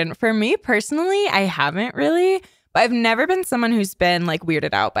question. For me personally, I haven't really. But I've never been someone who's been like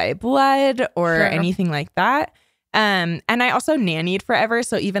weirded out by blood or anything like that. And I also nannied forever.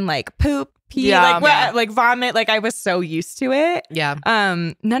 So even like poop, pee, like vomit, like I was so used to it. Yeah.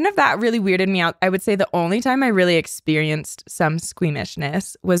 None of that really weirded me out. I would say the only time I really experienced some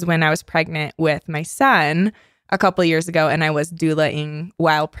squeamishness was when I was pregnant with my son a couple of years ago and I was doulaing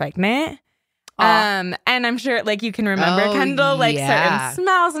while pregnant. And I'm sure like you can remember Kendall, like certain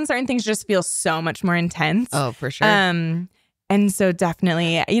smells and certain things just feel so much more intense. Oh, for sure. And so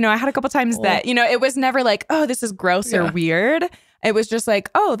definitely, you know, I had a couple times that, you know, it was never like, oh, this is gross or weird. It was just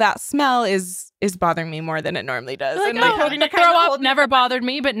like, oh, that smell is bothering me more than it normally does. Like, and throw up never bothered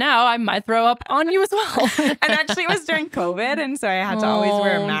me, but now I might throw up on you as well. And actually, it was during COVID, and so I had to always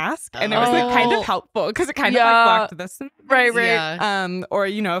wear a mask, and it was like kind of helpful because it kind of like blocked the smell. Right. Yeah. Or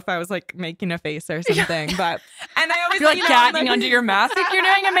you know, if I was like making a face or something, but and I always you're like gagging under your mask. Like, you're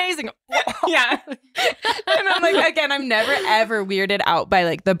doing amazing. Yeah. And I'm like, again, I'm never ever weirded out by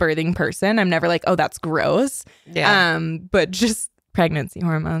like the birthing person. I'm never like, oh, that's gross. Yeah. But just pregnancy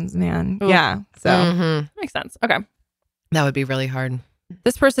hormones, man. Ooh. Yeah. So makes sense. Okay. That would be really hard.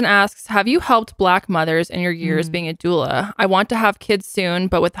 This person asks, have you helped Black mothers in your years being a doula? I want to have kids soon,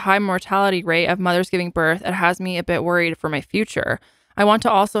 but with the high mortality rate of mothers giving birth, it has me a bit worried for my future. I want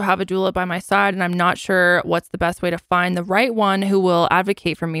to also have a doula by my side, and I'm not sure what's the best way to find the right one who will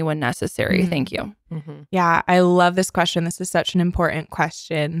advocate for me when necessary. Thank you. Yeah, I love this question. This is such an important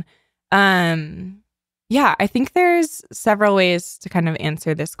question. Yeah, I think there's several ways to kind of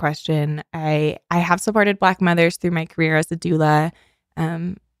answer this question. I have supported Black mothers through my career as a doula.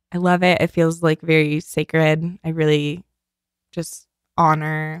 I love it. It feels like very sacred. I really just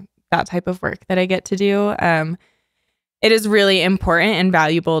honor that type of work that I get to do. It is really important and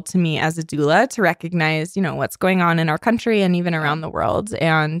valuable to me as a doula to recognize, you know, what's going on in our country and even around the world.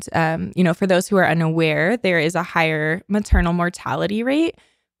 And, you know, for those who are unaware, there is a higher maternal mortality rate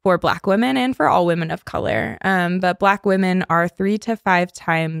for Black women and for all women of color. But Black women are 3 to 5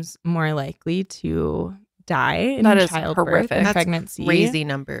 times more likely to die in childbirth and pregnancy. Crazy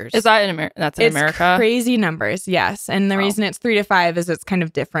numbers. Is that in America? That's in America? Crazy numbers, yes. And the reason it's 3 to 5 is it's kind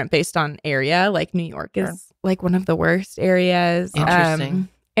of different based on area. Like New York is like one of the worst areas. Interesting.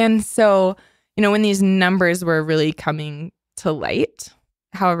 And so, you know, when these numbers were really coming to light,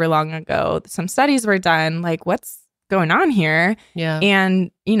 however long ago, some studies were done, like what's going on here? Yeah.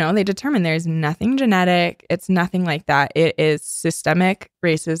 And, they determined there's nothing genetic. It's nothing like that. It is systemic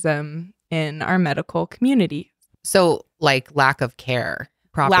racism in our medical community. So like lack of care,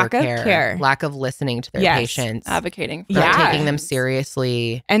 proper lack care, of care, lack of listening to their patients, advocating for not taking them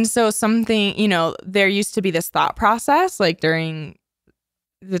seriously. And so something, there used to be this thought process like during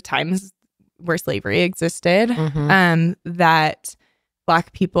the times where slavery existed, that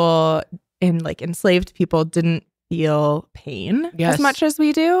Black people and like enslaved people didn't feel pain as much as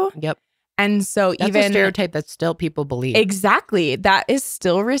we do. Yep. And so that's even a stereotype that still people believe. Exactly. That is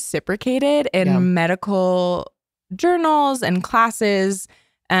still reciprocated in medical journals and classes.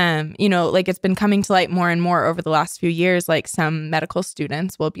 Like it's been coming to light more and more over the last few years. Like some medical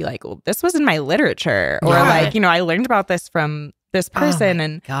students will be like, well, this was in my literature. Or like, I learned about this from this person.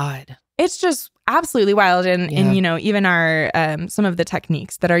 And God, it's just absolutely wild. And even our some of the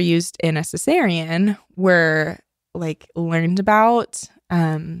techniques that are used in a cesarean were like learned about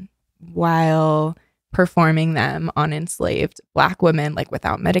while performing them on enslaved Black women, like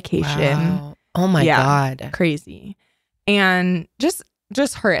without medication. Wow. Oh my God. Crazy. And just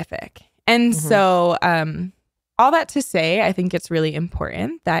horrific. And so all that to say, I think it's really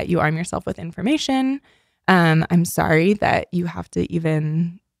important that you arm yourself with information. I'm sorry that you have to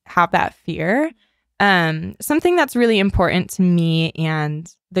even have that fear. Something that's really important to me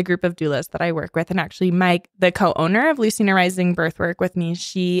and the group of doulas that I work with, and actually the co-owner of Lucina Rising Birthwork with me,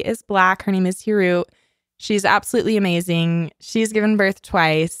 she is Black. Her name is Hirut. She's absolutely amazing. She's given birth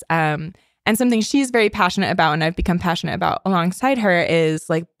twice. And something she's very passionate about, and I've become passionate about alongside her, is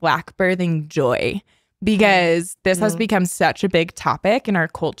like Black birthing joy, because this has become such a big topic in our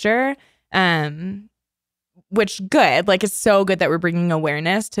culture. Which good, like it's so good that we're bringing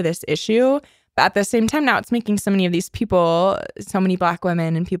awareness to this issue. But at the same time, now it's making so many of these people, so many Black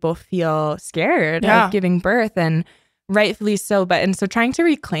women and people feel scared of giving birth, and rightfully so. And so trying to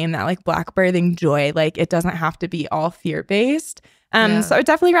reclaim that like Black birthing joy, like it doesn't have to be all fear-based. So I would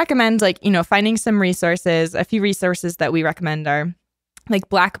definitely recommend finding some resources. A few resources that we recommend are like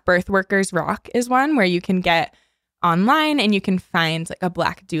Black Birth Workers Rock is one where you can get online and you can find like a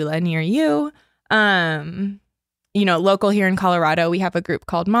Black doula near you. Local here in Colorado, we have a group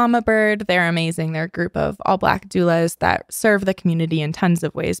called Mama Bird. They're amazing. They're a group of all Black doulas that serve the community in tons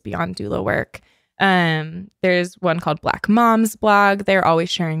of ways beyond doula work. There's one called Black Moms Blog. They're always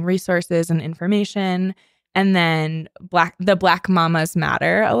sharing resources and information. And then the Black Mamas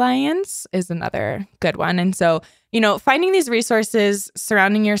Matter Alliance is another good one. And so, finding these resources,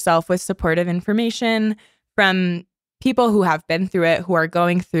 surrounding yourself with supportive information from people who have been through it, who are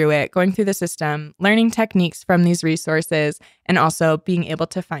going through the system, learning techniques from these resources, and also being able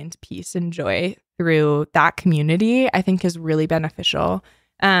to find peace and joy through that community, I think is really beneficial.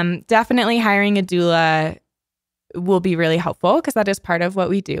 Definitely hiring a doula will be really helpful, because that is part of what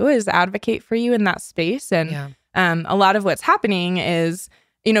we do, is advocate for you in that space. And a lot of what's happening is,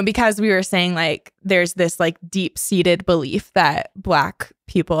 because we were saying like there's this like deep-seated belief that Black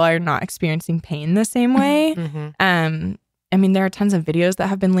people are not experiencing pain the same way. There are tons of videos that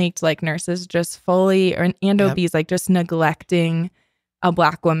have been leaked, like nurses just fully and OBs like just neglecting a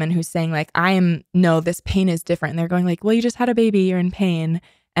Black woman who's saying like, this pain is different. And they're going like, well, you just had a baby, you're in pain.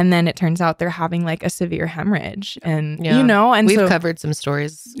 And then it turns out they're having like a severe hemorrhage. And, and we've covered some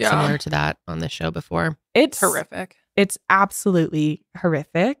stories similar to that on the show before. It's horrific. It's absolutely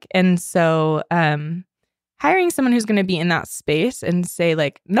horrific. And so hiring someone who's going to be in that space and say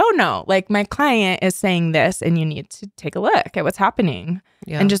like, no, like my client is saying this and you need to take a look at what's happening.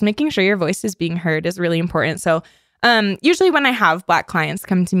 And just making sure your voice is being heard is really important. So usually when I have Black clients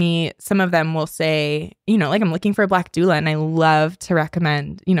come to me, some of them will say, like I'm looking for a Black doula, and I love to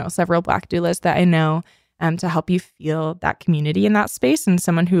recommend, several Black doulas that I know to help you feel that community in that space, and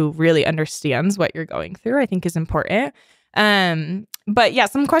someone who really understands what you're going through, I think is important. But yeah,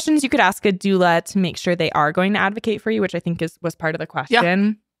 some questions you could ask a doula to make sure they are going to advocate for you, which I think was part of the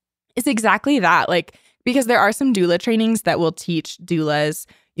question, is exactly that. Like, because there are some doula trainings that will teach doulas,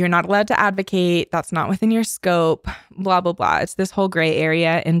 you're not allowed to advocate, that's not within your scope, blah, blah, blah. It's this whole gray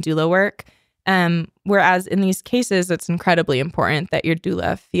area in doula work. Whereas in these cases, it's incredibly important that your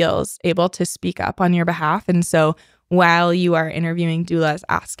doula feels able to speak up on your behalf. And so while you are interviewing doulas,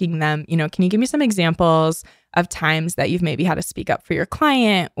 asking them, can you give me some examples of times that you've maybe had to speak up for your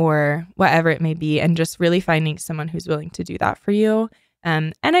client or whatever it may be, and just really finding someone who's willing to do that for you.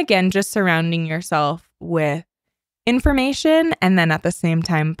 And again, just surrounding yourself with information, and then at the same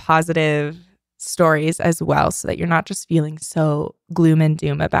time, positive stories as well, so that you're not just feeling so gloom and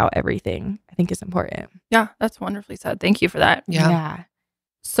doom about everything, I think is important. Yeah, that's wonderfully said. Thank you for that. Yeah.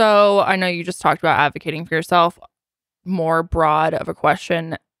 So I know you just talked about advocating for yourself. More broad of a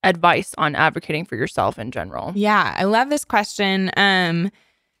question, advice on advocating for yourself in general. Yeah, I love this question.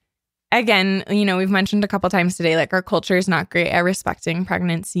 Again, we've mentioned a couple times today, like our culture is not great at respecting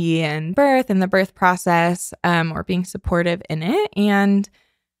pregnancy and birth and the birth process, or being supportive in it. And,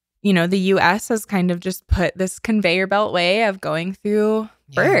 the US has kind of just put this conveyor belt way of going through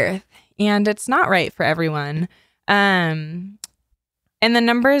birth, and it's not right for everyone. And the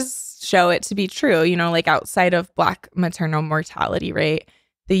numbers show it to be true, like outside of Black maternal mortality rate,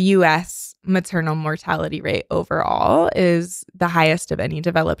 the US maternal mortality rate overall is the highest of any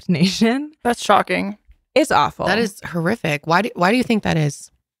developed nation. That's shocking. It's awful. That is horrific. Why do you think that is?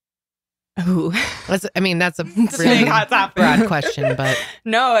 Ooh. That's a really hot topic. broad question, but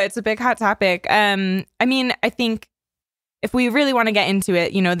no, it's a big hot topic. I think if we really want to get into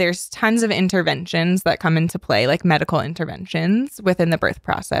it, there's tons of interventions that come into play, like medical interventions within the birth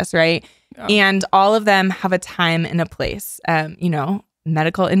process, right? Yeah. And all of them have a time and a place.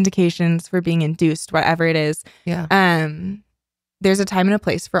 Medical indications for being induced, whatever it is. Yeah. There's a time and a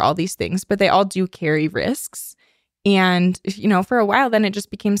place for all these things, but they all do carry risks. And, for a while, then it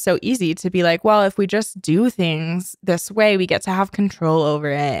just became so easy to be like, well, if we just do things this way, we get to have control over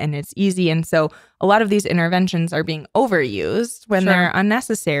it and it's easy. And so a lot of these interventions are being overused when they're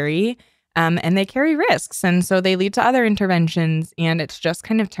unnecessary, and they carry risks. And so they lead to other interventions. And it's just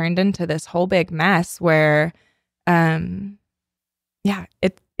kind of turned into this whole big mess where,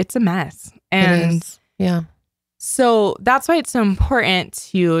 it's a mess. And it is. Yeah. So that's why it's so important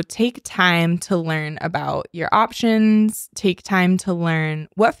to take time to learn about your options, take time to learn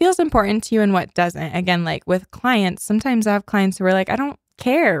what feels important to you and what doesn't. Again, like with clients, sometimes I have clients who are like, I don't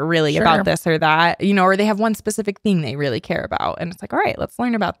care really about this or that, or they have one specific thing they really care about. And it's like, all right, let's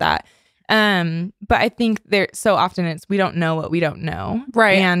learn about that. But I think so often we don't know what we don't know.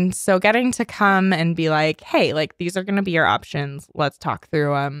 Right. And so getting to come and be like, hey, like these are going to be your options. Let's talk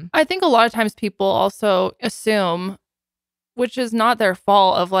through them. I think a lot of times people also assume, which is not their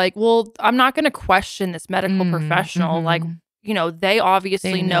fault, of like, well, I'm not going to question this medical professional. Mm-hmm. Like, they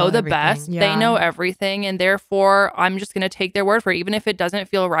obviously know the best. Yeah. They know everything. And therefore, I'm just going to take their word for it, even if it doesn't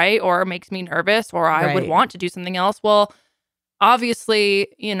feel right or makes me nervous or I would want to do something else. Well, obviously,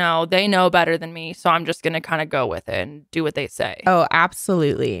 they know better than me, so I'm just going to kind of go with it and do what they say. Oh,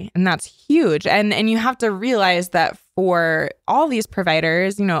 absolutely. And that's huge. And you have to realize that for all these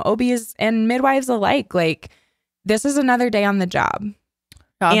providers, OBs and midwives alike, like this is another day on the job.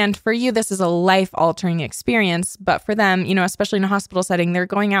 Yeah. And for you, this is a life-altering experience. But for them, especially in a hospital setting, they're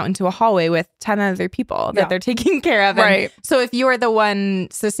going out into a hallway with 10 other people that they're taking care of. Right. And so if you're the one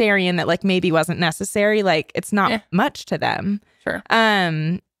cesarean that like maybe wasn't necessary, like it's not much to them. Sure.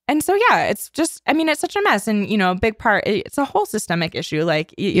 And so, it's just, it's such a mess. And, a big part, it's a whole systemic issue.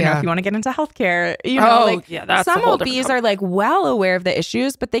 Like, you know, if you want to get into healthcare, that's some OBs are like well aware of the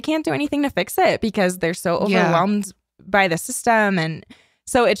issues, but they can't do anything to fix it because they're so overwhelmed by the system. And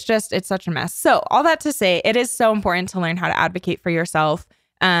so it's such a mess. So all that to say, it is so important to learn how to advocate for yourself.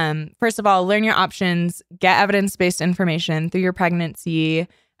 First of all, learn your options, get evidence-based information through your pregnancy,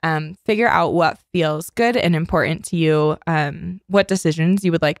 figure out what feels good and important to you, what decisions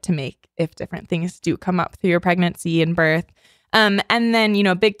you would like to make if different things do come up through your pregnancy and birth. And then,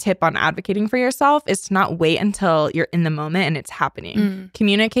 big tip on advocating for yourself is to not wait until you're in the moment and it's happening.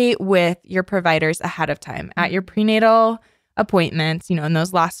 Communicate with your providers ahead of time at your prenatal appointments, in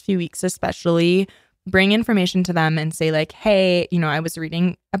those last few weeks especially. Bring information to them and say like, hey, I was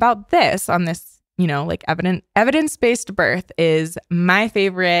reading about this on this, like evidence-based birth is my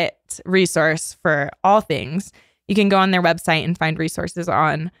favorite resource for all things. You can go on their website and find resources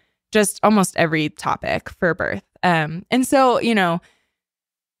on just almost every topic for birth. And so,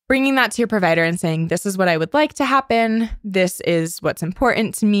 bringing that to your provider and saying, this is what I would like to happen. This is what's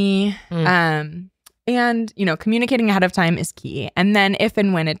important to me. And, communicating ahead of time is key. And then if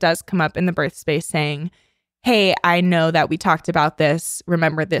and when it does come up in the birth space saying, hey, I know that we talked about this.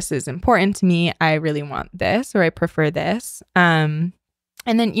 Remember, this is important to me. I really want this, or I prefer this. And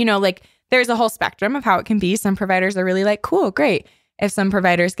then, there's a whole spectrum of how it can be. Some providers are really like, cool, great. If some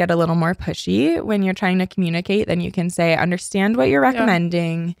providers get a little more pushy when you're trying to communicate, then you can say, understand what you're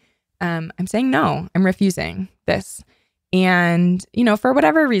recommending. I'm saying no, I'm refusing this. And, for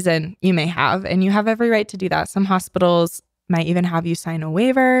whatever reason you may have, and you have every right to do that. Some hospitals might even have you sign a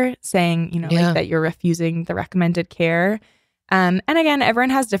waiver saying, like that you're refusing the recommended care. And again,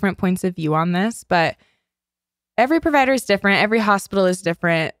 everyone has different points of view on this, but every provider is different. Every hospital is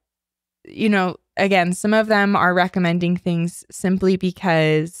different. Again, some of them are recommending things simply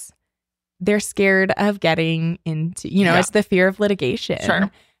because they're scared of getting into, it's the fear of litigation.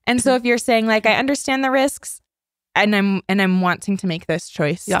 Sure. And so if you're saying like, I understand the risks and I'm wanting to make this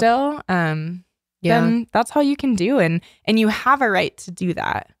choice still, then that's all you can do. And you have a right to do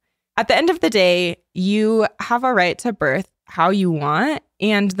that. At the end of the day, you have a right to birth how you want.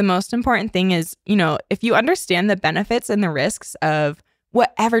 And the most important thing is, if you understand the benefits and the risks of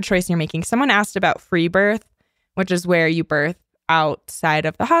whatever choice you're making. Someone asked about free birth, which is where you birth outside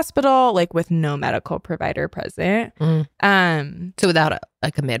of the hospital, like with no medical provider present. So without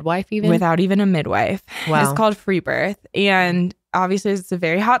a midwife even? Without even a midwife. Wow. It's called free birth. And obviously it's a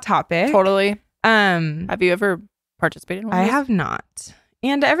very hot topic. Totally. Have you ever participated in one of these? I have not.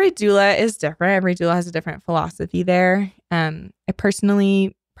 And every doula is different. Every doula has a different philosophy there. I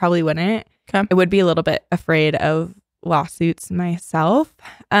personally probably wouldn't. Okay. I would be a little bit afraid of lawsuits myself.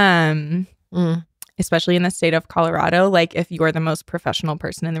 Especially in the state of Colorado, like if you're the most professional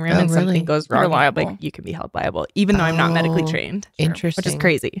person in the room and something goes wrong, like you can be held liable, even though I'm not medically trained. Interesting. Which is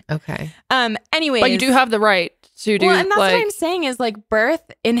crazy. Okay. Anyways. But you do have the right to do. Well, and that's what I'm saying is like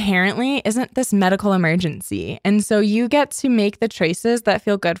birth inherently isn't this medical emergency. And so you get to make the choices that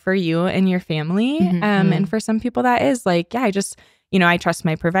feel good for you and your family. And for some people that is like, I just, I trust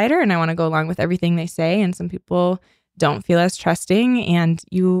my provider and I want to go along with everything they say. And some people don't feel as trusting, and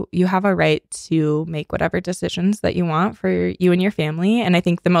you have a right to make whatever decisions that you want for you and your family. And I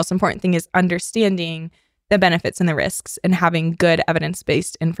think the most important thing is understanding the benefits and the risks and having good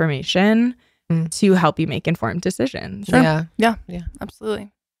evidence-based information to help you make informed decisions. Sure. Yeah,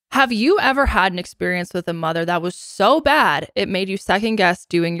 absolutely. Have you ever had an experience with a mother that was so bad it made you second guess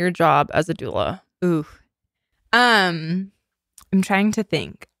doing your job as a doula? Ooh. I'm trying to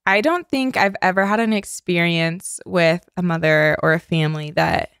think. I don't think I've ever had an experience with a mother or a family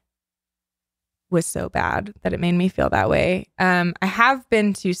that was so bad that it made me feel that way. I have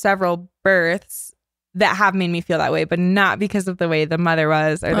been to several births that have made me feel that way, but not because of the way the mother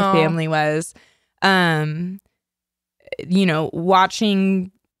was or the family was.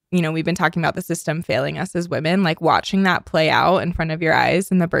 Watching, we've been talking about the system failing us as women, like watching that play out in front of your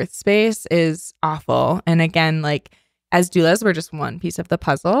eyes in the birth space is awful. And again, like, as doulas, we're just one piece of the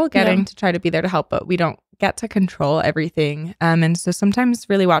puzzle, getting to try to be there to help, but we don't get to control everything. And so sometimes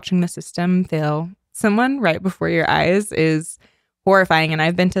really watching the system fail someone right before your eyes is horrifying. And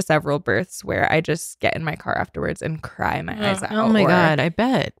I've been to several births where I just get in my car afterwards and cry my eyes out. Oh my God, I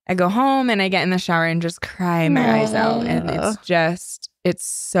bet. I go home and I get in the shower and just cry my eyes out. And it's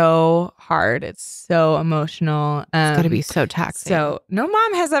so hard. It's so emotional. It's got to be so taxing. So no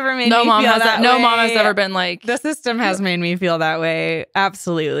mom has ever made me feel that way. No mom has ever been like... The system has made me feel that way.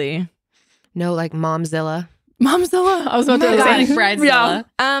 Absolutely. No, like Momzilla. Momzilla? I was about to say Bridezilla.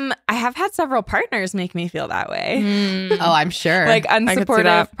 I have had several partners make me feel that way. Oh, I'm sure. Like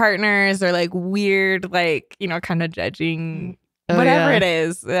unsupportive partners or like weird, like, kind of judging... Whatever it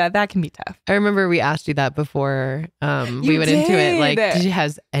is, that can be tough. I remember we asked you that before we went into it. Like,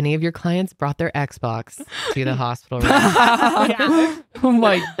 has any of your clients brought their Xbox to the hospital room? Oh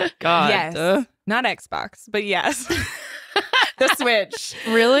my God. Yes. Not Xbox, but yes. The Switch.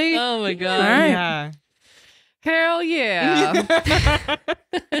 Really? Oh my God. All right. Yeah. Hell yeah.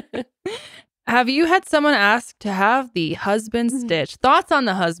 Have you had someone ask to have the husband stitch? Thoughts on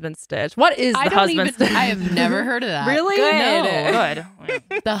the husband stitch? What is the husband stitch? I have never heard of that. Really? Good. No.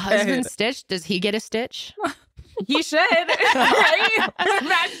 Good. The husband stitch? Does he get a stitch? He should.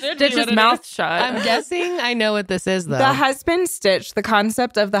 Stitch his mouth shut. I'm guessing I know what this is, though. The husband stitch, the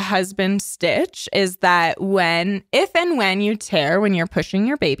concept of the husband stitch is that if and when you tear when you're pushing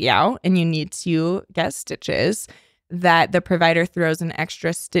your baby out and you need to get stitches, that the provider throws an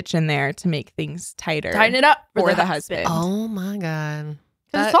extra stitch in there to make things tighter. Tighten it up for the husband. Oh my God.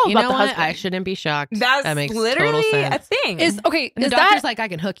 It's all about the what? husband. I shouldn't be shocked. That makes literally total sense. a thing. And the doctor's like, I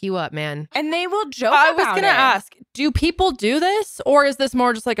can hook you up, man. And they will joke I about was going to ask, do people do this? Or is this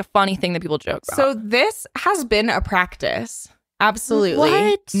more just like a funny thing that people joke about? So this has been a practice. Absolutely.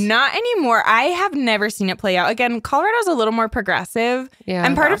 What? Not anymore. I have never seen it play out. Again, Colorado's a little more progressive. Yeah.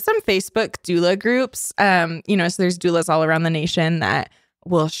 I'm part of some Facebook doula groups. So there's doulas all around the nation that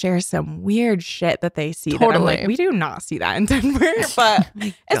will share some weird shit that they see. Totally. That I'm like, we do not see that in Denver, but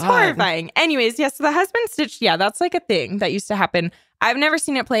it's horrifying. Anyways, yes, the husband stitch, that's like a thing that used to happen. I've never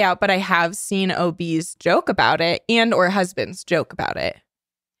seen it play out, but I have seen OBs joke about it and or husbands joke about it.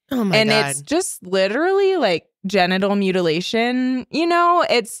 Oh my God. And it's just literally like genital mutilation.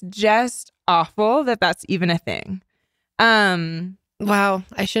 It's just awful that that's even a thing. Wow.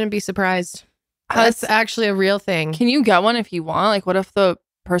 I shouldn't be surprised. That's actually a real thing. Can you get one if you want? Like, what if the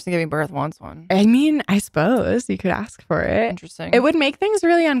person giving birth wants one. I mean, I suppose you could ask for it. Interesting. It would make things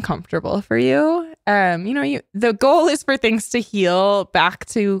really uncomfortable for you. The goal is for things to heal back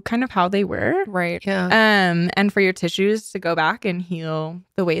to kind of how they were. Right. Yeah. And for your tissues to go back and heal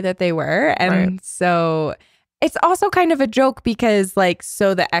the way that they were. And so it's also kind of a joke because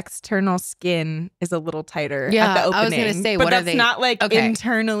so the external skin is a little tighter at the opening. I was going to say, but what that's are they? not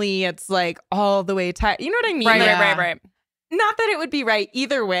internally, it's all the way tight. You know what I mean? Right. Not that it would be right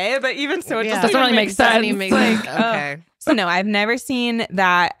either way, but even so, it just doesn't really make sense. Okay. So no, I've never seen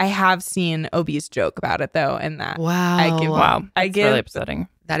that. I have seen OBs joke about it though, and that I give really upsetting.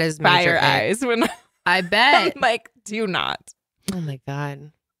 That is fire eyes when I bet. I'm do not. Oh my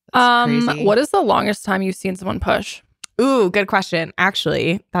God. That's crazy. What is the longest time you've seen someone push? Ooh, good question.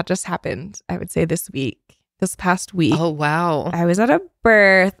 Actually, that just happened. I would say this past week. Oh wow. I was at a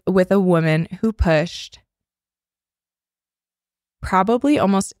birth with a woman who pushed probably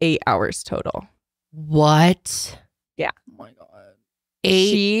almost 8 hours total. What? Yeah. Oh my God.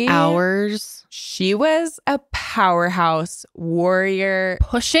 8 hours? She was a powerhouse warrior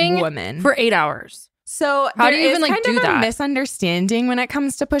pushing woman for 8 hours. So how do you even kind do of that? A misunderstanding when it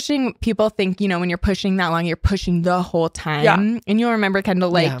comes to pushing. People think, when you're pushing that long, you're pushing the whole time. Yeah. And you'll remember,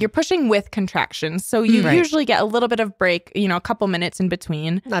 Kendall, you're pushing with contractions. So you usually get a little bit of break, a couple minutes in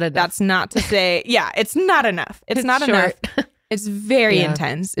between. Not enough. That's not to say, it's not enough. It's not enough. It's very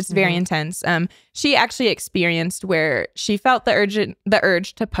intense. It's very intense. She actually experienced where she felt the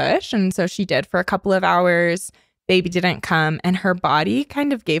urge to push. And so she did for a couple of hours. Baby didn't come, and her body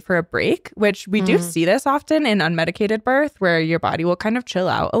kind of gave her a break, which we do see this often in unmedicated birth, where your body will kind of chill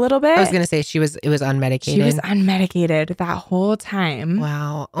out a little bit. I was going to say it was unmedicated. She was unmedicated that whole time.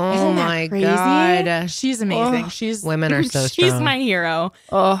 Wow. Oh Isn't that my crazy? God. She's amazing. Women are so strong. She's my hero.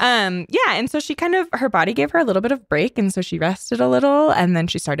 Oh. And so she her body gave her a little bit of break, and so she rested a little, and then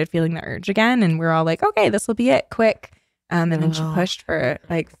she started feeling the urge again, and we're all like, okay, this will be it, quick. And then she pushed for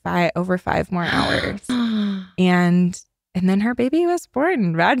over 5 more hours. And then her baby was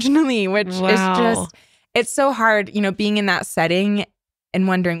born vaginally, which is just, it's so hard, being in that setting and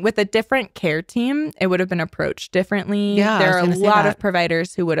wondering with a different care team, it would have been approached differently. Yeah, there are a lot of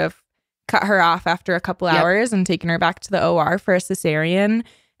providers who would have cut her off after a couple hours and taken her back to the OR for a cesarean.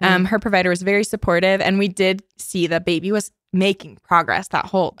 Her provider was very supportive, and we did see the baby was making progress that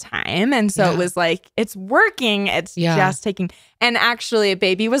whole time. And so it was it's working. It's just taking. And actually, a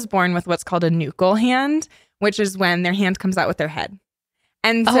baby was born with what's called a nuchal hand, which is when their hand comes out with their head.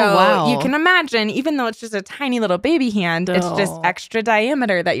 And so you can imagine, even though it's just a tiny little baby hand, it's just extra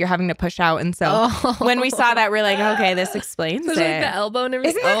diameter that you're having to push out. And so when we saw that, we're like, okay, this explains it. The elbow and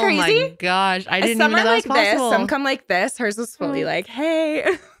everything. Isn't that crazy? Oh my gosh. I didn't some even know that was like this, possible. some come like this. Hers was fully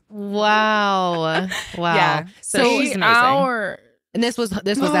hey. Wow. Yeah. So she's amazing. And this was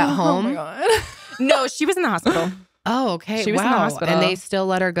at home? Oh my God. No, she was in the hospisptal. Oh, okay. She was in the hospital. And they still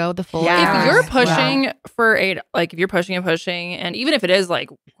let her go the full If you're pushing for 8, if you're pushing and pushing, and even if it is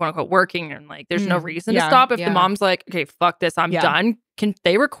quote unquote working and there's no reason to stop, if the mom's like, okay, fuck this, I'm done, can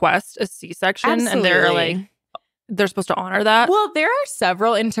they request a C-section? And they're supposed to honor that? Well, there are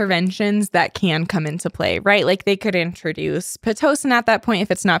several interventions that can come into play, right? They could introduce Pitocin at that point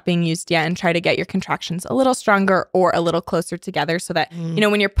if it's not being used yet and try to get your contractions a little stronger or a little closer together so that,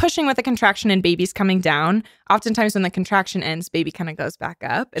 when you're pushing with a contraction and baby's coming down, oftentimes when the contraction ends, baby kind of goes back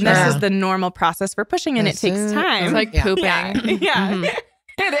up. And this is the normal process for pushing, and it takes time. It's like pooping. Yeah.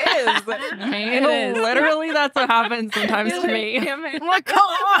 It is. I mean, literally, that's what happens sometimes to me. I'm like, come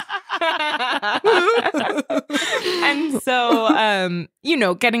on. And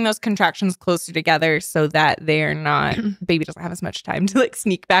so, getting those contractions closer together so that they're not, baby doesn't have as much time to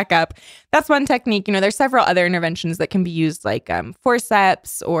sneak back up. That's one technique. There's several other interventions that can be used,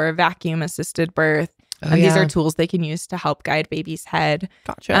 forceps or vacuum assisted birth. These are tools they can use to help guide baby's head.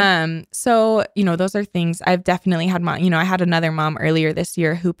 Gotcha. So, those are things I've definitely had. I had another mom earlier this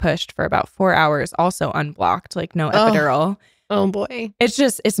year who pushed for about 4 hours, also unblocked, no epidural. Oh boy.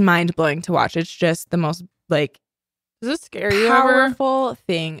 It's mind blowing to watch. It's just the most does it scare you powerful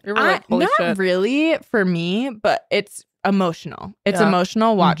thing. You're like, holy not shit. really for me, but it's emotional. It's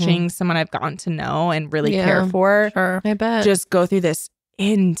emotional watching someone I've gotten to know and really care for. Sure. I bet. Just go through this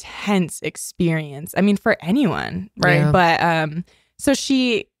intense experience. I mean, for anyone, right? Yeah. But so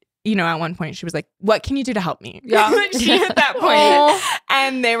she, at one point she was like, "What can you do to help me?" Yeah. She at that point,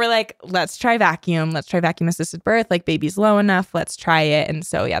 and they were like, "Let's try vacuum. Let's try vacuum assisted birth. Baby's low enough. Let's try it." And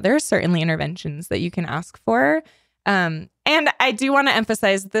so there are certainly interventions that you can ask for. And I do want to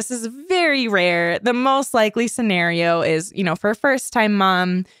emphasize this is very rare. The most likely scenario is, for a first time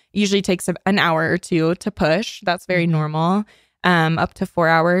mom, usually takes an hour or two to push. That's very normal. Up to 4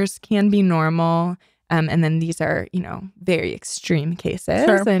 hours can be normal. And then these are, very extreme cases.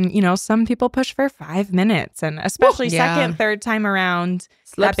 Sure. And, some people push for 5 minutes. And especially second, third time around,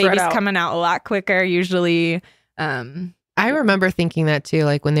 that baby's coming out a lot quicker usually. I remember thinking that too.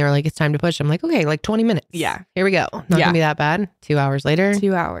 Like when they were like, it's time to push. I'm like, okay, like 20 minutes. Yeah. Here we go. Not gonna be that bad. 2 hours later.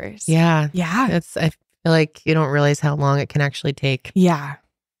 2 hours. Yeah. Yeah. I feel like you don't realize how long it can actually take. Yeah.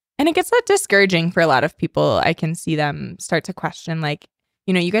 And it gets that discouraging for a lot of people. I can see them start to question like,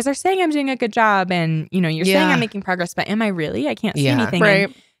 you guys are saying I'm doing a good job and, you're saying I'm making progress, but am I really? I can't see anything. Right.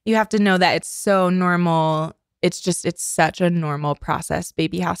 And you have to know that it's so normal. It's such a normal process.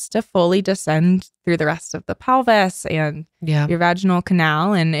 Baby has to fully descend through the rest of the pelvis and your vaginal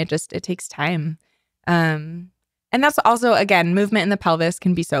canal. And it takes time. And that's also, again, movement in the pelvis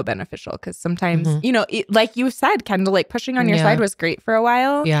can be so beneficial because sometimes, like you said, Kendall, like pushing on your side was great for a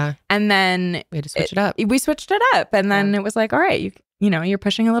while. Yeah. And then we had to switch it up. We switched it up. And then it was like, all right, you're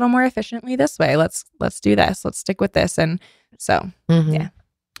pushing a little more efficiently this way. Let's do this. Let's stick with this. And so, yeah.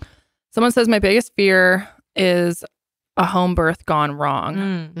 Someone says my biggest fear is a home birth gone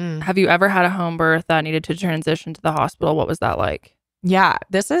wrong. Have you ever had a home birth that needed to transition to the hospital? What was that like? Yeah,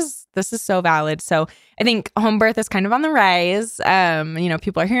 this is so valid. So I think home birth is kind of on the rise.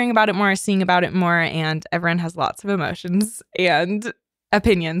 People are hearing about it more, seeing about it more, and everyone has lots of emotions and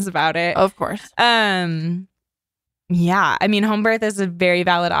opinions about it. Of course. Yeah, I mean, home birth is a very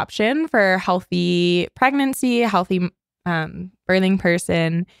valid option for healthy pregnancy, healthy birthing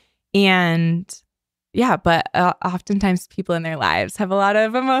person, and but oftentimes people in their lives have a lot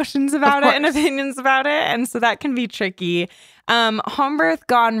of emotions about it and opinions about it. And so that can be tricky. Home birth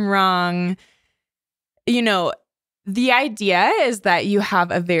gone wrong, the idea is that you have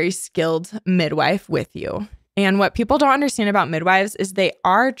a very skilled midwife with you. And what people don't understand about midwives is they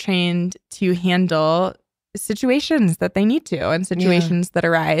are trained to handle situations that they need to and situations that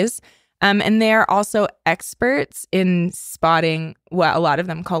arise. And they're also experts in spotting what a lot of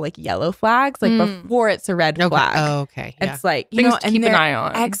them call like yellow flags, like before it's a red flag. Oh, okay. Yeah. It's like, things to keep an eye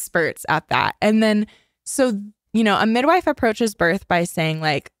on. Experts at that. And then, so, a midwife approaches birth by saying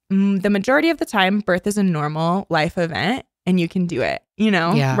like, the majority of the time, birth is a normal life event and you can do it,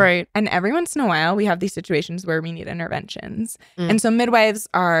 Yeah. Right. And every once in a while, we have these situations where we need interventions. And so midwives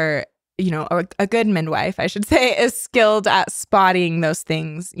are, a good midwife, I should say, is skilled at spotting those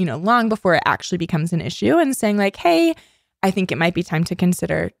things, long before it actually becomes an issue and saying like, hey, I think it might be time to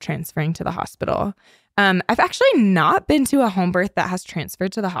consider transferring to the hospital. I've actually not been to a home birth that has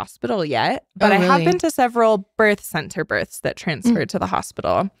transferred to the hospital yet, but I have been to several birth center births that transferred to the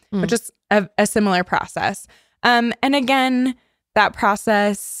hospital, which is a similar process. And again, that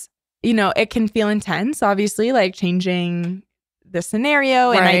process, it can feel intense, obviously, like changing the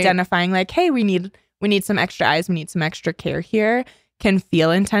scenario and identifying like, hey, we need some extra eyes, we need some extra care here, can feel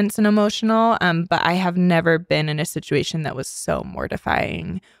intense and emotional. But I have never been in a situation that was so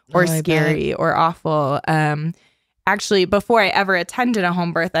mortifying or scary or awful. Actually, before I ever attended a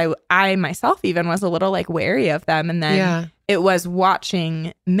home birth, I myself even was a little like wary of them. And then it was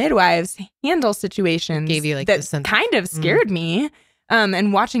watching midwives handle situations gave you like that kind of scared me.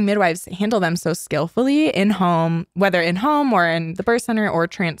 And watching midwives handle them so skillfully in home, whether in home or in the birth center or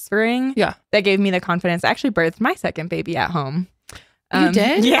transferring, that gave me the confidence. I actually birthed my second baby at home. You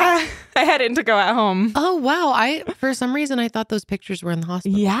did? Yeah. I had it to go at home. Oh, wow. For some reason, I thought those pictures were in the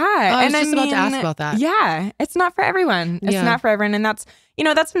hospital. Yeah. I was just about to ask about that. Yeah. It's not for everyone. It's not for everyone. And that's,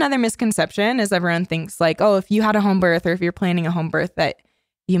 that's another misconception is everyone thinks like, oh, if you had a home birth or if you're planning a home birth that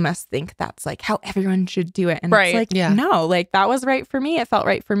you must think that's like how everyone should do it. And it's like, no, like that was right for me. It felt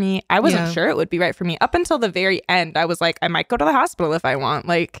right for me. I wasn't sure it would be right for me up until the very end. I was like, I might go to the hospital if I want,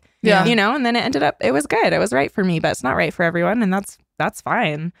 like, and then it ended up, it was good. It was right for me, but it's not right for everyone. And that's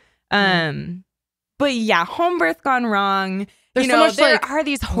fine. But yeah, home birth gone wrong. There's so much, there are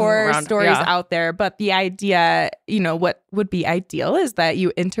these horror stories out there, but the idea, what would be ideal is that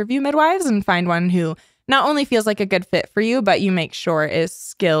you interview midwives and find one who not only feels like a good fit for you, but you make sure is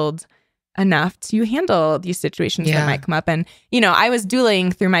skilled enough to handle these situations that might come up. And, I was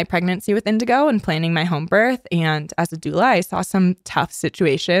douling through my pregnancy with Indigo and planning my home birth. And as a doula, I saw some tough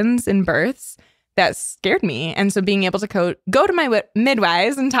situations in births that scared me. And so being able to go to my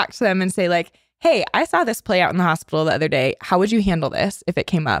midwives and talk to them and say like, hey, I saw this play out in the hospital the other day. How would you handle this if it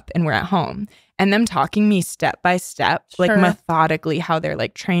came up and we're at home? And them talking me step by step, like methodically how they're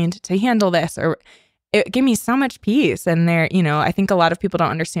like trained to handle this, or it gave me so much peace. And they're, I think a lot of people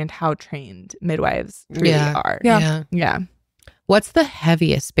don't understand how trained midwives really are. Yeah. What's the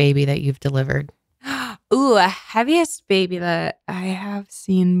heaviest baby that you've delivered? Ooh, a heaviest baby that I have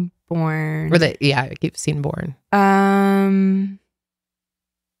seen born. Or that, you've seen born.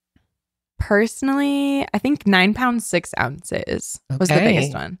 Personally, I think 9 pounds 6 ounces was the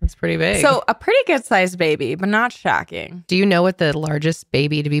biggest one. That's pretty big. So a pretty good sized baby, but not shocking. Do you know what the largest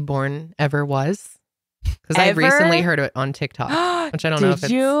baby to be born ever was? Because I recently heard it on TikTok, which I don't know if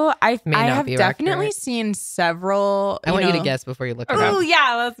it's I have be definitely accurate. seen several. I want you to guess before you look it up. Oh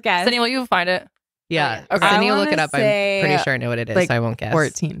yeah, let's guess. Cindy, will you find it? Yeah. Okay. Cindy will look it up. I'm pretty sure I know what it is. Like so I won't guess.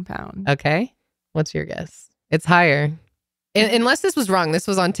 14 pounds. Okay. What's your guess? It's higher. Unless this was wrong. This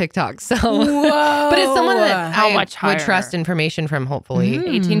was on TikTok. So, but it's someone that How I much higher? would trust information from, hopefully.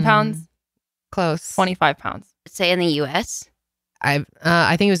 18 pounds? Close. 25 pounds. Say in the U.S.? I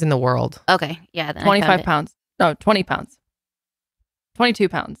think it was in the world. Okay. Yeah. Then 25 pounds. No, 20 pounds. 22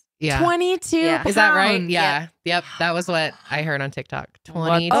 pounds. Yeah. 22 pounds. Is that right? Yeah. Yep. That was what I heard on TikTok.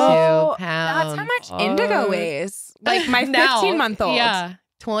 22 pounds. pounds. That's how much Indigo weighs. Like my 15-month-old. Yeah.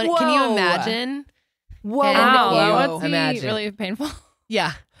 20. Can you imagine? Whoa. That would be Imagine. really painful.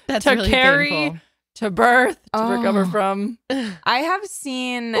 Yeah. That's to really carry, painful. to birth, to recover from. I have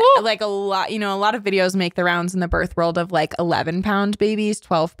seen like a lot of videos make the rounds in the birth world of like 11-pound babies,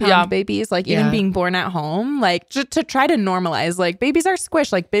 12-pound babies, like even being born at home, like just to try to normalize, like babies are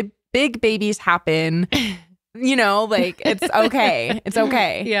squished, like big babies happen. Like it's okay. It's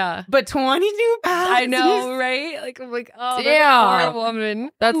okay. Yeah. But 22 pounds. I know, right? Like, I'm like, oh, Damn. poor woman.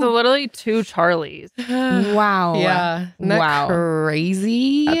 That's literally 2 Charlies. Wow. Yeah. Isn't that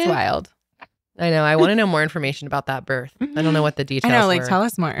crazy? That's wild. I know. I want to know more information about that birth. I don't know what the details I know, like were. tell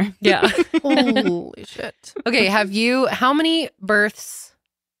us more. Yeah. Holy shit. Okay. How many births,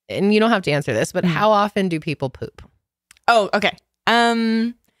 and you don't have to answer this, but how often do people poop? Oh, okay.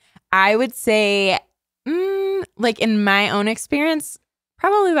 I would say, like in my own experience,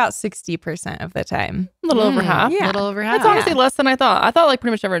 probably about 60% of the time. A little over half. Yeah. A little over half. That's honestly less than I thought. I thought like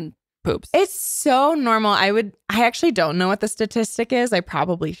pretty much everyone poops. It's so normal. I actually don't know what the statistic is. I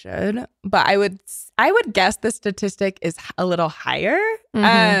probably should, but I would guess the statistic is a little higher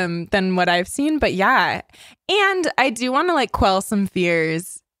than what I've seen. But yeah. And I do want to like quell some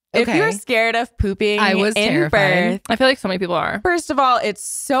fears. If you're scared of pooping I was in terrified. birth, I feel like so many people are. First of all, it's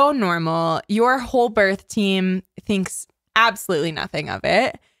so normal. Your whole birth team thinks absolutely nothing of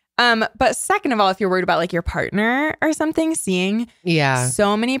it. But second of all, if you're worried about like your partner or something seeing,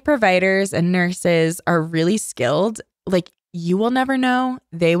 so many providers and nurses are really skilled. Like you will never know.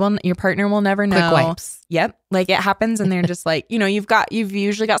 Your partner will never know. Quick wipes. Yep. Like it happens and they're just like, you've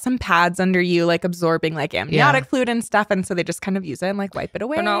usually got some pads under you, like absorbing like amniotic fluid and stuff. And so they just kind of use it and like wipe it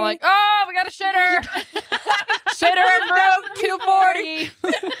away. They're not like, oh, we got a shitter. Shitter broke 240.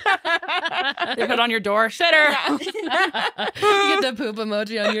 They put on your door, shitter. You get the poop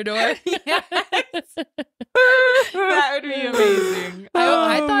emoji on your door. That would be amazing.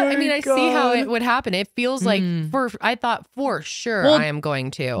 I see how it would happen. It feels like I thought for sure I am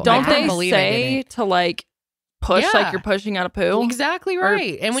going to. Don't they say to like push like you're pushing out a poo? Exactly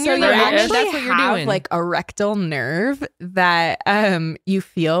right. And when so you're actually that's what you're doing. Like a rectal nerve that you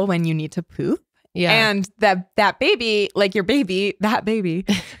feel when you need to poop. Yeah. And that baby, like your baby,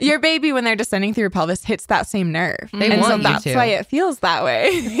 your baby when they're descending through your pelvis hits that same nerve. That's why it feels that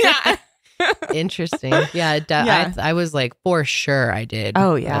way. Yeah. Interesting. Yeah, I was like, for sure I did.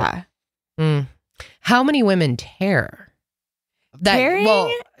 Oh, yeah. How many women tear? Tearing?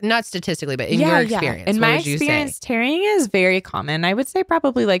 Well, not statistically, but in your experience. In my experience, tearing is very common. I would say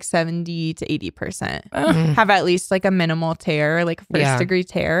probably like 70 to 80% have at least like a minimal tear, like a first degree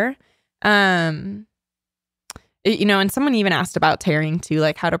tear. And someone even asked about tearing too,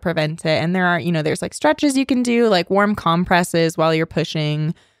 like how to prevent it. And there are, there's like stretches you can do, like warm compresses while you're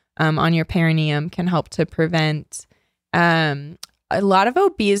pushing on your perineum can help to prevent. A lot of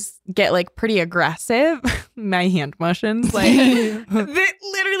OBs get like pretty aggressive. My hand motions, like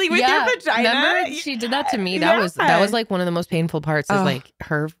literally with your vagina. Remember she did that to me. That was like one of the most painful parts is like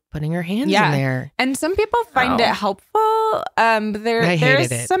her putting her hands in there. And some people find it helpful.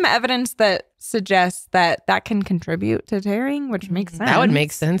 There's some evidence that suggests that can contribute to tearing, which makes sense. That would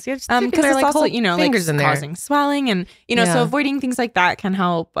make sense. Because it's also, fingers in there. causing swelling and, so avoiding things like that can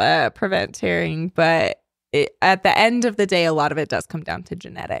help prevent tearing. But at the end of the day, a lot of it does come down to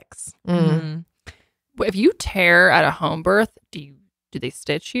genetics. If you tear at a home birth, do they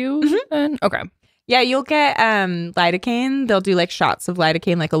stitch you then? Okay. Yeah, you'll get lidocaine. They'll do like shots of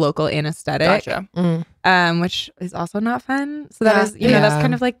lidocaine, like a local anesthetic. Gotcha. Which is also not fun. So that is, that's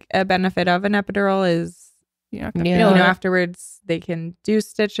kind of like a benefit of an epidural is, afterwards they can do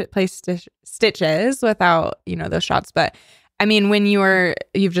place stitches without, those shots. But I mean, when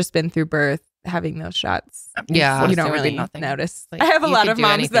you've just been through birth, having those shots. Yeah. You don't really notice. Like, I have a you lot could of do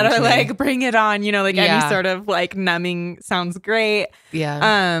moms anything that are to me. like, bring it on, you know, like Yeah. any sort of like numbing sounds great.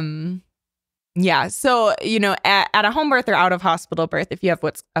 Yeah. Yeah. So, you know, at a home birth or out of hospital birth, if you have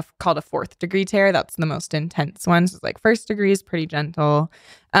what's called a 4th degree tear, that's the most intense one. So it's like 1st degree is pretty gentle.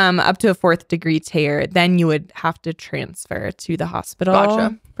 Up to a 4th degree tear, then you would have to transfer to the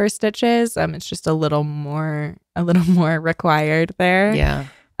hospital for stitches. It's just a little more required there. Yeah.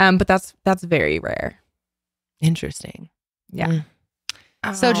 But that's very rare. Interesting. Yeah.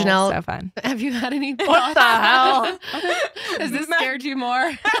 So Janelle, so fun. have you had any? What the hell? Has this scared you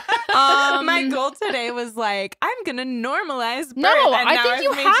more? My goal today was like, I'm gonna normalize birth. No, and I now think I've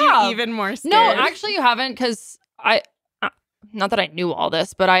you made have. you even more scared. No, actually you haven't, because not that I knew all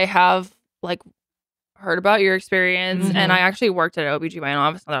this, but I have like heard about your experience, and I actually worked at an OBGYN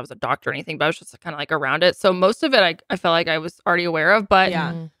office. Not that I was a doctor or anything, but I was just kind of like around it. So most of it I felt like I was already aware of, but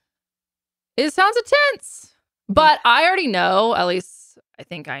it sounds intense. But I already know, at least I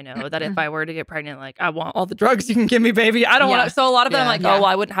think I know, that if I were to get pregnant, like, I want all the drugs you can give me, baby. I don't want to. So a lot of them, like, oh, well,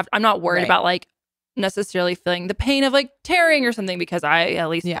 I wouldn't have. I'm not worried about like necessarily feeling the pain of like tearing or something, because at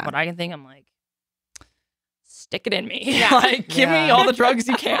least from what I can think, I'm like, stick it in me. Like, give me all the drugs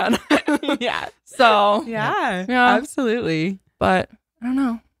you can. So yeah, absolutely. But I don't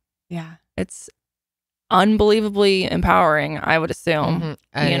know. Yeah. It's unbelievably empowering, I would assume.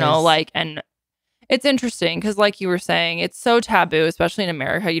 You know, like, and it's interesting because, like you were saying, it's so taboo, especially in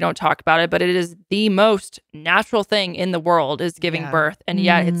America. You don't talk about it, but it is the most natural thing in the world is giving birth. And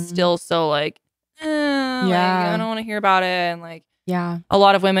yet it's still so like, like, I don't want to hear about it. And like, a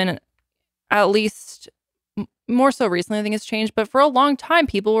lot of women, at least more so recently, I think it's changed. But for a long time,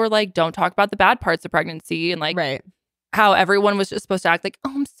 people were like, don't talk about the bad parts of pregnancy. And like, how everyone was just supposed to act like,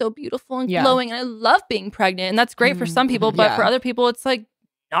 oh, I'm so beautiful and glowing and I love being pregnant. And that's great for some people. But for other people, it's like,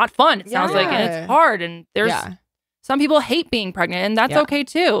 not fun, it sounds like, and it's hard, and there's some people hate being pregnant, and that's okay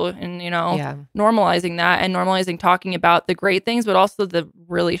too. And you know, normalizing that and normalizing talking about the great things, but also the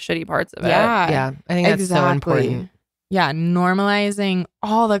really shitty parts of it. I think that's so important. Yeah, normalizing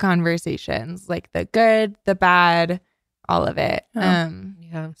all the conversations, like the good, the bad, all of it.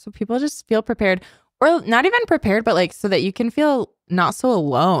 So people just feel prepared, or not even prepared, but like so that you can feel not so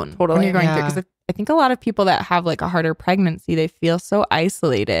alone when you're going through. Because I think a lot of people that have like a harder pregnancy, they feel so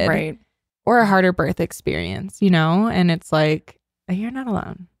isolated, or a harder birth experience, you know, and it's like, you're not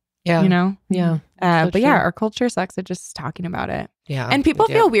alone. You know? But our culture sucks at just talking about it. And people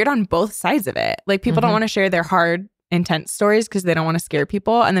feel weird on both sides of it. Like people don't want to share their hard, intense stories because they don't want to scare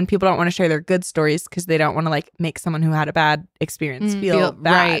people. And then people don't want to share their good stories because they don't want to like make someone who had a bad experience feel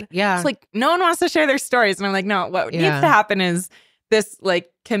bad. It's like no one wants to share their stories. And I'm like, no, what needs to happen is this like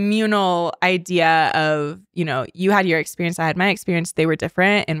communal idea of, you know, you had your experience, I had my experience, they were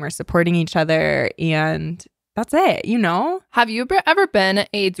different, and we're supporting each other, and that's it, you know? Have you ever been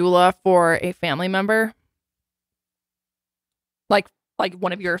a doula for a family member? Like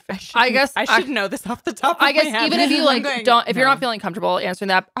one of your, I guess I should know this off the top of my head. Even if you like if you're not feeling comfortable answering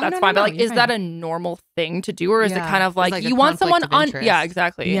that, that's fine. But like, is that a normal thing to do, or is it kind of like you want someone on? Yeah,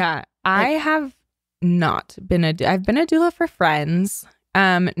 exactly. Yeah, I have not been I've been a doula for friends,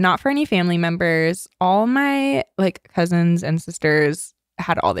 not for any family members. All my like cousins and sisters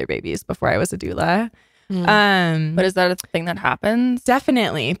had all their babies before I was a doula. But is that a thing that happens?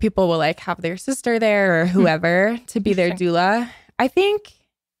 Definitely. People will like have their sister there or whoever to be their doula. I think,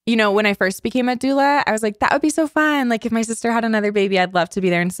 you know, when I first became a doula, I was like, that would be so fun. Like if my sister had another baby, I'd love to be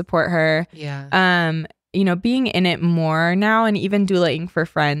there and support her. You know, being in it more now and even doulaing for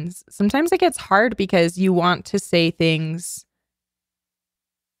friends, sometimes it gets hard because you want to say things,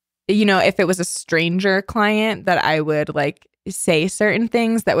 you know, if it was a stranger client that I would like say certain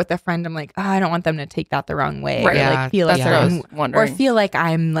things that with a friend, I'm like, oh, I don't want them to take that the wrong way. Or like feel like or feel like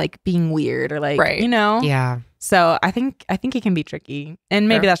I'm like being weird or like, you know? So I think it can be tricky. And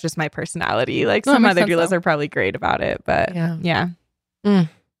maybe that's just my personality. Like some other doulas are probably great about it, but yeah,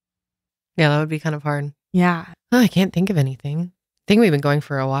 that would be kind of hard. Yeah. Oh, I can't think of anything. I think we've been going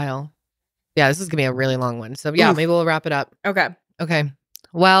for a while. Yeah, this is going to be a really long one. So maybe we'll wrap it up. Okay.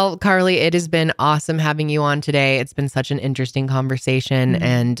 Well, Karlee, it has been awesome having you on today. It's been such an interesting conversation.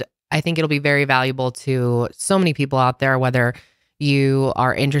 And I think it'll be very valuable to so many people out there, whether you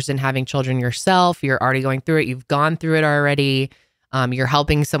are interested in having children yourself, you're already going through it, you've gone through it already, you're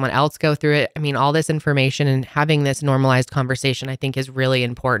helping someone else go through it. I mean, all this information and having this normalized conversation, I think is really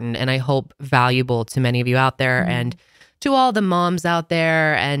important. And I hope valuable to many of you out there and to all the moms out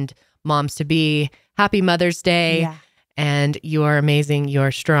there and moms to be. Happy Mother's Day. Yeah. And you are amazing.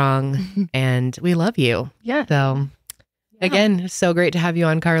 You're strong and we love you. Yeah. So Again, so great to have you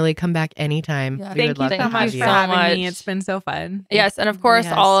on, Karlee. Come back anytime. Yeah. Thank you so much for having me. It's been so fun. Yes, and of course,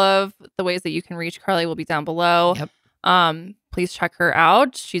 all of the ways that you can reach Karlee will be down below. Yep. Please check her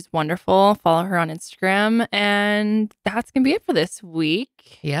out. She's wonderful. Follow her on Instagram. And that's going to be it for this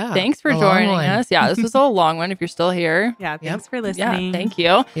week. Yeah. Thanks for joining us. Yeah, this was a long one if you're still here. Yeah, thanks for listening. Yeah, thank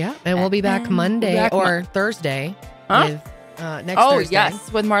you. Yeah, and we'll be back Monday or Thursday. With, next Thursday.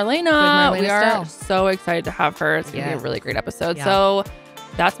 Yes, with Marlena. We are so excited to have her. It's going to be a really great episode. So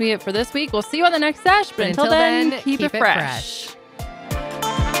that's me it for this week. We'll see you on the next sesh. But until then, keep it fresh.